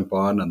guy jump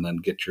on, and then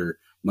get your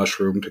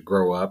mushroom to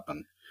grow up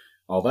and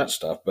all that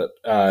stuff. But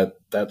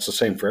that's the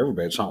same for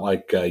everybody. It's not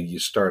like you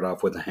start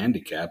off with a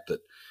handicap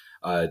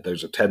that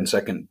there's a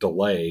 10-second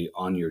delay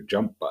on your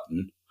jump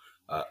button.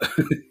 Uh,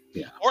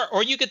 yeah,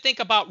 Or you could think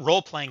about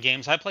role playing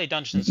games. I play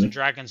Dungeons and hmm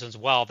Dragons as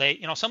well.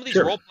 Some of these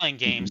sure, role playing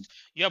hmm games,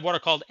 you have what are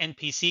called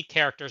NPC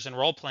characters in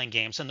role playing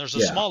games, and there's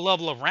a yeah, small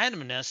level of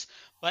randomness,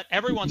 but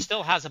everyone hmm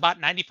still has about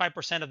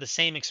 95% of the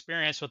same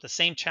experience with the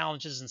same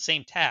challenges and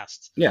same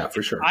tasks. yeah,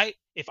 for sure.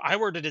 If I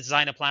were to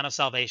design a plan of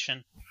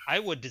salvation, I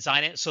would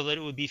design it so that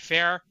it would be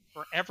fair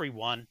for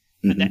everyone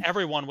and that hmm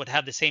everyone would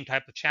have the same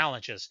type of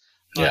challenges.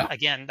 But Yeah,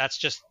 again, that's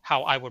just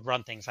how I would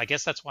run things. I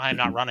guess that's why I'm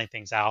not hmm running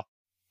things, Al.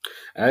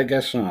 I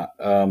guess not.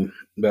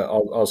 But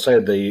I'll say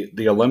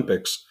the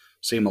Olympics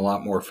seem a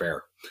lot more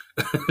fair.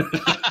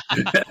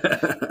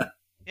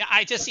 Yeah,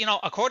 I just,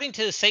 according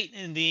to Satan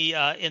in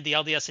the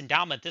LDS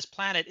endowment, this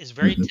planet is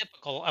very hmm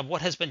typical of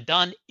what has been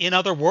done in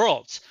other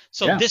worlds.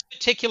 So Yeah. this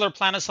particular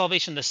plan of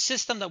salvation, the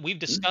system that we've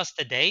discussed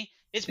today,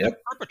 it's been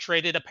Yep.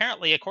 perpetrated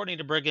apparently according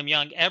to Brigham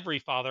Young. Every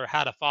father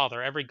had a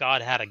father, every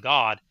god had a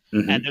god,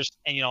 and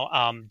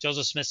hmm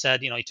Joseph Smith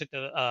said, he took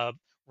the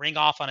ring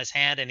off on his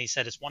hand and he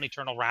said it's one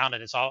eternal round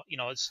and it's all,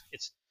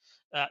 it's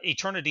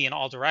eternity in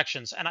all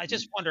directions. And I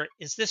just wonder,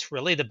 is this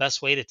really the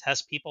best way to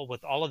test people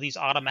with all of these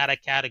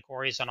automatic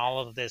categories and all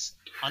of this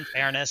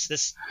unfairness?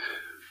 This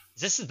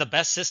is the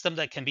best system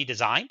that can be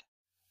designed.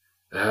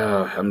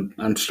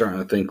 I'm starting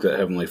to think that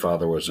Heavenly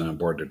Father was an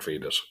aborted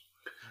fetus.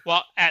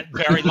 Well, at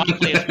very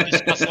likely, as we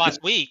discussed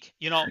last week,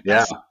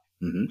 Yeah. that's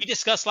hmm we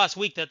discussed last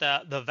week that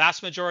the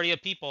vast majority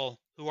of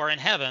people who are in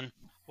heaven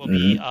will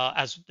be hmm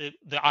as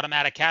the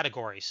automatic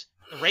categories.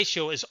 The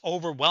ratio is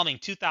overwhelming,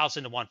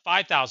 2,000 to 1,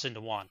 5,000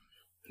 to 1.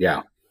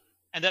 Yeah.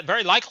 And that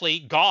very likely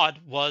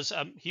God was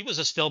he was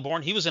a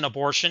stillborn, he was an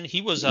abortion,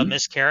 he was a hmm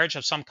miscarriage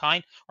of some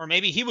kind, or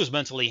maybe he was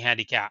mentally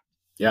handicapped.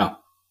 Yeah.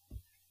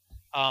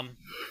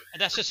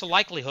 And that's just a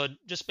likelihood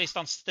just based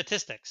on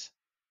statistics.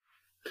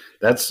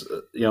 That's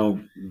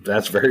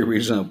that's very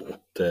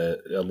reasonable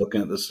to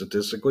looking at this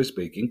statistically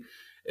speaking.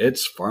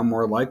 It's far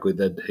more likely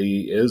that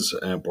he is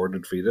an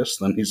aborted fetus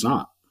than he's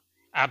not.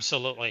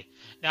 Absolutely.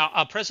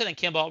 Now, President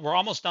Kimball, we're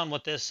almost done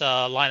with this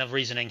line of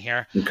reasoning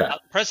here. Okay.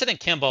 President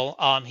Kimball,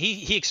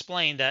 he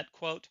explained that,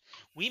 quote,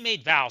 we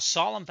made vows,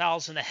 solemn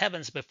vows in the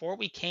heavens before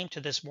we came to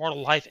this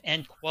mortal life,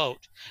 end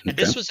quote. And Okay.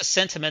 this was a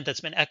sentiment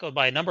that's been echoed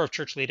by a number of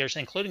church leaders,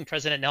 including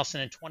President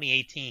Nelson in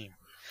 2018.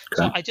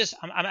 So Okay.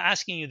 I'm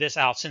asking you this,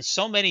 Al, since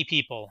so many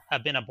people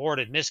have been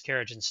aborted,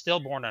 miscarriage, and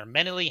stillborn, or a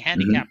mentally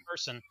hmm handicapped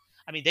person,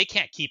 I mean, they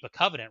can't keep a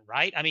covenant,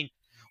 right? I mean,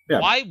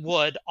 Yeah. why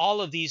would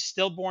all of these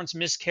stillborns,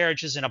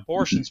 miscarriages, and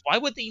hmm abortions, why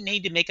would they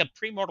need to make a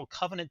premortal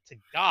covenant to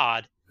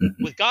God hmm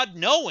with God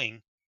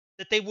knowing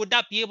that they would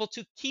not be able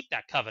to keep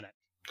that covenant?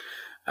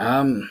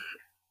 Um,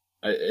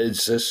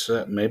 is this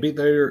maybe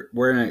there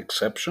were an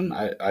exception?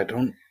 I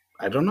don't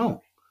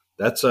know.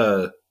 That's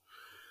a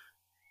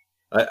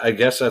I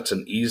guess that's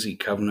an easy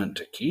covenant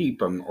to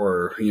keep,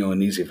 or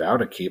an easy vow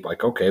to keep.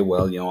 Like, okay,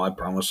 well, I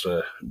promise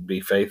to be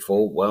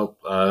faithful. Well,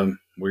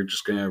 we're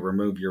just going to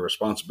remove your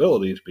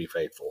responsibility to be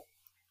faithful.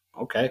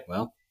 Okay,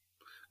 well,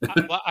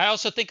 Well, I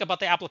also think about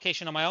the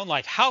application of my own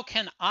life. How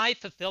can I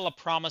fulfill a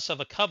promise of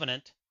a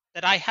covenant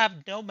that I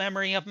have no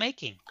memory of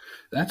making?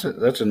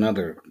 that's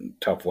another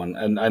tough one.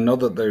 And I know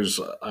that there's.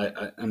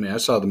 I mean, I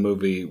saw the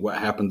movie What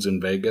Happens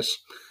in Vegas.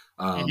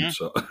 Hmm.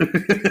 So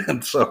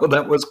and so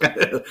that was kind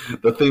of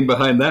the theme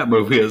behind that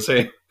movie is,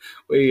 hey,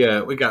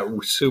 we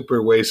got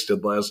super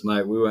wasted last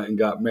night. We went and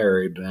got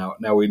married.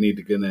 Now we need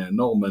to get an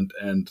annulment,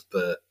 and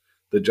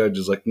the judge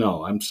is like,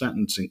 no, I'm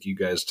sentencing you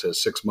guys to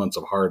 6 months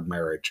of hard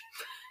marriage.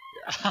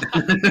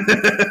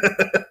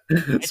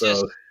 it So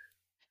just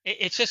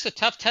it's just a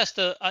tough test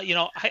to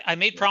I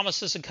made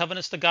promises and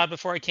covenants to God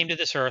before I came to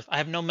this earth. I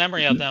have no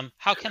memory of them.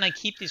 How can I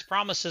keep these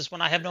promises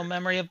when I have no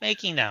memory of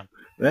making them?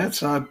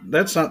 that's not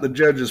the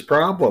judge's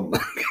problem.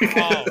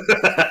 Oh,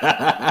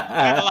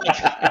 kind of like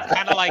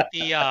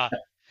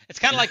it's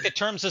kind of like the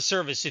terms of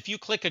service. If you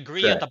click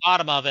agree at Right. the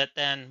bottom of it,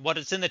 then what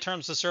is in the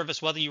terms of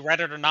service, whether you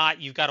read it or not,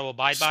 you've got to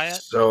abide by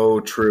it. So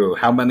true.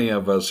 How many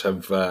of us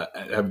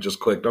have just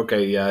clicked?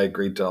 Okay, yeah, I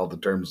agreed to all the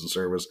terms of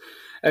service,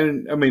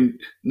 and I mean,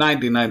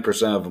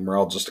 99% of them are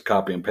all just a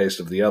copy and paste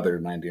of the other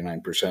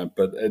 99%.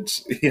 But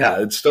it's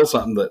still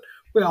something that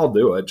we all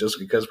do it just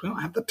because we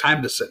don't have the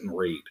time to sit and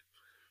read.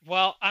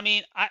 Well, I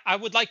mean, I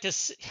would like to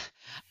see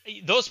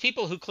those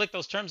people who click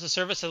those terms of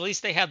service, at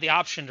least they have the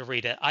option to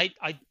read it. I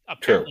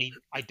True. apparently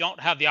I don't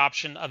have the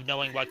option of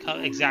knowing what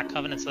exact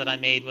covenants that I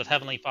made with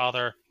Heavenly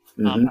Father.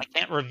 hmm I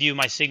can't review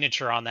my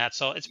signature on that,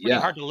 so it's pretty Yeah.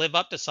 hard to live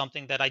up to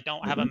something that I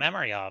don't have a hmm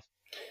memory of.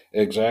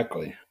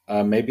 Exactly.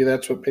 Maybe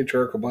that's what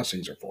patriarchal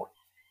blessings are for.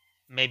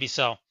 Maybe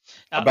so.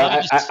 Let me But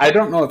just I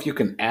don't know if you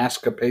can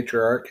ask a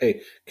patriarch,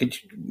 hey, could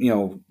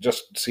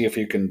just see if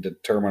you can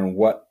determine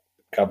what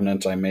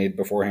covenants I made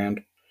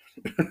beforehand?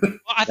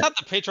 Well, I thought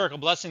the patriarchal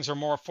blessings are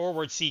more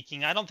forward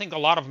seeking. I don't think a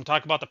lot of them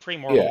talk about the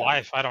premortal Yeah.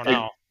 life. I don't Like,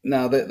 know.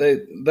 no,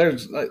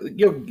 there's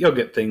you'll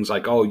get things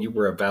like, oh, you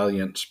were a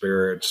valiant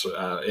spirits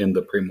in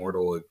the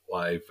premortal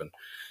life, and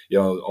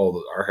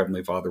our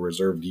Heavenly Father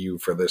reserved you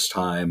for this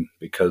time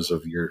because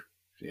of your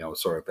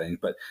sort of thing.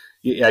 But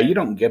yeah, you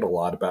don't get a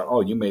lot about,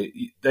 oh, you made.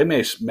 They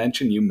may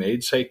mention you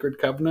made sacred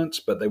covenants,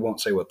 but they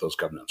won't say what those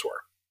covenants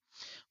were.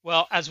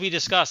 Well, as we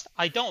discussed,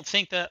 I don't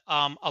think that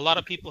a lot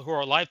of people who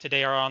are alive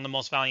today are on the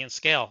most valiant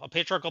scale. A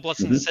patriarchal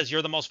blessing that Hmm. says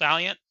you're the most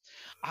valiant,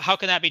 how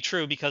can that be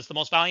true? Because the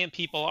most valiant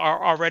people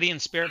are already in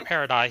spirit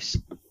paradise,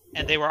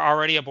 and they were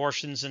already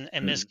abortions and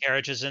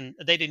miscarriages, and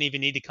they didn't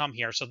even need to come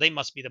here, so they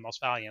must be the most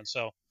valiant.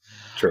 So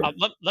True.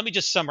 let me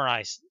just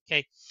summarize.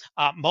 Okay,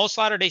 most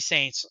Latter-day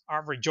Saints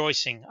are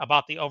rejoicing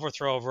about the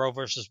overthrow of Roe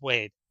versus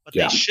Wade, but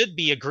they Yeah. should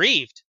be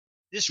aggrieved.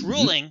 This Hmm.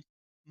 ruling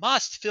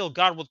must fill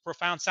God with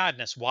profound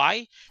sadness.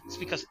 Why? It's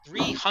because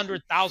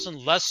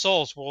 300,000 less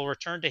souls will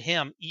return to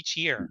Him each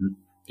year. Hmm.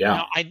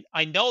 Yeah. Now,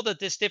 I know that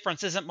this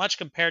difference isn't much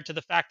compared to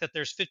the fact that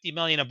there's 50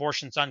 million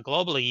abortions done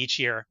globally each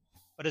year,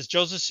 but as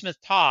Joseph Smith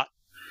taught,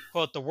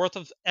 quote, the worth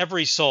of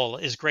every soul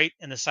is great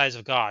in the size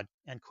of God,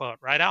 end quote.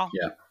 Right, Al?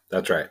 Yeah.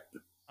 That's right.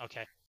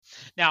 Okay.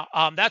 Now,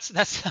 that's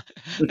that's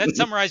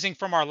summarizing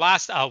from our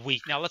last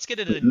week. Now, let's get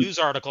into the Hmm. news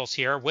articles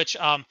here, which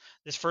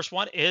this first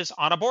one is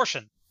on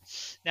abortion.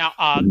 Now,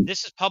 Hmm.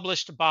 this is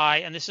published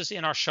by, and this is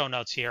in our show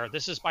notes here.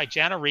 This is by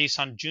Jana Reese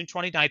on June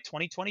 29th,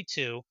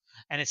 2022.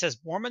 And it says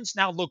Mormons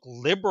now look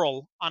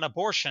liberal on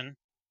abortion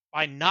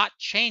by not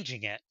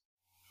changing it.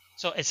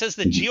 So it says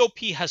the Hmm.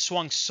 GOP has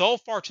swung so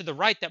far to the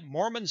right that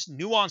Mormons'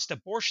 nuanced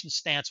abortion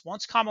stance,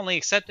 once commonly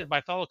accepted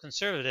by fellow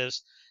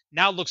conservatives,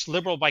 now looks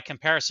liberal by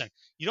comparison.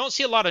 You don't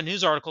see a lot of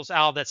news articles,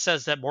 Al, that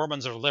says that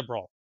Mormons are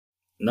liberal.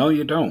 No,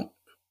 you don't.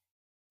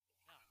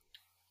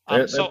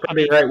 They're So I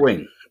pretty mean, right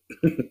wing.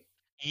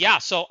 yeah.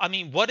 So I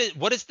mean, what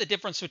is the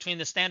difference between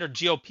the standard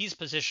GOP's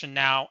position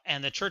now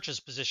and the church's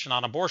position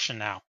on abortion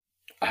now?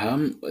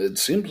 It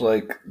seems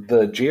like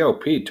the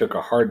GOP took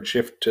a hard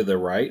shift to the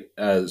right,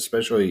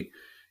 especially,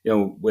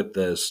 with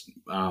this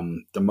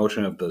the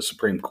motion of the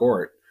Supreme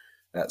Court,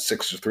 that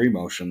 6-3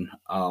 motion.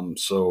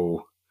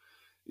 So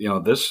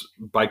this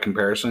by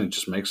comparison, it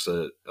just makes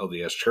the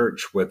LDS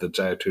Church with its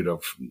attitude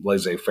of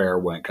laissez-faire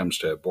when it comes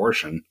to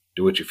abortion,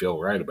 do what you feel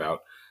right about.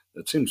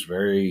 It seems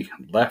very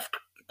left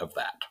of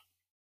that.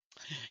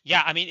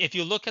 Yeah, I mean, if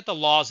you look at the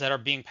laws that are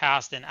being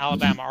passed in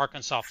Alabama,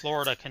 Arkansas,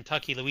 Florida,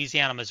 Kentucky,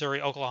 Louisiana,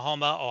 Missouri,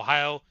 Oklahoma,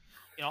 Ohio,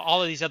 all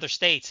of these other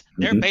states,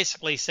 they're Hmm.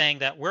 basically saying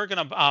that we're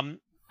going to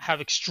have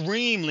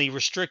extremely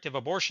restrictive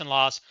abortion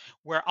laws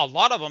where a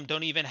lot of them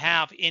don't even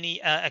have any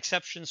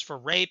exceptions for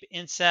rape,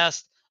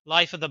 incest,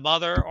 life of the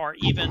mother, or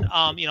even,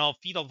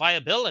 fetal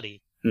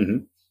viability. Hmm.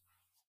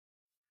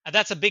 And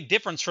that's a big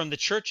difference from the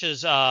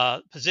church's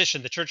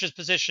position. The church's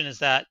position is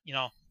that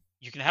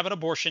you can have an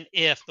abortion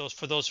if those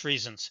for those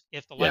reasons,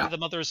 if the life Yeah. of the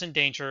mother is in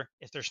danger,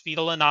 if there's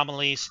fetal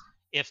anomalies,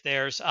 if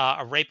there's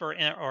a rape or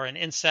an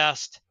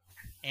incest.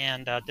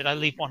 And did I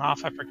leave one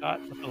off? I forgot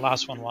what the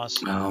last one was.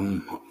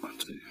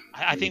 Let's see.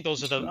 I think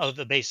those are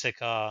the basic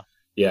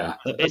Yeah,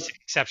 the basic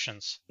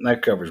exceptions.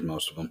 that covers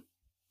most of them.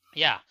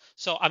 Yeah.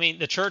 So I mean,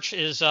 the church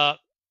is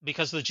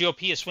because the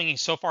GOP is swinging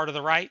so far to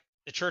the right,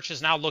 the church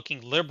is now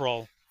looking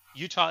liberal.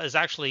 Utah is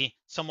actually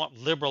somewhat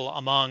liberal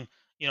among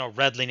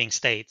red-leaning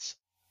states,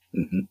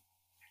 Hmm.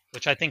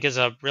 which I think is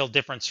a real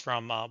difference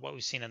from what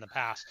we've seen in the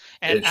past.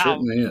 And It Al,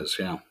 certainly is.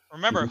 Yeah.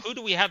 remember, Hmm. who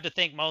do we have to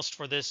thank most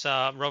for this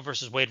Roe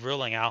versus Wade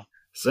ruling, Al?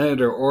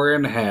 Senator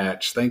Orrin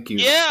Hatch, thank you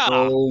Yeah.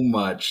 so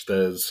much.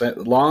 The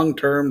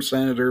long-term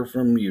senator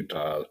from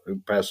Utah who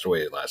passed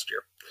away last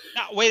year.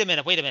 Now, wait a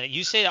minute. Wait a minute.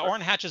 You say that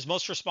Orrin Hatch is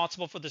most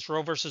responsible for this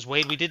Roe versus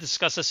Wade. We did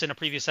discuss this in a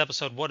previous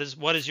episode. What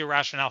is your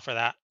rationale for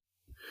that?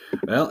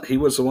 Well, he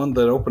was the one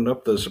that opened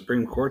up the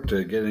Supreme Court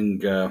to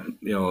getting,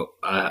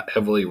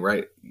 heavily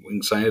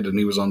right-wing sided, and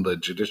he was on the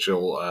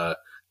judicial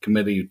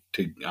committee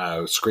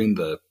to screen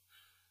the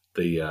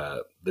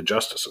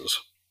justices.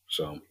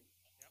 So,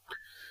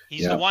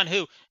 He's the yeah. one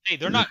who, hey,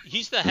 they're not,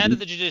 he's the head Hmm. of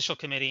the judicial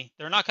committee.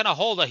 They're not going to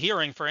hold a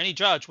hearing for any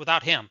judge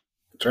without him.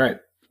 That's right.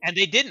 And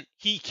they didn't.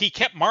 He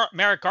kept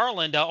Merrick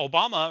Garland,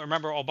 Obama,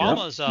 remember Yep.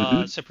 Obama's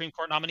Hmm. Supreme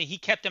Court nominee, he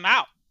kept him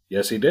out.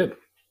 Yes, he did.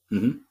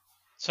 Hmm.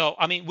 So,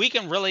 I mean, we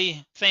can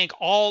really thank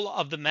all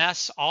of the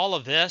mess, all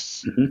of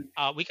this.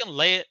 Hmm. We can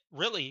lay it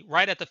really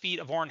right at the feet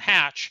of Orrin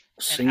Hatch.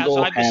 And as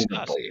I've discussed,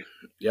 Single-handedly.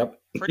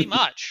 Yep. pretty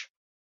much,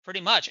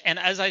 pretty much. And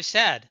as I've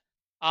said,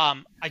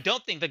 I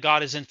don't think that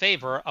God is in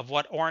favor of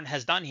what Orrin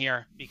has done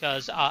here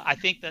because I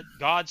think that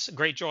God's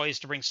great joy is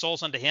to bring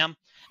souls unto him.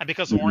 And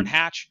because of Orrin Hmm.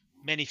 Hatch,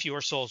 many fewer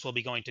souls will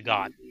be going to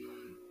God.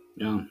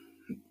 Yeah.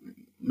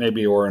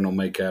 Maybe Orrin will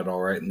make out all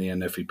right in the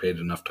end if he paid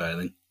enough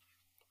tithing.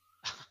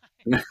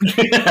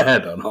 I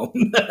don't know.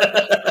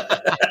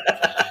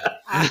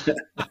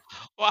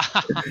 Wow.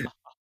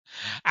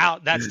 Ow,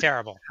 that's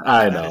terrible.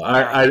 I That know. is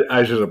terrible.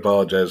 I should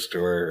apologize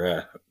to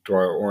our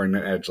Orrin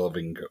Edge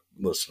loving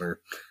listener,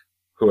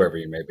 whoever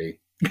you may be.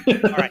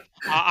 All right.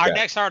 Our Yeah.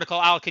 next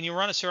article, Al, can you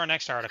run us through our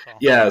next article?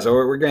 Yeah, so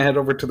we're going to head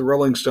over to the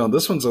Rolling Stone.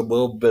 This one's a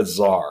little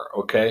bizarre,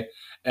 okay?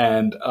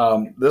 And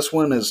this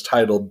one is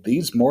titled,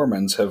 These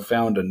Mormons Have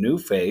Found a New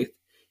Faith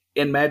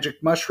in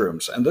Magic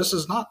Mushrooms. And this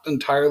is not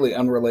entirely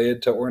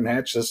unrelated to Orrin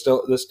Hatch. This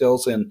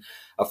deals in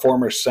a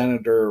former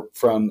senator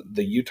from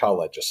the Utah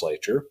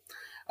legislature.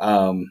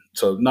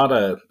 So not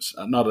a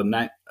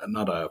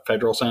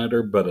federal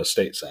senator, but a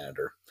state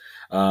senator.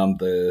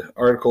 The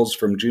article's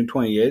from June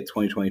 28th,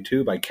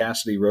 2022 by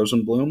Cassidy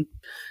Rosenblum.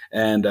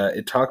 And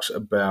it talks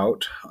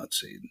about,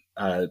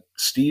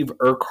 Steve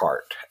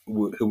Urquhart,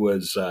 who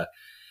was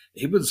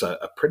he was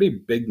a pretty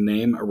big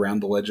name around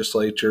the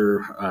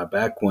legislature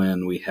back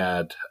when we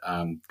had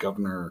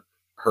Governor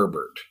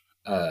Herbert.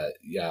 I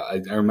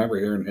remember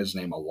hearing his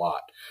name a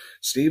lot.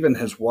 Steve and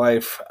his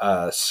wife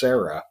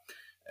Sarah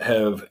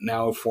have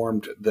now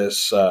formed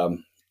this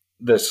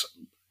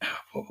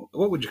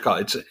what would you call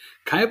it? It's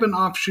kind of an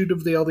offshoot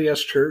of the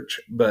LDS Church,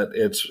 but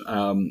it's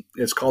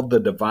called the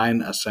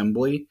Divine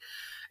Assembly.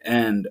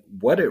 And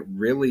what it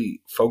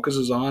really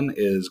focuses on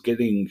is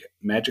getting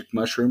magic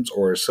mushrooms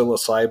or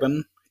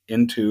psilocybin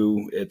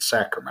into its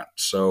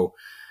sacraments. So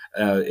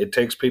it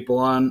takes people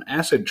on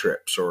acid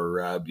trips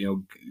or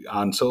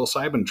on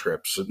psilocybin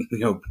trips,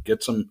 and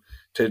gets them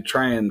to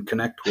try and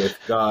connect with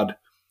God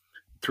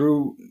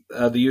through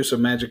the use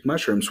of magic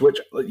mushrooms. Which,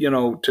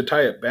 to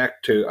tie it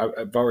back to,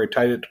 I've already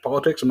tied it to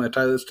politics. I'm going to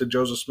tie this to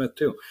Joseph Smith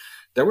too.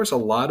 There was a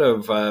lot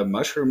of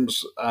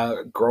mushrooms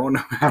growing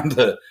around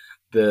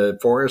the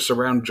forests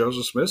around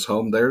Joseph Smith's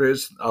home. There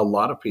is a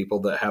lot of people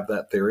that have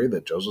that theory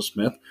that Joseph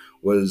Smith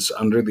was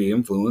under the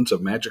influence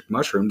of magic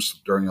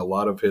mushrooms during a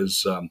lot of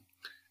his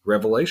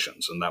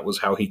revelations, and that was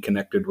how he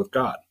connected with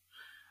God.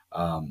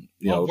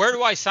 Where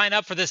do I sign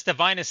up for this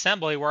Divine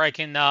Assembly where I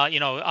can,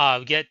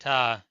 get,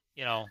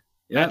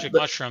 magic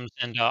mushrooms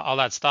and all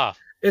that stuff?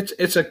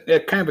 It's a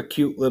kind of a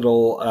cute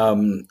little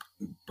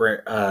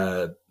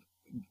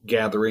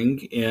gathering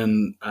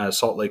in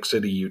Salt Lake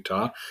City,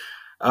 Utah.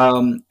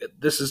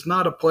 This is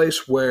not a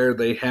place where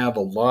they have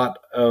a lot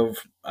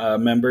of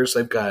members.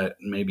 They've got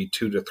maybe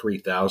 2,000 to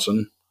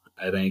 3,000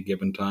 at any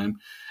given time,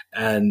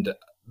 and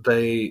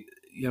they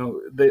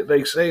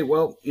say,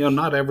 well,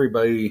 not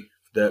everybody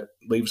that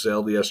leaves the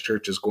LDS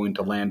Church is going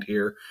to land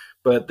here,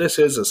 but this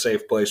is a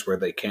safe place where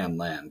they can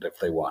land if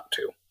they want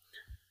to.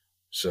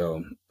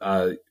 So,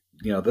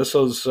 this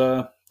is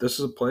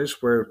a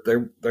place where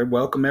they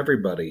welcome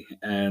everybody,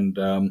 and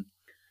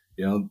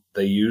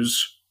they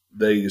use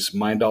these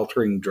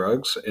mind-altering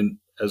drugs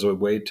as a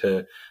way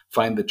to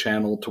find the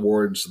channel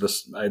towards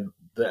this. I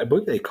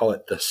believe they call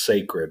it the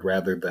sacred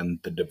rather than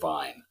the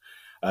divine,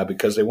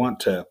 because they want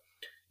to,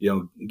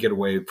 get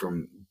away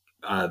from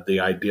the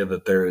idea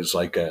that there is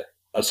like a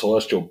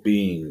celestial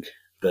being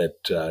that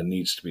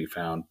needs to be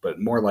found, but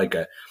more like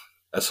a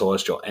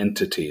celestial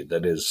entity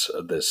that is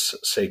this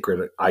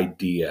sacred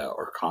idea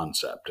or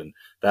concept, and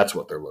that's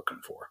what they're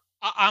looking for.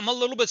 I'm a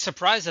little bit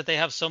surprised that they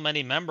have so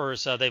many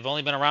members. They've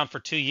only been around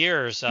for 2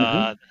 years. They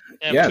have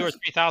 2,000 or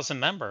 3,000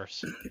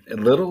 members. A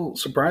little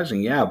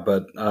surprising, yeah,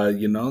 but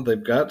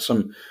they've got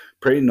some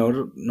pretty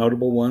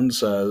notable ones.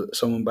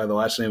 Someone by the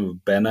last name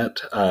of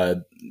Bennett.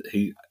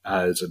 He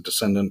is a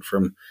descendant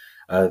from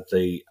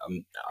the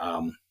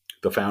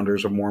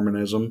founders of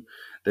Mormonism.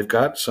 They've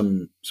got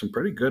some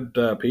pretty good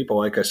people.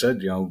 Like I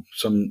said,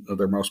 some of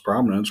their most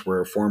prominents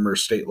were a former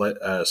state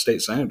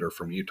senator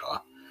from Utah.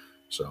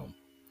 So.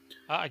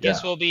 I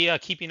guess we'll be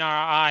keeping our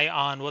eye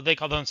on what they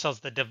call themselves,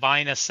 the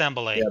Divine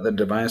Assembly. Yeah, the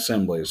Divine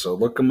Assembly. So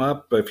look them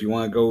up if you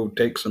want to go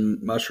take some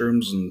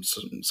mushrooms and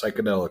some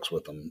psychedelics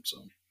with them. So.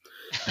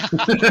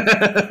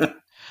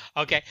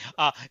 Okay.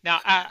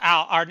 Now,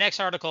 Al, our next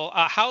article,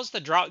 how's the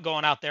drought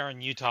going out there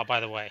in Utah, by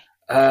the way?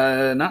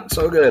 Not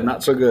so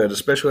good,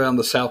 especially on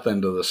the south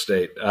end of the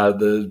state.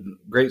 The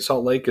Great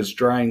Salt Lake is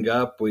drying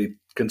up. We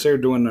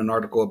considered doing an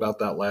article about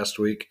that last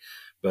week,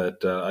 but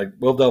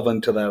we'll delve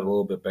into that a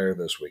little bit better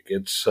this week.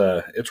 It's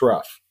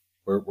rough.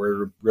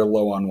 We're real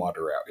low on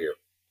water out here.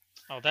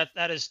 Oh,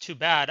 that is too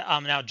bad.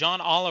 Now,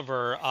 John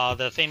Oliver,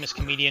 the famous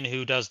comedian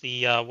who does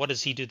the what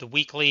does he do? The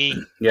weekly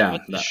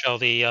show.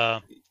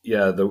 The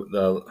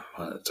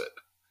what is it?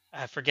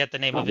 I forget the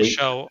name of his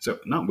show. So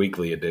not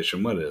weekly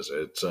edition. What is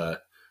it? It's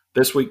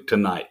This Week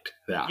Tonight.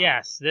 Yeah.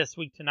 Yes, This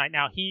Week Tonight.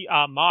 Now, he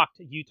mocked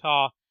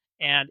Utah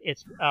and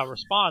its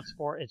response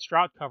for its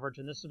drought coverage,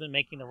 and this has been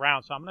making the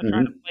round. So I'm going to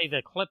try to play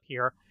the clip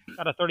here.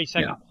 Got a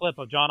 30-second clip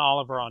of John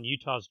Oliver on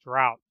Utah's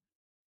drought.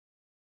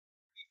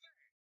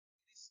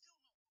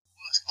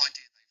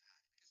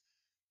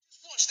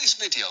 Just watch this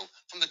video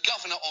from the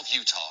governor of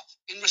Utah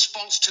in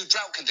response to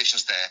drought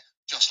conditions there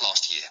just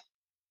last year.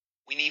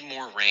 We need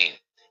more rain,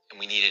 and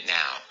we need it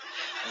now.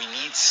 We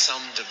need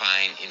some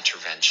divine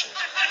intervention.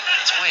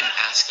 That's why I'm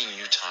asking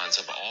Utahns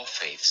of all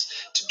faiths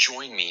to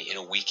join me in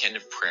a weekend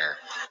of prayer.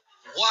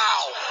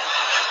 Wow!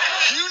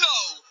 You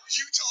know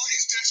Utah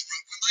is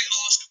desperate when they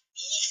ask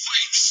all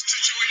faiths to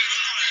join in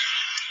a prayer.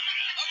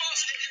 I'm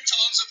asking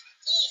Utahns of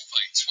all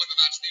faiths, whether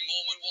that's the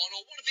Mormon one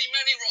or one of the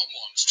many wrong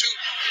ones, to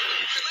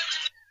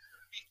collectively...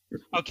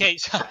 Okay,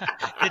 so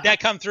did that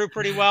come through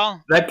pretty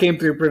well? That came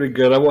through pretty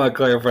good. I want to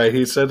clarify.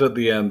 He said at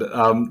the end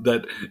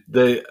that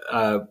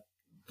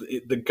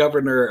the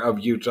governor of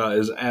Utah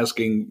is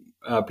asking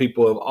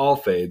people of all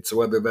faiths,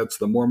 whether that's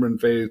the Mormon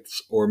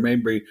faiths or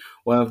maybe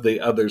one of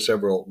the other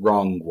several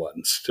wrong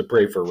ones, to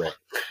pray for rain.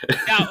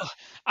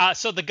 Now,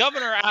 so the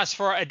governor asked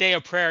for a day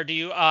of prayer. Do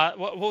you?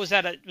 What was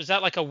that? Was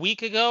that like a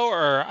week ago,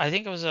 or I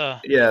think it was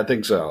a? Yeah, I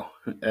think so.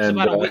 And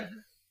about a week.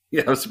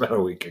 Yeah, it was about a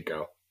week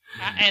ago.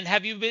 And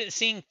have you been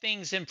seeing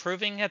things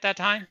improving at that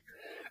time?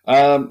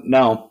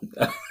 No,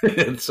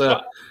 it's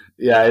Well,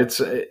 yeah,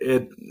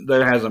 it.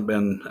 There hasn't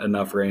been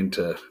enough rain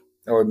to,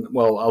 or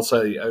well, I'll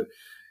say,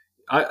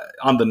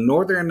 on the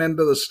northern end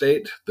of the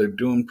state, they're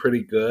doing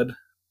pretty good,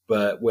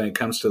 but when it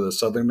comes to the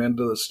southern end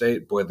of the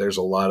state, boy, there's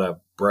a lot of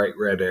bright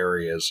red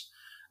areas,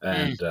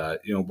 mm,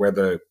 and where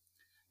the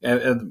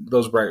and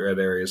those bright red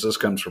areas. This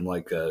comes from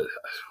like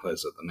what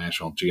is it, the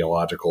National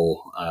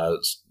Geological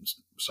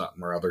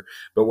something or other,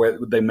 but where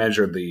they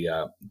measure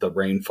the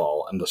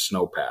rainfall and the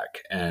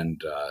snowpack,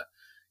 and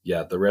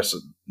yeah,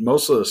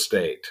 most of the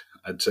state,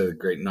 I'd say a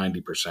great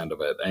 90% of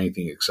it,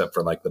 anything except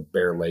for like the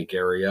Bear Lake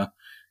area,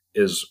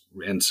 is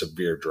in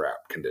severe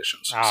drought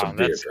conditions. oh,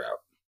 Severe drought.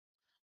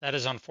 that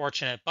is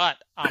unfortunate. But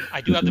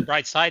I do have the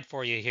bright side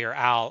for you here,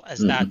 Al,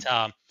 is Mhm.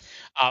 that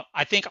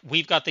I think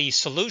we've got the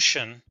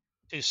solution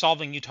to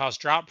solving Utah's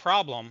drought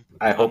problem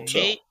I hope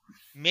so.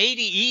 made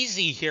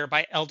easy here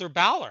by Elder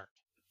Ballard.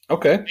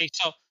 Okay. Okay,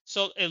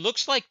 so it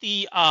looks like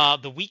the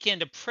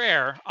weekend of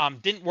prayer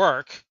didn't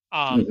work.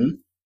 Hmm.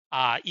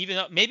 Even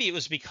though maybe it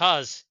was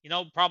because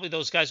probably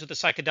those guys with the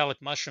psychedelic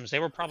mushrooms, they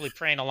were probably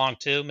praying along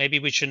too. Maybe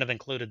we shouldn't have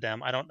included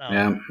them. I don't know.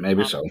 Yeah,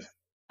 maybe Um, so.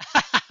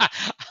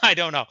 I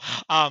don't know.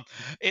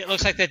 It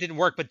looks like that didn't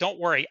work, but don't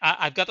worry.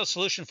 I've got the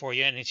solution for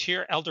you, and it's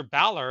here. Elder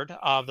Ballard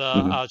of the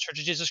Hmm. Church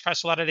of Jesus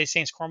Christ of Latter-day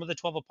Saints, Quorum of the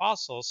 12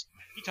 Apostles,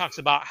 he talks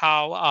about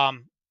how,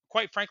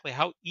 quite frankly,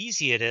 how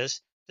easy it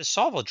is to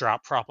solve a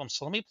drought problem.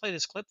 So let me play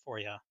this clip for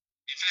you.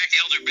 In fact,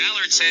 Elder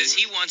Ballard says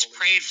he once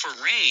prayed for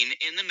rain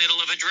in the middle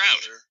of a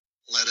drought.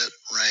 Let it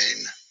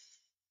rain.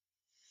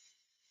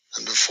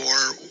 And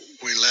before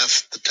we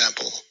left the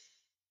temple,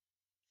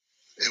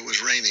 it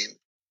was raining.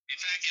 In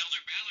fact,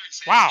 Elder Ballard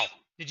says Wow.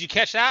 Did you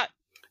catch that?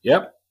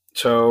 Yep.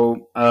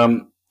 So,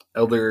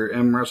 Elder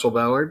M. Russell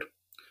Ballard,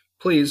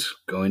 please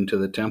go into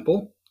the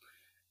temple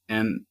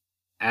and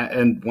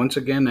once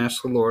again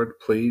ask the Lord,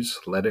 please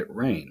let it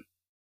rain,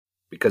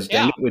 because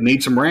dang Yeah. it, we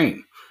need some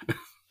rain.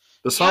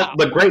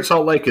 The Great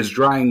Salt Lake is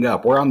drying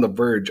up. We're on the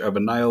verge of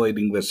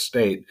annihilating this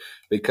state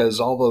because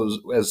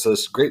as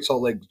this Great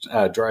Salt Lake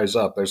dries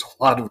up, there's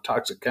a lot of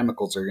toxic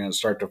chemicals that are going to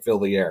start to fill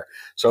the air.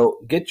 So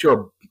get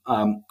your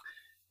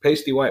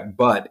pasty white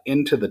butt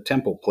into the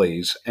temple,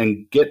 please,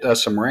 and get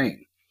us some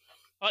rain.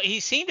 Well,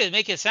 he seemed to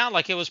make it sound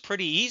like it was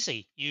pretty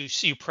easy.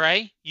 You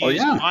pray, you Oh, use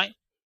yeah. the mind,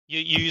 you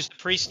use the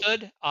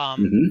priesthood,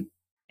 Mm-hmm.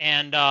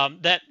 and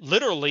that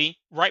literally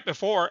right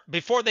before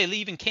they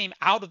even came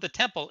out of the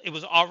temple, it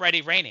was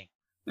already raining.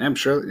 I'm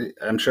sure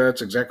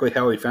that's exactly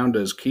how he found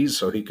his keys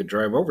so he could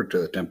drive over to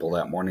the temple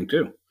that morning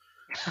too.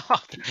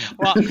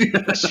 Well,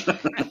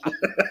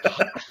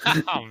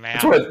 oh man,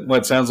 That's what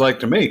it sounds like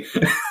to me.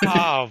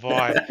 oh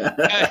boy,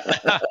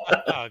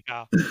 oh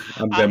god,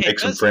 I'm gonna make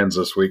some friends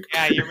this week.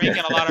 yeah, you're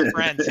making a lot of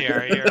friends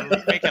here.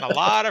 You're making a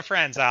lot of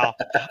friends, Al.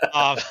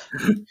 Um,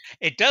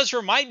 It does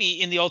remind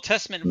me in the Old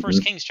Testament, in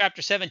 1 Kings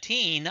chapter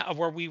 17,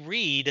 where we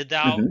read,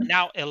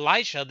 now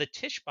Elijah the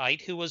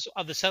Tishbite, who was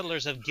of the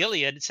settlers of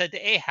Gilead, said to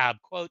Ahab,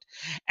 quote,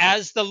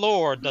 "As the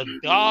Lord, the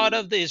God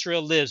of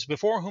Israel lives,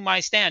 before whom I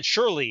stand,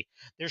 surely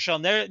there shall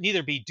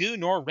neither be dew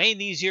nor rain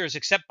these years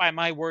except by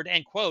my word,"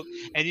 end quote.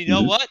 And you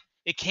know what?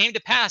 It came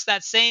to pass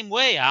that same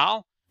way,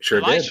 Al.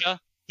 Sure Elisha,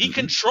 did. he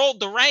controlled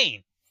the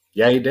rain.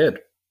 Yeah, he did.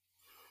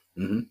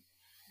 Mm-hmm.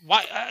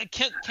 Why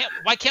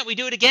why can't we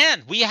do it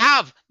again? We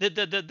have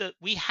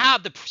we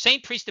have the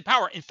same priesthood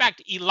power. In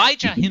fact,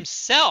 Elijah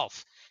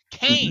himself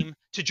came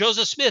to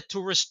Joseph Smith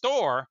to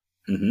restore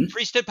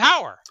priesthood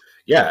power.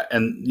 Yeah,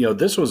 and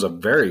this was a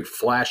very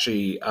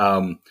flashy,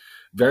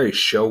 very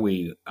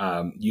showy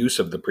use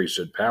of the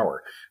priesthood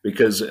power,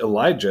 because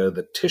Elijah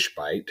the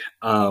Tishbite,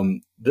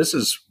 this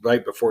is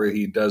right before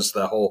he does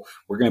the whole,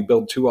 we're going to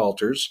build 2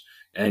 altars,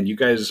 and you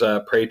guys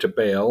pray to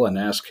Baal and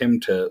ask him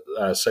to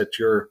set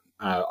your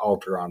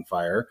altar on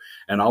fire,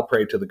 and I'll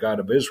pray to the God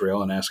of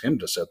Israel and ask him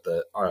to set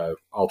the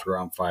altar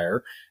on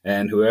fire,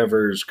 and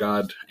whoever's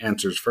God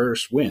answers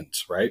first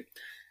wins, right?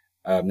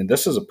 I mean,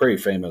 this is a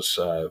pretty famous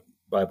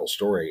Bible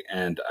story,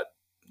 and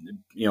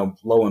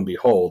lo and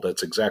behold,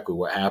 that's exactly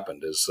what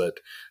happened. Is that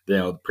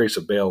the priests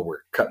of Baal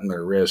were cutting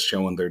their wrists,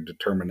 showing their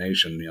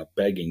determination,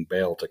 begging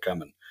Baal to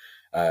come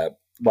and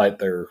light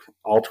their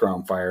altar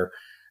on fire.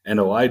 And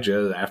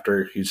Elijah,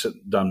 after he's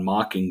done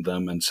mocking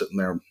them and sitting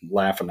there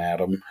laughing at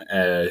them,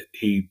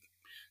 he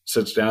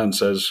sits down and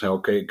says,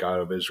 "Okay, God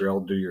of Israel,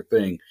 do your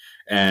thing."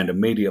 And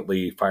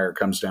immediately fire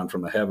comes down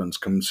from the heavens,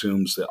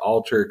 consumes the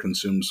altar,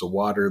 consumes the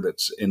water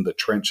that's in the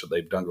trench that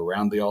they've dug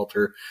around the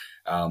altar,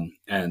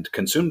 and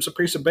consumes the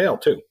priests of Baal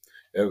too.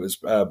 It was,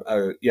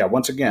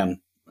 once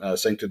again,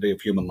 sanctity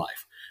of human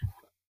life.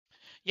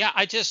 Yeah,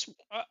 I just,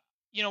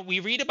 we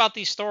read about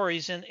these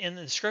stories in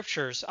the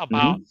scriptures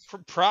about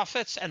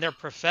prophets and their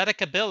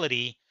prophetic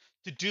ability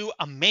to do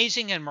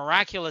amazing and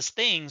miraculous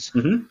things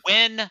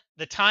when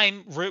the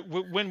time,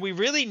 when we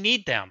really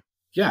need them.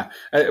 Yeah.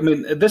 I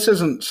mean, this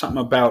isn't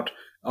something about,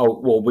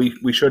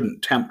 we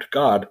shouldn't tempt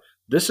God.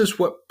 This is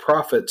what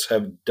prophets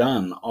have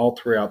done all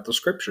throughout the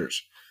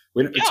scriptures.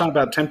 It's not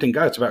about tempting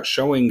God. It's about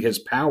showing his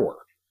power.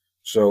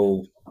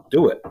 So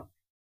do it.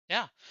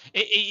 Yeah.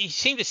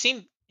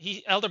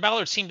 Elder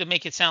Ballard seemed to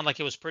make it sound like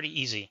it was pretty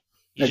easy.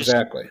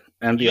 Exactly.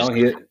 And You just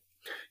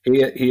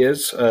he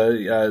is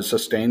a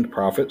sustained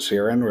prophet,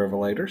 seer, and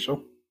revelator.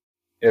 So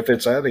if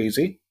it's that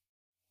easy,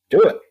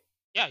 do it.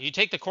 Yeah, you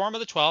take the quorum of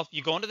the 12,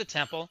 you go into the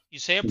temple, you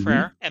say a Mm-hmm.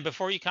 prayer, and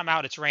before you come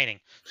out, it's raining.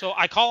 So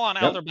I call on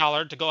Yep. Elder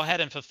Ballard to go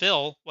ahead and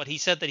fulfill what he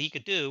said that he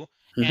could do,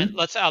 and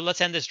Mm-hmm.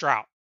 let's end this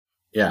drought.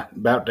 Yeah,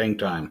 about dang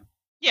time.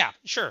 Yeah,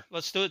 sure.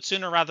 Let's do it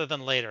sooner rather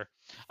than later.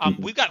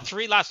 Mm-hmm. We've got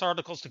 3 last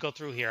articles to go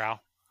through here, Al.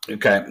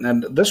 Okay,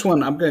 and this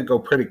one I'm going to go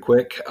pretty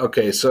quick.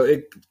 Okay, so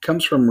it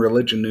comes from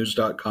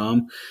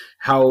religionnews.com,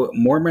 how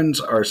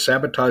Mormons are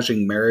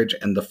sabotaging marriage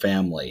and the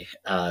family.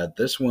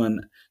 This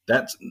one,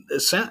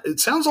 it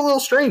sounds a little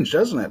strange,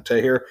 doesn't it,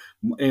 to hear,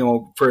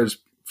 for as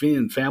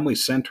being family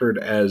centered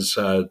as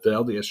the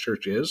LDS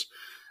Church is,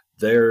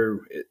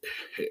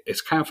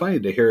 it's kind of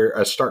funny to hear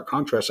a stark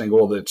contrast saying,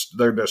 well,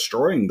 they're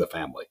destroying the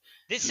family.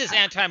 This is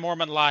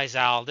anti-Mormon lies,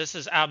 Al. This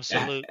is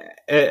absolute.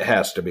 It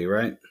has to be,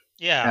 right?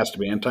 Yeah. Has to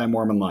be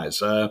anti-Mormon lies.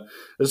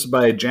 This is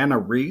by Jana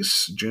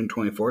Reese, June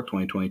 24th,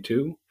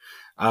 2022.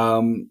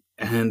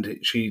 And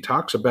she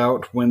talks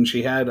about when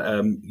she had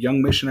a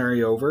young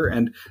missionary over,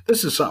 and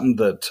this is something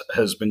that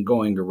has been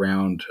going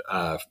around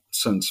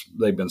since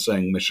they've been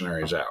sending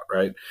missionaries out,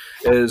 right?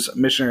 Is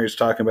missionaries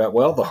talking about,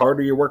 well, the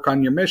harder you work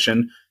on your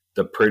mission,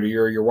 the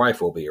prettier your wife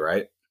will be,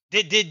 right?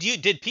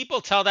 Did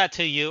people tell that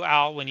to you,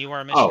 Al, when you were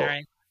a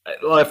missionary?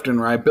 Oh, left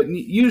and right, but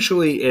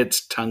usually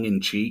it's tongue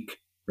in cheek,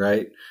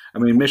 right? I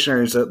mean,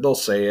 missionaries, they'll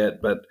say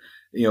it, but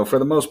for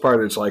the most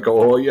part, it's like,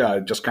 oh yeah,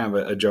 just kind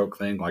of a joke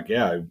thing. Like,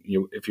 yeah,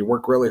 if you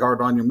work really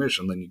hard on your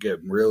mission, then you get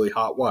a really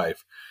hot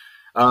wife.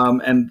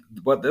 And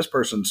what this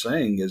person's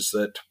saying is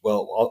that,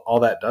 well, all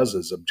that does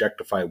is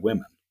objectify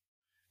women.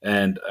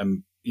 And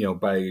how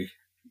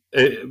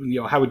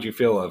would you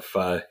feel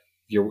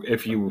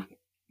if you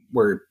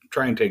were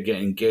trying to get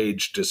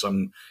engaged to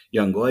some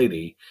young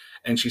lady,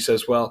 and she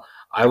says, well,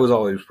 I was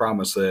always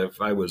promised that if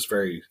I was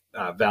very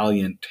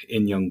valiant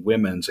in young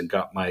women's and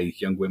got my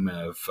young women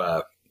of,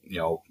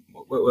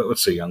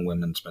 what's the young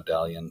women's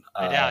medallion?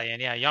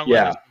 Young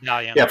women's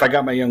medallion. Yeah, if I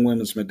got my young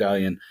women's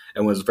medallion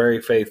and was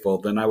very faithful,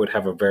 then I would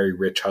have a very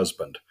rich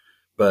husband.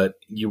 But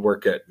you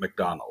work at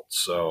McDonald's,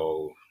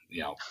 so,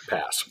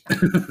 pass.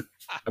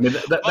 I mean,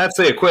 that's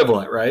the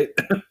equivalent, right?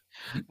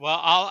 Well,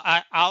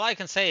 all I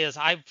can say is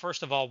I,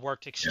 first of all,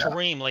 worked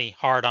extremely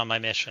hard on my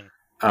mission.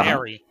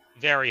 Very,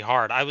 very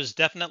hard. I was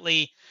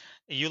definitely,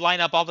 you line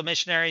up all the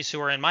missionaries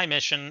who are in my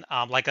mission,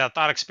 like a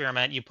thought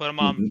experiment, you put them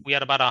on, we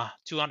had about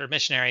 200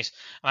 missionaries,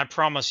 and I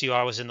promise you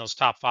I was in those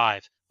top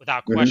 5.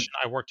 Without question,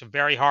 I worked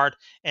very hard.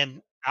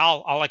 And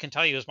Al, all I can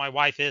tell you is my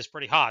wife is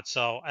pretty hot,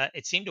 so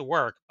it seemed to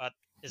work. But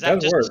is that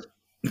just work.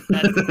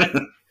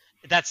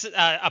 that's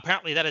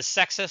apparently that is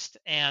sexist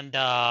and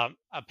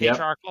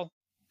patriarchal?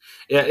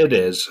 Yeah, it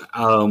is.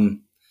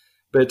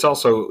 But it's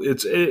also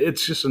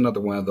it's just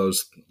another one of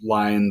those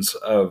lines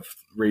of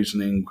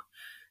reasoning,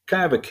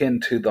 kind of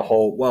akin to the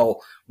whole,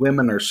 well,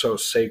 women are so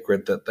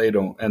sacred that they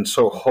don't, and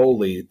so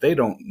holy, they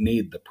don't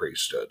need the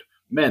priesthood.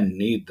 Men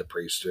need the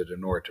priesthood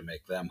in order to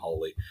make them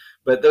holy.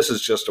 But this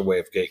is just a way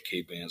of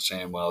gatekeeping and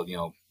saying, well,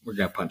 we're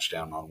going to punch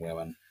down on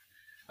women.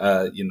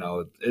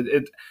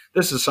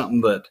 This is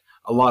something that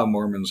a lot of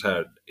Mormons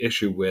had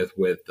issue with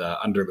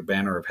Under the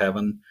Banner of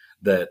Heaven,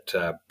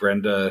 that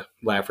Brenda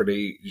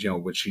Lafferty,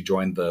 when she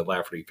joined the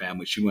Lafferty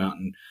family, she went out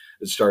and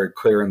started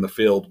clearing the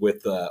field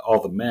with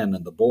all the men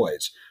and the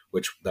boys,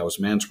 which that was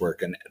man's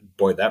work. And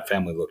boy, that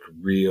family looked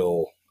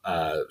real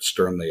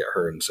sternly at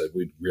her and said,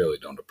 we really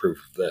don't approve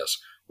of this,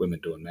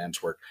 women doing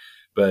man's work.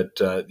 But,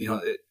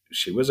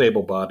 she was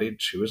able-bodied.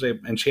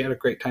 And she had a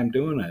great time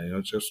doing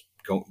it. Just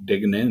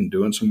digging in and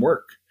doing some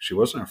work. She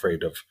wasn't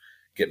afraid of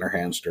getting her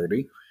hands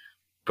dirty.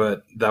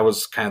 But that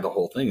was kind of the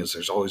whole thing, is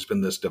there's always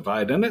been this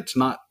divide, and it's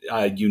not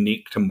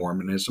unique to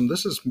Mormonism.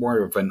 This is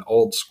more of an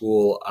old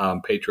school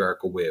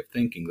patriarchal way of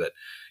thinking that,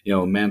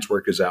 man's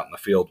work is out in the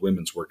field,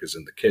 women's work is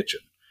in the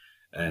kitchen.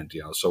 And,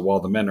 so while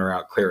the men are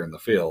out clearing the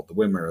field, the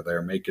women are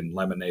there making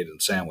lemonade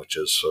and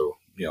sandwiches. So,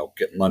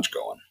 getting lunch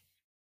going.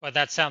 Well,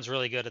 that sounds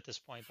really good at this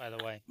point, by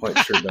the way. Well, it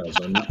sure does.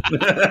 Doesn't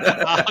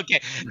it? Okay.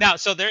 Now,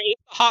 so there is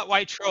a hot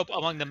white trope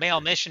among the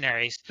male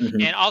missionaries.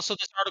 And also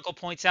this article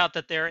points out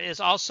that there is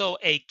also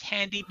a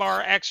candy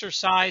bar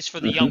exercise for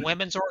the young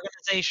women's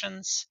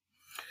organizations.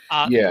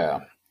 Yeah.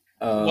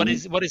 What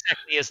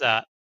exactly is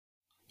that?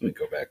 Let me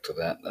go back to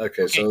that.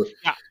 Okay. So,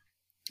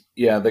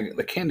 yeah,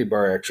 the candy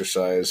bar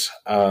exercise.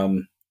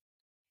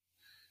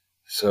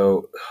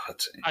 So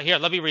let's see. Here,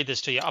 let me read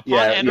this to you.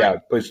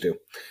 Please do.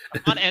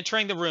 Upon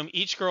entering the room,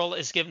 each girl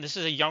is given, this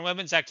is a young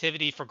women's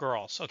activity for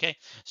girls, okay?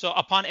 So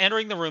upon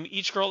entering the room,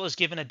 each girl is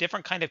given a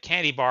different kind of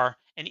candy bar,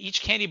 and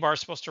each candy bar is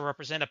supposed to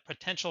represent a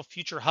potential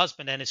future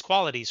husband and his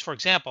qualities. For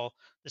example,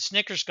 the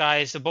Snickers guy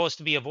is supposed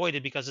to be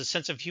avoided because his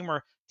sense of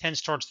humor tends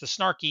towards the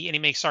snarky, and he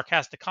makes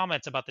sarcastic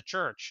comments about the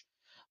church.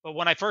 But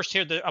when I first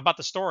heard about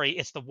the story,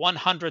 it's the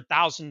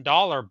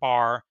 $100,000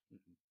 bar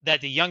that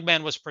the young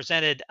man was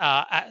presented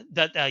as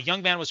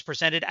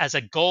a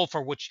goal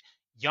for which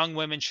young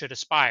women should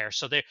aspire.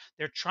 So they're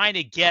trying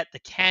to get the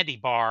candy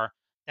bar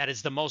that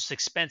is the most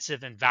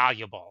expensive and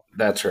valuable.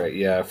 That's right.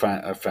 Yeah,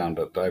 I found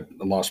it. I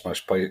lost my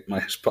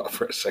spot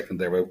for a second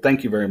there, but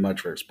thank you very much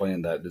for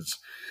explaining that.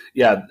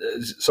 Yeah.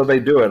 So they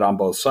do it on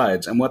both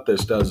sides, and what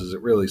this does is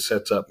it really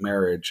sets up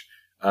marriage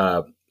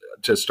uh,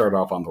 to start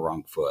off on the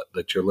wrong foot.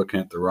 That you're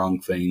looking at the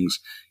wrong things,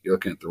 you're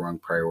looking at the wrong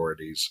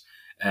priorities,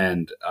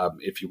 and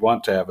if you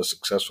want to have a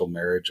successful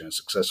marriage and a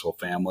successful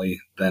family,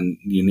 then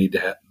you need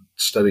to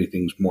study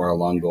things more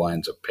along the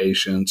lines of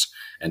patience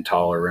and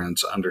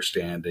tolerance,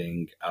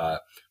 understanding.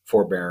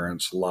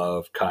 Forbearance,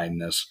 love,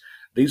 kindness.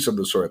 These are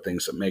the sort of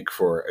things that make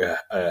for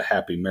a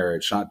happy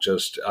marriage, not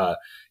just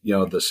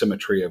the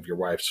symmetry of your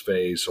wife's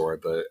face or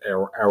the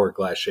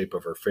hourglass shape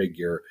of her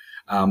figure,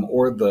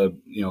 or the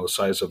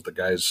size of the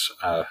guy's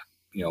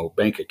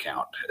bank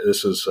account.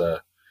 This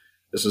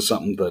is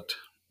something that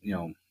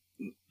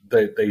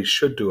they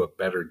should do a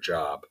better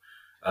job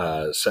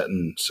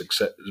setting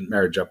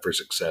marriage up for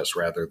success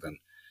rather than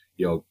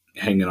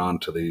hanging on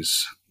to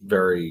these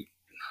very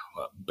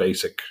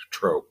basic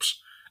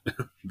tropes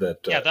that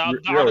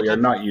really are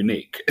not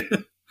unique.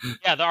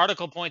 Yeah, the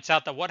article points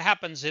out that what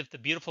happens if the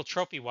beautiful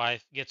trophy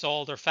wife gets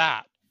old or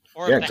fat,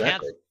 or Yeah, if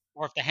exactly.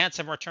 the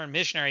handsome returned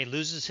missionary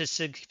loses his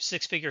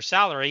six-figure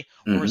salary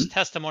or his Mm-hmm.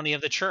 testimony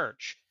of the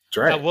church. That's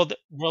right.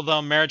 Will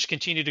the marriage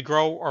continue to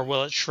grow, or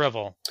will it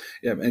shrivel?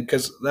 Yeah,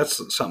 because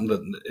that's something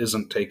that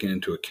isn't taken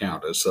into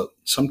account. Is that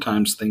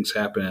sometimes things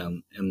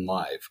happen in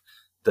life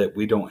that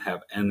we don't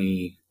have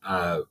any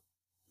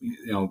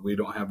we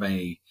don't have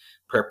any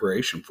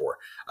preparation for.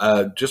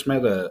 Just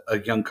met a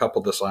young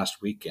couple this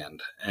last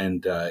weekend,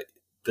 and the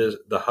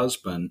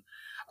husband,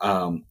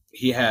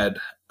 he had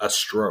a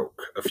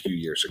stroke a few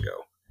years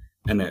ago,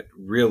 and it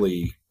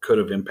really could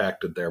have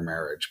impacted their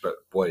marriage. But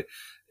boy,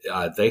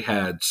 they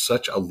had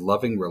such a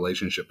loving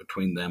relationship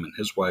between them, and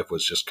his wife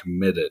was just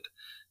committed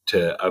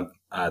to.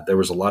 There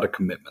was a lot of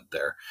commitment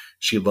there.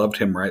 She loved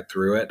him right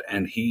through it,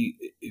 and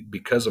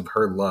because of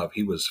her love,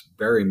 he was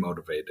very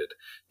motivated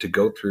to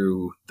go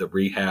through the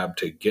rehab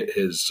to get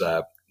his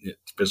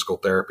physical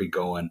therapy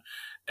going.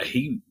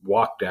 He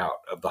walked out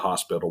of the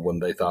hospital when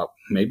they thought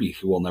maybe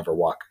he will never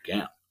walk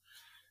again.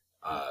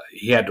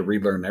 He had to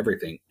relearn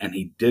everything, and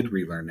he did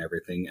relearn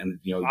everything. And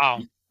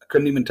Wow. I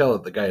couldn't even tell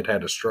that the guy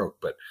had a stroke.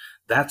 But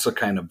that's the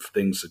kind of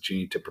things that you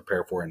need to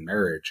prepare for in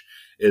marriage: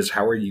 is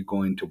how are you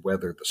going to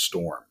weather the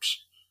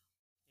storms?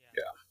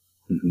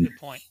 Yeah. Mm-hmm. Good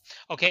point.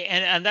 Okay,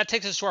 and that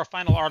takes us to our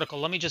final article.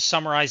 Let me just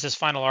summarize this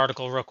final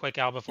article real quick,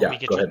 Al, before we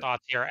get Go your ahead.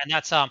 thoughts here. And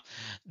that's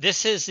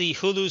this is the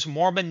Hulu's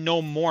Mormon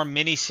No More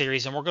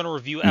miniseries, and we're going to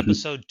review Mm-hmm.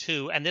 episode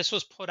 2. And this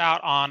was put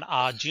out on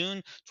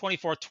June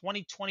 24th,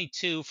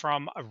 2022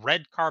 from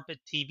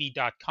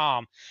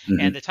redcarpettv.com. Mm-hmm.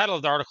 And the title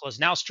of the article is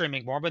now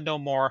streaming Mormon No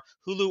More,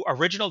 Hulu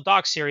original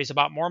doc series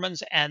about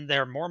Mormons and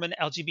their Mormon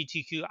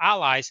LGBTQ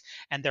allies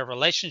and their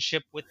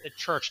relationship with the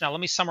church. Now, let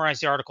me summarize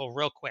the article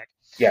real quick.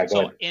 Yeah, go So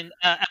ahead. in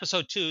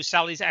episode 2,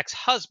 Sally's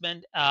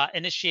ex-husband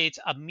Shane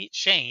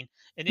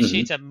Mm-hmm.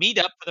 initiates a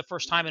meetup for the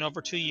first time in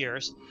over 2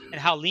 years, and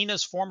how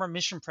Lena's former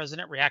mission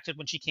president reacted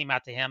when she came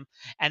out to him,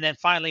 and then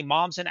finally,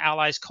 moms and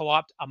allies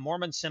co-opt a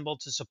Mormon symbol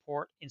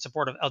in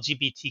support of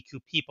LGBTQ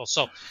people.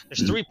 So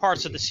there's 3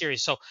 parts of the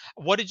series. So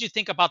what did you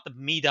think about the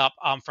meetup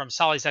from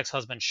Sally's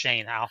ex-husband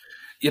Shane, Al?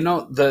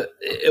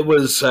 It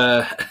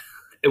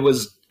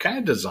was kind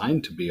of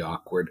designed to be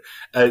awkward.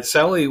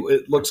 Sally,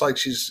 it looks like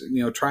she's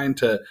trying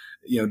to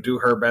do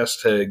her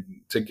best to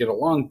get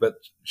along, but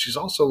she's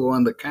also the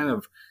one that kind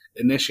of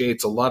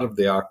initiates a lot of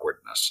the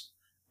awkwardness,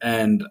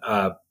 and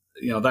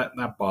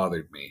that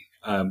bothered me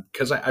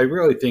because I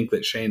really think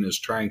that Shane is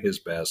trying his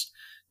best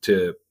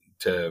to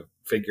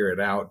figure it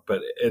out,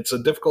 but it's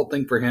a difficult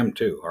thing for him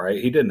too. All right,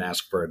 he didn't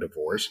ask for a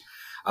divorce.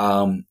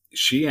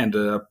 She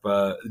ended up,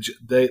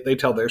 they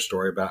tell their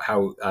story about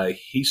how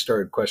he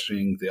started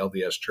questioning the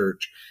LDS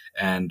church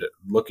and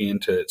looking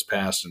into its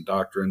past and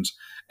doctrines.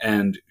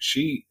 And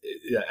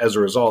as a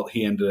result,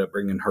 he ended up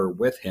bringing her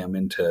with him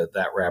into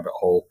that rabbit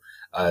hole,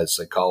 as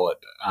they call it,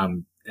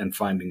 and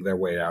finding their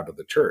way out of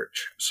the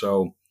church.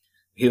 So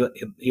he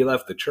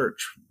left the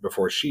church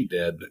before she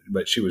did,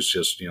 but she was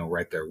just,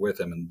 right there with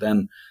him. And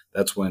then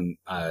that's when,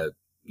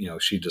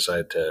 she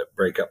decided to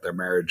break up their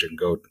marriage and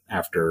go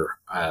after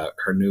her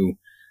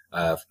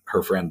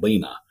friend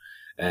Lena,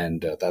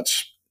 and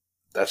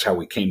that's how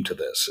we came to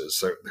this. Is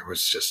there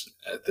was just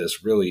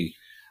this really,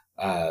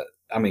 that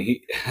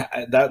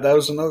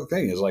was another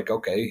thing. Is like,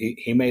 okay,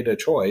 he made a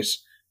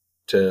choice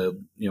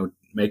to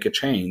make a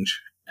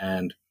change,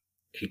 and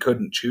he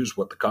couldn't choose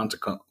what the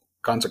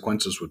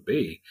consequences would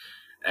be.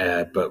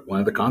 But one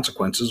of the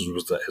consequences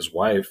was that his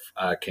wife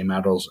came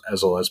out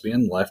as a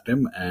lesbian, left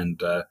him,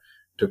 and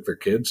took their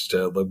kids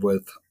to live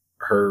with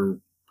her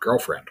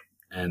girlfriend,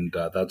 and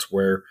that's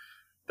where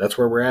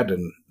we're at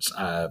in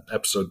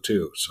episode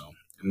 2. So,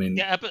 I mean,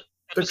 Yeah,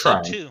 They're Episode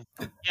trying. 2.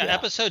 Yeah, Yeah.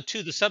 episode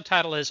 2, the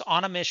subtitle is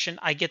On a Mission,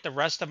 I Get the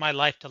Rest of My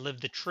Life to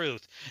Live the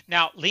Truth.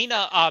 Now,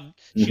 Lena,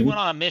 she Hmm. went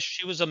on a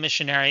mission. She was a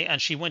missionary,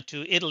 and she went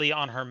to Italy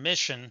on her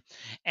mission.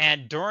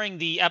 And during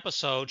the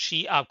episode,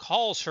 she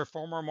calls her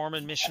former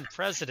Mormon mission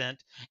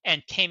president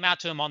and came out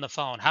to him on the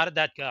phone. How did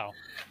that go?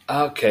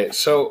 Okay,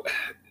 so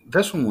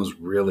this one was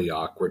really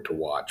awkward to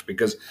watch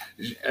because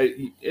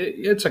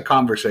it's a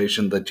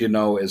conversation that you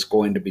know is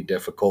going to be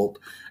difficult,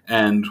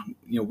 and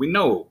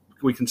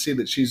we can see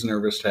that she's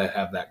nervous to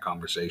have that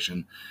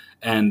conversation,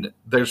 and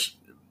there's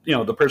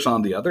the person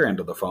on the other end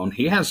of the phone.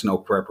 He has no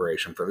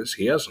preparation for this.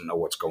 He doesn't know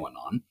what's going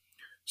on,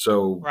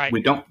 so Right.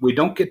 we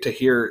don't get to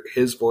hear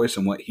his voice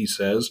and what he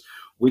says.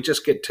 We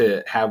just get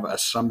to have a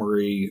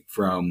summary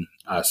from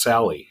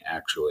Sally,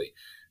 actually,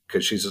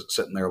 because she's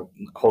sitting there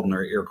holding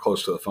her ear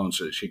close to the phone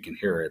so that she can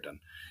hear it.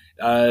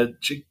 And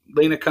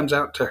Lena comes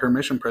out to her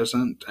mission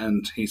president,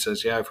 and he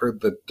says, "Yeah, I've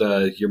heard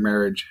that your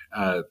marriage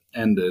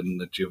ended and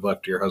that you've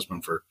left your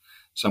husband for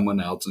someone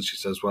else." And she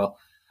says, "Well,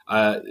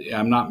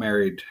 I'm not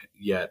married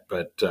yet,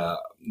 but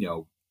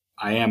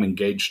I am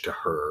engaged to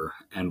her,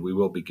 and we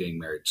will be getting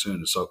married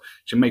soon." So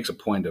she makes a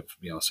point of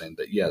saying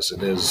that yes,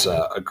 it is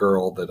a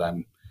girl that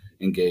I'm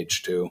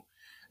engaged to,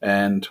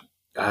 and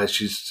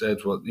she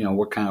said, "Well,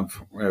 what kind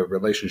of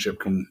relationship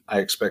can I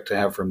expect to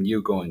have from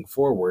you going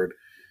forward?"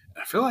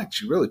 I feel like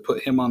she really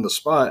put him on the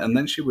spot, and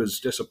then she was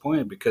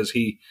disappointed because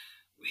he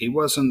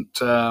wasn't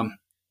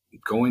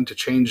going to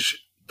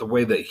change the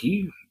way that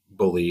he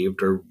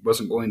believed, or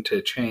wasn't going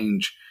to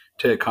change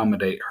to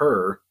accommodate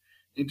her.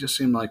 It just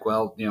seemed like,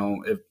 well,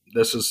 if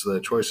this is the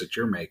choice that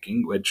you're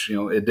making, which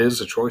it is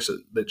a choice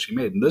that she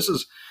made, and this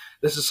is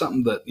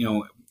something that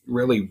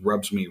really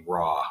rubs me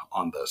raw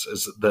on this,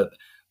 is that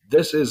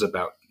this is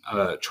about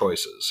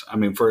choices. I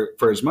mean, for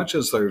as much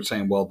as they're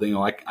saying, well,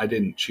 I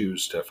didn't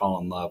choose to fall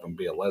in love and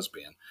be a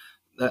lesbian,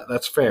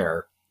 that's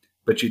fair,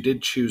 but you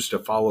did choose to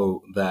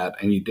follow that,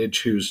 and you did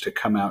choose to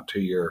come out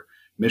to your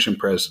mission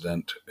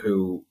president,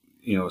 who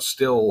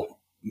still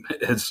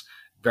is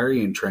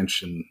very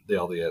entrenched in the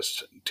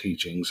LDS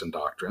teachings and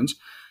doctrines.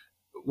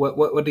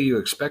 What do you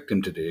expect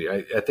him to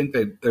do? I think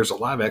that there's a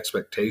lot of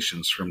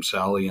expectations from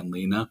Sally and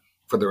Lena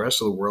for the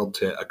rest of the world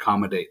to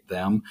accommodate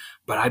them,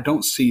 but I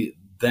don't see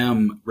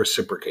them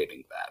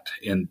reciprocating that.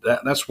 And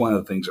that's one of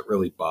the things that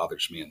really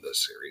bothers me in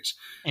this series.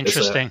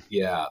 Interesting.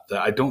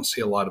 That I don't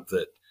see a lot of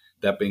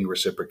that being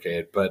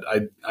reciprocated. But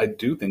I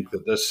do think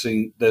that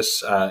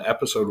this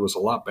episode was a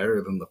lot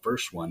better than the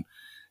first one.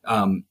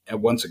 And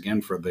once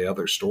again, for the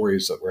other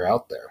stories that were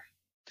out there.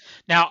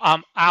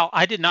 Now, Al,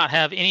 I did not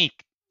have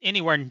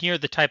anywhere near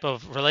the type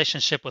of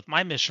relationship with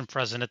my mission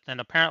president than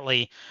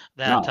apparently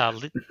that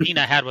No.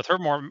 Lena had with her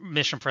more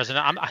mission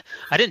president.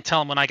 I didn't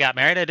tell him when I got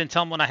married. I didn't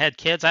tell him when I had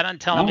kids. I didn't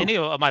tell him No. any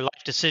of my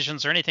life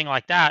decisions or anything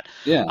like that.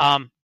 Yeah.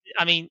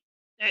 I mean,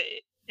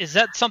 is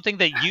that something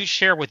that you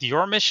share with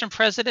your mission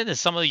president?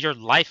 Is some of your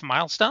life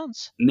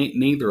milestones?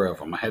 Neither of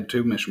them. I had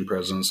two mission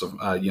presidents.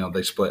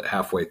 They split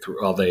halfway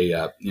through. Well, they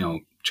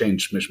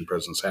changed mission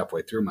presidents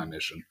halfway through my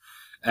mission.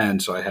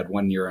 And so I had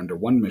 1 year under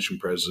one mission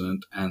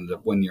president and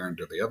 1 year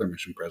under the other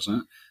mission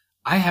president.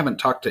 I haven't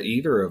talked to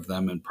either of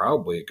them in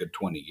probably a good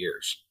 20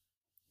 years.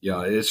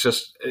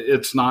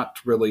 It's not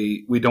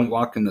really, we don't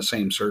walk in the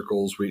same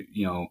circles.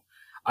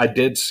 I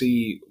did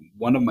see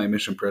one of my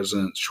mission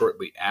presidents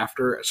shortly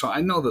after. So I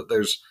know that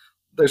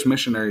there's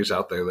missionaries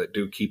out there that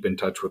do keep in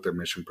touch with their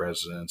mission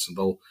presidents, and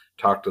they'll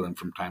talk to them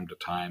from time to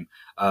time.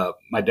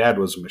 My dad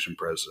was a mission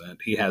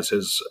president. He has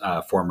his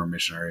former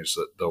missionaries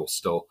that they'll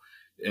still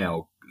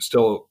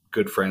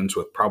good friends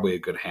with, probably a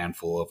good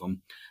handful of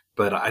them.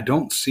 But I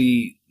don't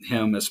see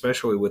him,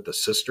 especially with the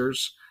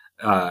sisters,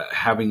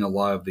 having a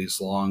lot of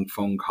these long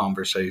phone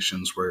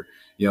conversations where,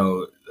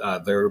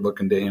 they're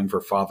looking to him for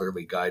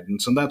fatherly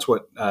guidance. And that's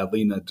what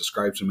Lena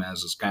describes him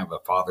as kind of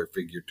a father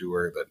figure to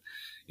her that,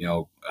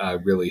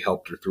 really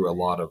helped her through a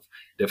lot of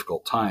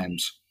difficult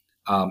times.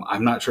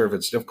 I'm not sure if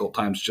it's difficult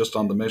times just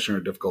on the mission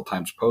or difficult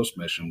times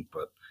post-mission,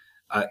 but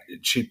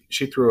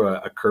she threw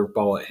a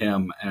curveball at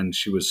him, and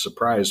she was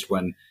surprised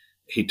when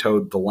he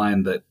towed the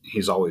line that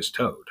he's always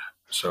towed.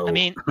 So I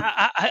mean,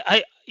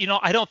 I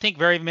don't think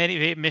very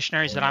many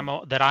missionaries that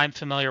I'm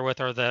familiar with,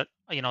 or that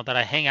that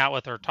I hang out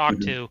with or talk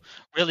to,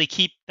 really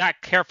keep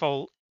that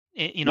careful.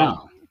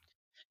 No.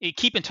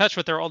 Keep in touch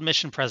with their old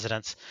mission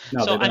presidents.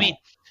 No, So they I mean,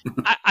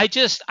 I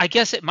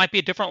guess it might be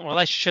a different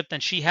relationship than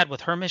she had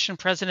with her mission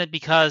president,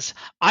 because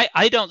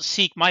I don't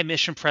seek my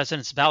mission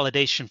president's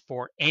validation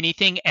for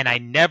anything, and I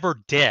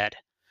never did.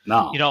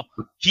 No.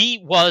 He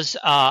was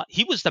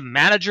the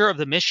manager of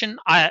the mission.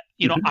 I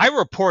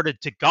reported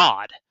to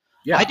God.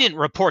 Yeah. I didn't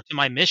report to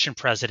my mission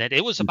president.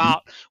 It was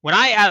about when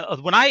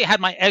I had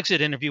my exit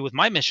interview with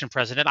my mission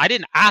president, I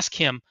didn't ask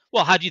him,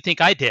 well, how do you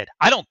think I did?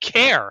 I don't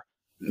care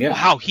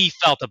how he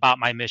felt about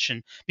my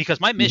mission,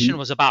 because my mission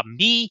was about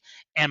me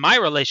and my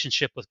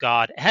relationship with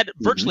God. It had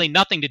virtually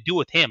nothing to do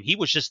with him. He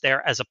was just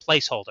there as a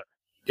placeholder.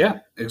 Yeah,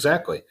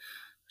 exactly.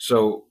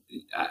 So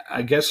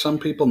I guess some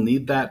people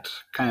need that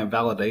kind of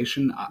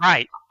validation.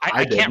 Right.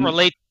 I can't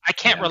relate.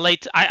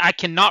 I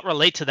cannot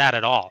relate to that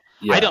at all.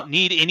 Yeah. I don't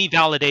need any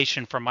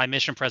validation from my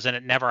mission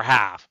president, never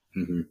have.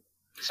 Mm-hmm.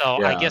 So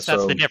I Yeah. guess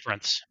that's the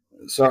difference.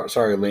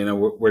 Sorry, Lena.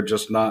 We're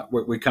just not.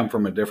 We come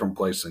from a different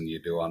place than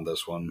you do on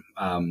this one.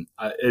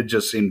 It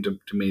just seemed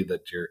to me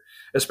that you're,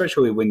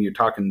 especially when you're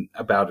talking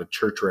about a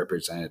church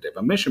representative,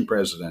 a mission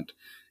president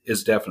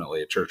is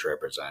definitely a church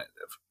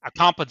representative. A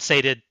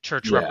compensated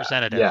church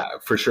representative. Yeah,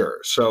 for sure.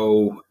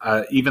 So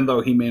even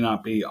though he may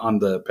not be on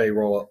the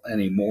payroll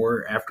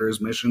anymore after his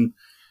mission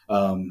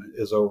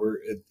is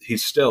over,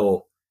 he's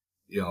still,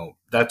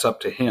 that's up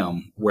to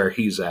him where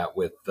he's at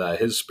with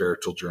his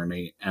spiritual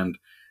journey. And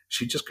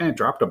she just kind of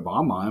dropped a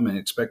bomb on him and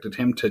expected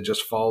him to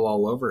just fall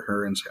all over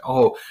her and say,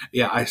 "Oh,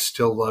 yeah, I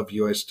still love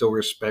you. I still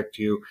respect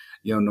you,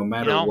 no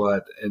matter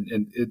what."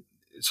 And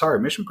sorry,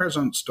 mission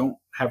presidents don't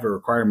have a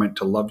requirement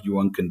to love you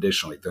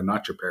unconditionally. They're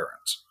not your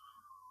parents.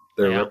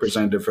 They're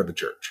representative for the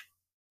church.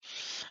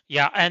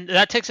 Yeah, and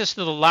that takes us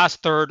to the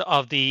last third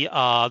of the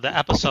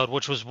episode,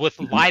 which was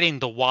with lighting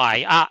the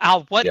why.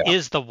 Al, what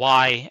is the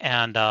why,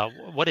 and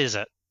what is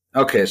it?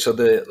 Okay, so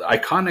the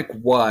iconic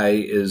Y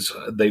is,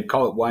 they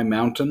call it Y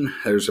Mountain.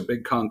 There's a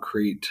big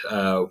concrete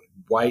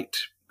white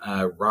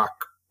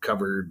rock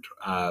covered,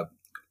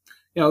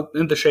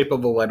 in the shape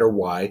of the letter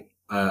Y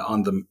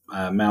on the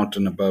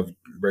mountain above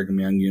Brigham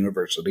Young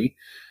University.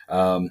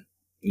 I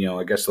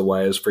guess the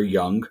Y is for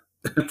young,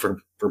 for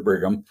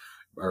Brigham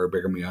or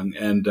Brigham Young.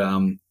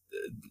 And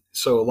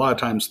so a lot of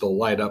times they'll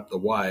light up the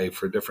Y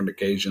for different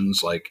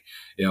occasions, like,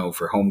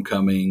 for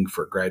homecoming,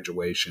 for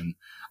graduation.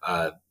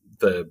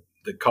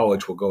 The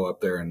college will go up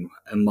there and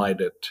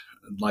light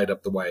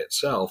up the Y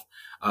itself.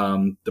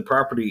 The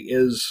property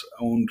is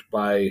owned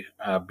by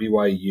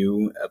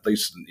BYU, at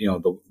least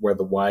where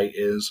the Y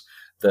is.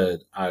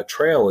 The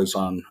trail is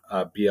on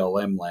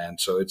BLM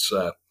land, so it's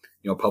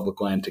public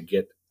land to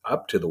get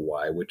up to the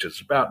Y, which is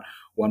about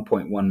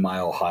 1.1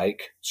 mile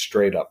hike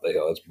straight up the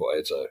hill.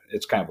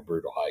 It's kind of a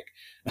brutal hike.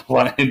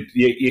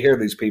 You hear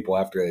these people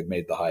after they've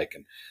made the hike,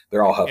 and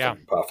they're all huffing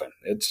and puffing.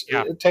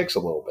 It takes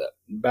a little bit,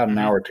 about an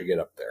hour to get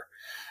up there.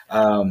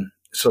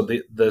 So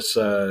this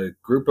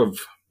group of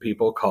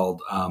people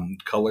called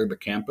Color the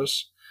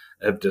Campus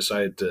have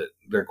decided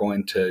they're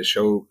going to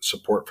show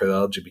support for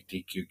the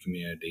LGBTQ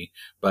community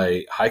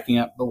by hiking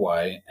up the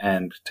Y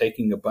and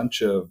taking a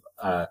bunch of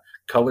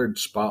colored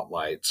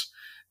spotlights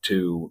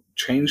to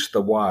change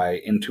the Y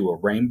into a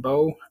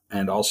rainbow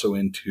and also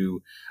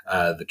into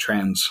the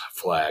trans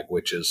flag,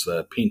 which is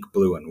the pink,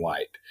 blue, and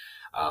white.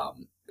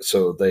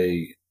 So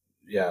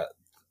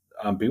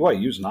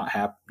BYU's not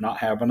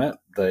having it.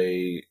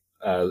 They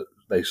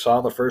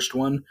saw the first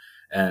one,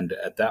 and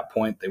at that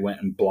point they went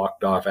and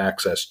blocked off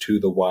access to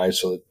the Y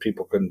so that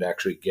people couldn't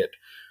actually get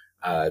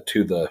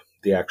to the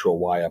actual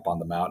Y up on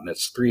the mountain.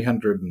 It's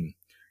 300 and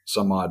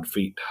some odd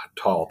feet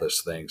tall,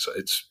 this thing, so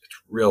it's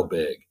real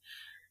big.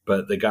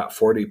 But they got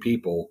 40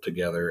 people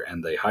together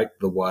and they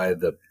hiked the Y.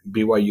 The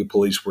BYU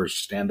police were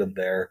standing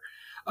there,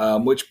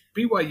 which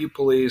BYU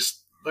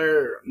police,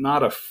 they're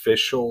not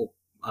official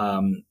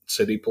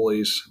city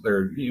police.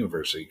 They're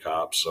university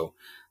cops, so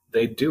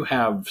they do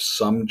have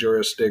some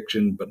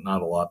jurisdiction, but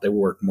not a lot. They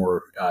work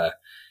more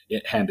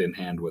hand in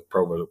hand with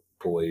Provo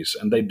police,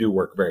 and they do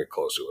work very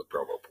closely with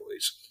Provo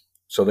police.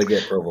 So they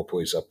get Provo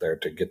police up there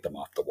to get them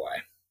off the Y.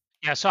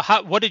 Yeah. So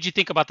what did you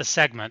think about the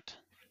segment?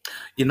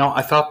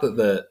 I thought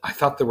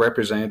the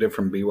representative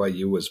from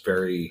BYU was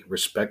very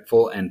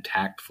respectful and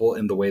tactful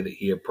in the way that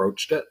he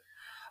approached it.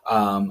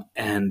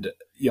 And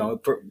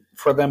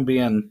for them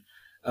being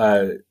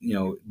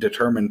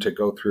determined to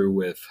go through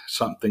with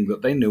something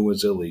that they knew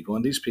was illegal,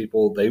 and these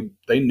people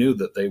they knew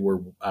that they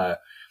were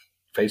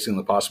facing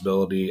the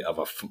possibility of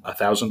a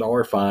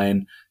 $1,000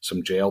 fine,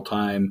 some jail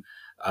time,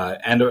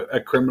 and a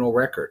criminal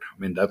record. I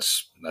mean,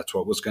 that's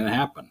what was going to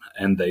happen,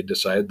 and they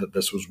decided that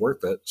this was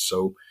worth it,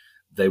 so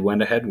they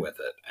went ahead with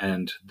it.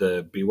 And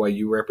the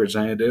BYU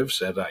representative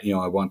said, I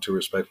want to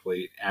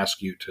respectfully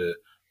ask you to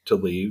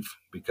leave,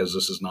 because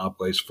this is not a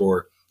place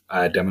for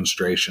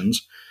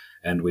demonstrations,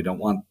 and we don't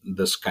want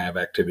this kind of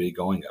activity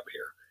going up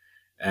here.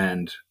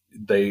 And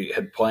they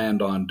had planned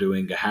on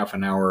doing a half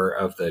an hour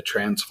of the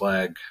trans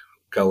flag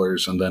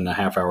colors and then a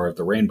half hour of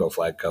the rainbow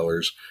flag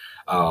colors.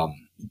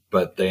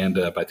 But they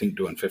ended up, I think,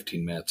 doing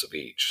 15 minutes of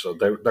each. So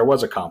there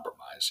was a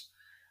compromise.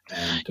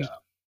 And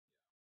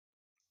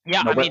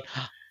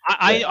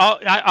I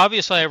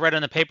obviously I read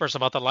in the papers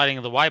about the lighting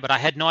of the Y, but I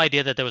had no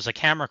idea that there was a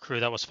camera crew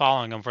that was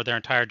following them for their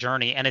entire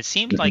journey. And it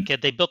seemed like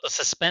they built the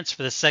suspense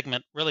for this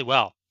segment really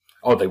well.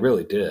 Oh, they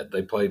really did.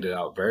 They played it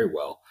out very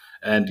well.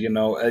 And,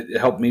 it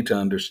helped me to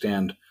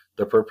understand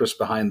the purpose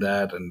behind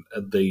that and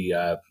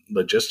the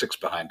logistics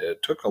behind it.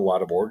 It took a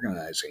lot of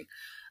organizing.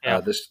 Yeah.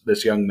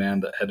 This young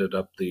man that headed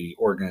up the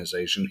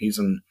organization, he's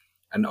an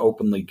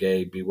openly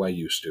gay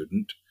BYU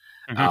student.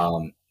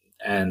 Mm-hmm.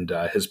 And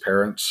his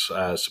parents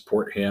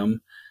support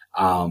him.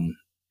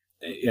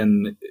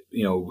 In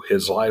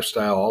his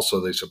lifestyle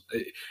also, it's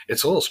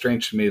a little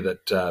strange to me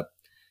that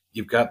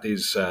you've got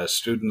these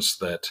students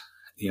that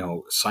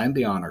sign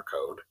the honor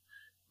code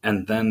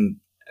and then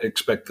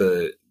expect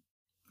the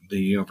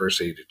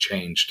university to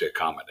change to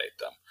accommodate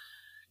them.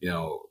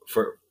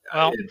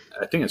 Well,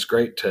 I think it's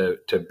great to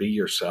be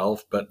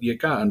yourself, but you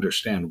got to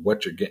understand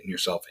what you're getting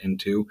yourself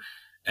into.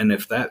 And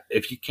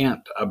if you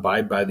can't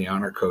abide by the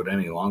honor code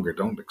any longer,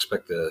 don't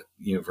expect the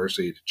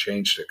university to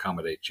change to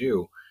accommodate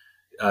you.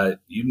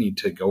 You need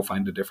to go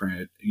find a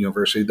different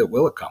university that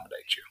will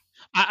accommodate you.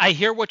 I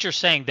hear what you're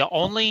saying. The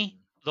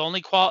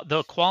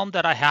qualm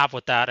that I have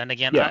with that, and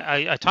again, Yeah,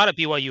 I taught at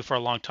BYU for a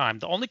long time.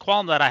 The only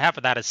qualm that I have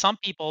with that is some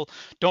people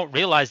don't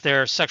realize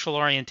their sexual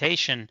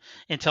orientation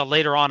until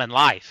later on in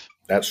life.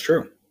 that's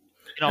true.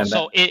 And that,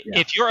 So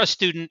if you're a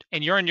student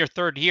and you're in your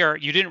third year,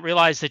 you didn't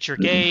realize that you're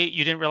mm-hmm, gay,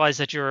 you didn't realize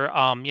that you're,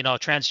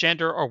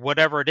 transgender or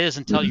whatever it is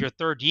until mm-hmm, your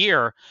third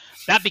year.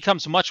 That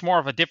becomes much more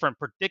of a different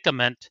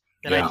predicament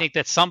than I yeah, think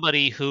that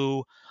somebody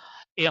who,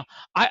 you know,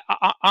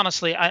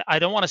 honestly, I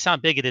don't want to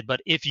sound bigoted,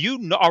 but if you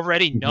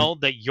already mm-hmm, know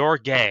that you're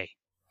gay,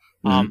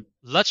 mm-hmm,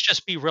 let's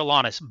just be real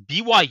honest.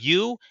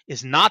 BYU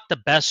is not the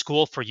best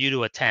school for you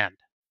to attend.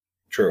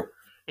 true.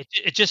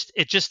 It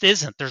just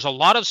isn't. There's a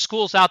lot of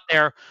schools out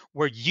there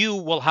where you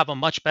will have a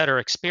much better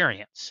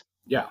experience.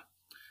 Yeah,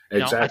 I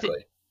think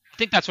exactly.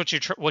 that's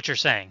what you're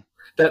saying.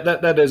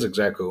 That is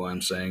exactly what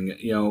I'm saying.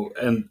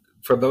 And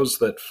for those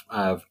that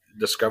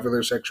discover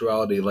their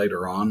sexuality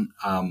later on,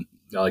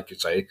 like you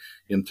say,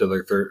 into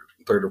their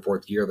third or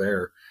fourth year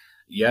there,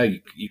 yeah,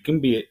 you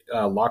can be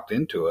locked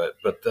into it,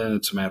 but then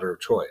it's a matter of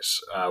choice.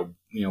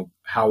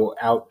 How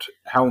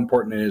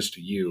important it is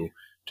to you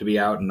to be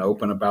out and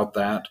open about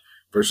that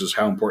versus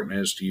how important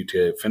it is to you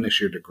to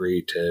finish your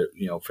degree, to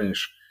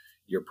finish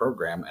your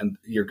program, and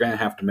you're going to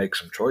have to make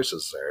some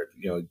choices there.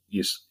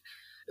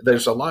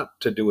 There's a lot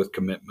to do with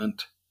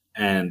commitment,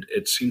 and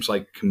it seems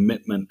like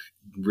commitment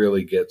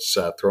really gets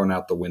thrown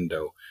out the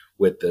window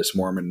with this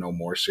Mormon No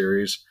More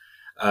series.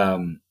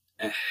 Um,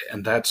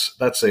 and that's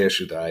the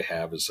issue that I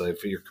have, is that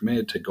if you're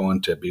committed to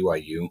going to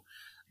BYU,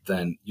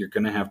 then you're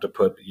going to have to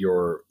put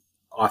your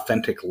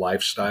authentic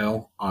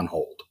lifestyle on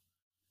hold.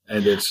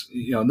 And it's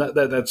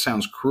that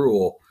sounds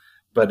cruel,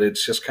 but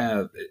it's just kind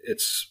of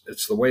it's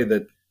the way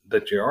that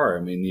you are.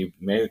 I mean, you've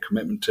made a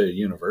commitment to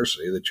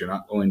university that you're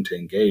not going to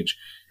engage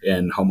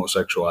in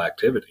homosexual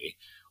activity.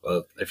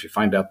 Well, if you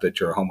find out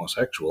that you're a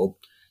homosexual,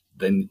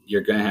 then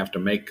you're going to have to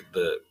make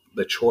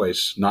the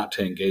choice not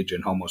to engage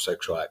in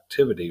homosexual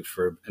activity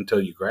until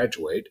you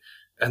graduate,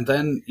 and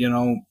then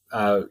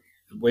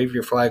wave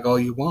your flag all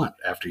you want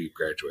after you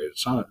graduate.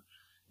 It's not,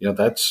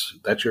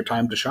 that's your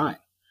time to shine.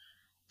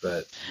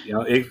 But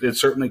it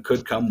certainly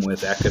could come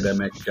with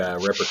academic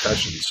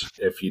repercussions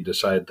if you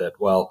decide that,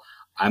 well,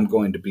 I'm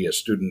going to be a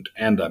student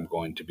and I'm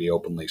going to be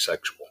openly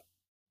sexual.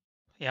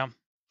 Yeah.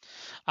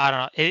 I don't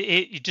know.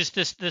 It just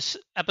this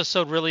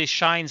episode really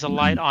shines a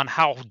light Mhm. on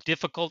how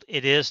difficult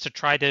it is to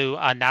try to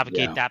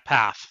navigate Yeah, that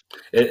path.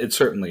 it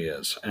certainly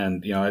is.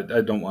 And, I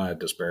don't want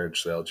to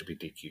disparage the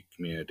LGBTQ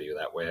community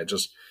that way. I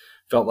just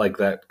felt like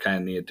that kind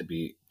of needed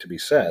to be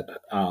said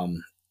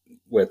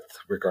with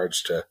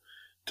regards to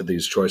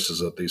these choices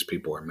that these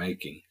people are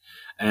making.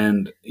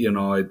 And,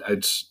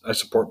 I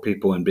support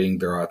people in being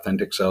their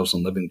authentic selves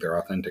and living their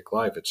authentic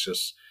life. It's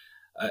just,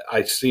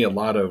 I see a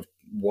lot of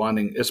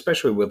wanting,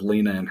 especially with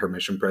Lena and her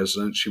mission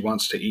president, she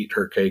wants to eat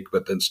her cake,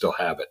 but then still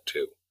have it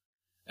too.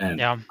 And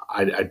Yeah.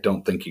 I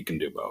don't think you can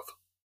do both.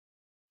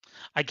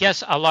 I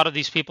guess a lot of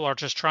these people are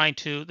just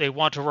they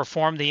want to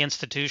reform the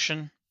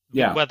institution,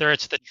 Yeah. whether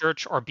it's the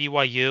church or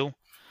BYU.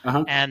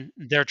 Uh-huh. And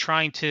they're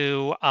trying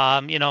to,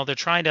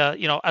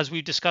 as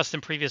we've discussed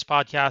in previous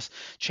podcasts,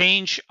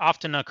 change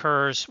often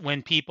occurs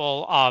when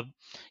people,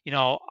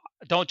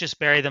 don't just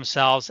bury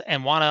themselves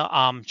and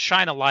want to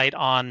shine a light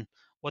on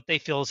what they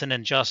feel is an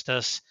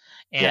injustice.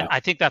 And Yeah. I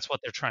think that's what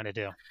they're trying to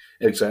do.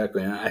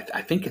 Exactly. And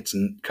I think it's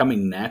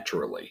coming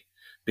naturally,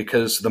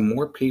 because the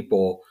more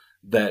people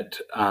that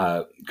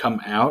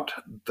come out,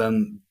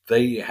 then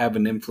they have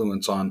an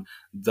influence on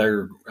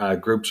their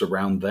groups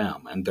around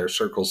them and their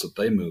circles that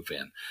they move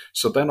in.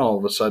 So then all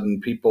of a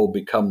sudden people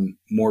become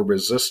more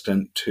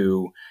resistant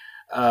to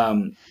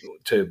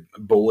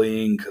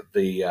bullying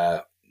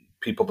the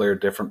people that are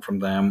different from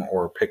them,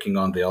 or picking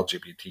on the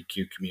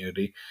LGBTQ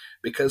community,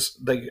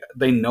 because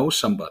they know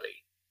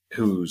somebody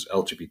who's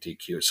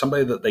LGBTQ,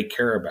 somebody that they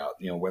care about,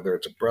 whether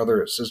it's a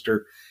brother, a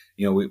sister.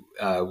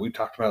 We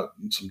talked about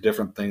some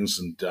different things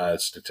and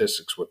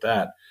statistics with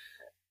that,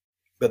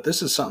 but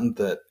this is something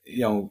that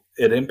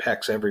it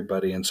impacts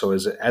everybody, and so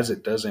as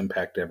it does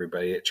impact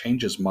everybody, it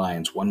changes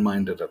minds one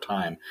mind at a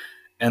time,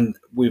 and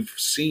we've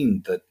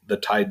seen the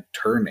tide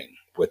turning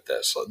with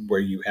this,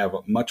 where you have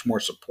much more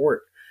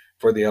support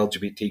for the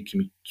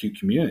LGBTQ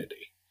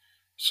community.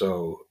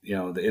 So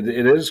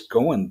it is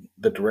going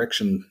the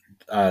direction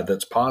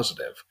that's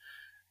positive,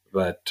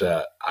 but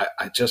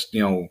I just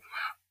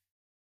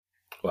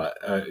but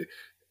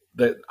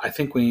that I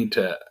think we need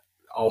to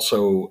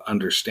also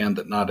understand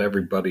that not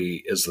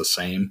everybody is the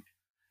same,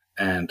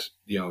 and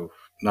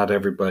not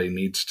everybody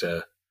needs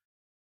to.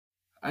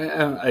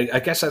 I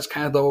guess that's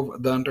kind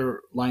of the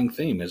underlying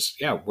theme is,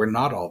 we're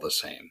not all the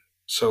same.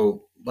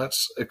 So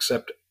let's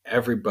accept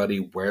everybody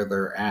where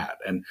they're at,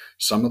 and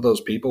some of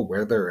those people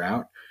where they're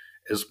at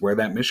is where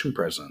that mission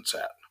president's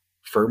at.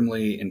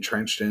 firmly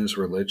entrenched in his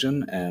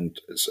religion and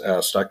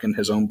stuck in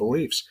his own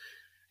beliefs.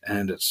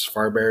 And it's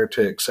far better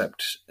to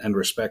accept and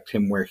respect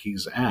him where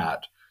he's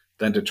at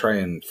than to try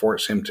and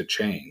force him to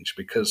change,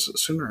 because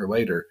sooner or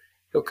later,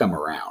 he'll come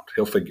around.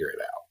 He'll figure it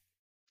out.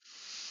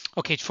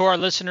 Okay, for our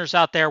listeners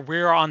out there,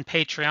 we're on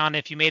Patreon.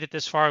 If you made it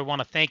this far, we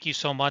want to thank you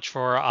so much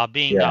for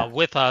being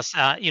with us.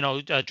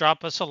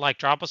 Drop us a like,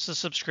 drop us a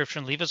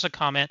subscription, leave us a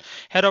comment.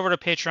 Head over to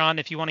Patreon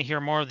if you want to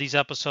hear more of these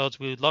episodes.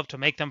 We would love to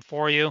make them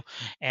for you.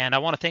 And I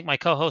want to thank my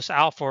co-host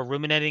Al for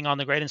ruminating on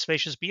the Great and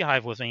Spacious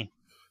Beehive with me.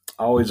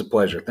 Always a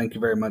pleasure. Thank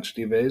you very much,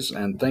 Steve A's.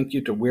 And thank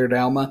you to Weird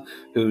Alma,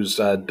 who's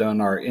done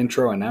our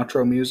intro and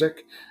outro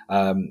music.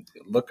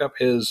 Look up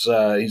his,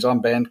 he's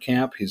on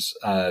Bandcamp. He's,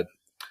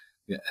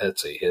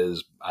 let's see,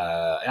 his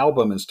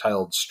album is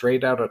titled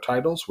Straight Outta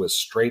Titles, with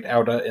Straight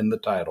Outta in the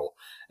title.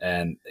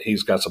 And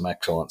he's got some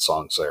excellent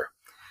songs there.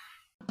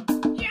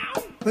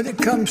 When it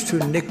comes to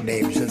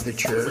nicknames of the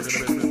church,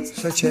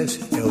 such as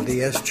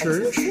LDS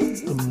Church,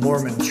 the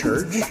Mormon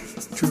Church,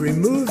 to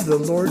remove the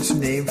Lord's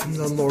name from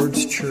the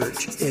Lord's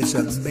church is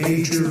a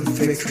major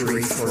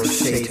victory for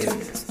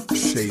Satan.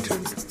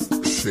 Satan.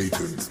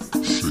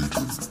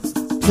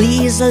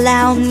 Please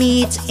allow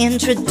me to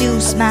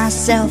introduce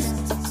myself.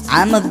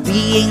 I'm a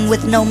being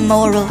with no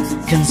moral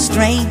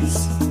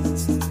constraints.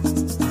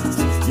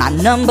 My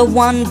number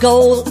one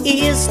goal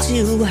is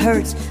to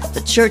hurt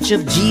the Church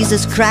of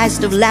Jesus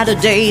Christ of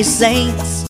Latter-day Saints.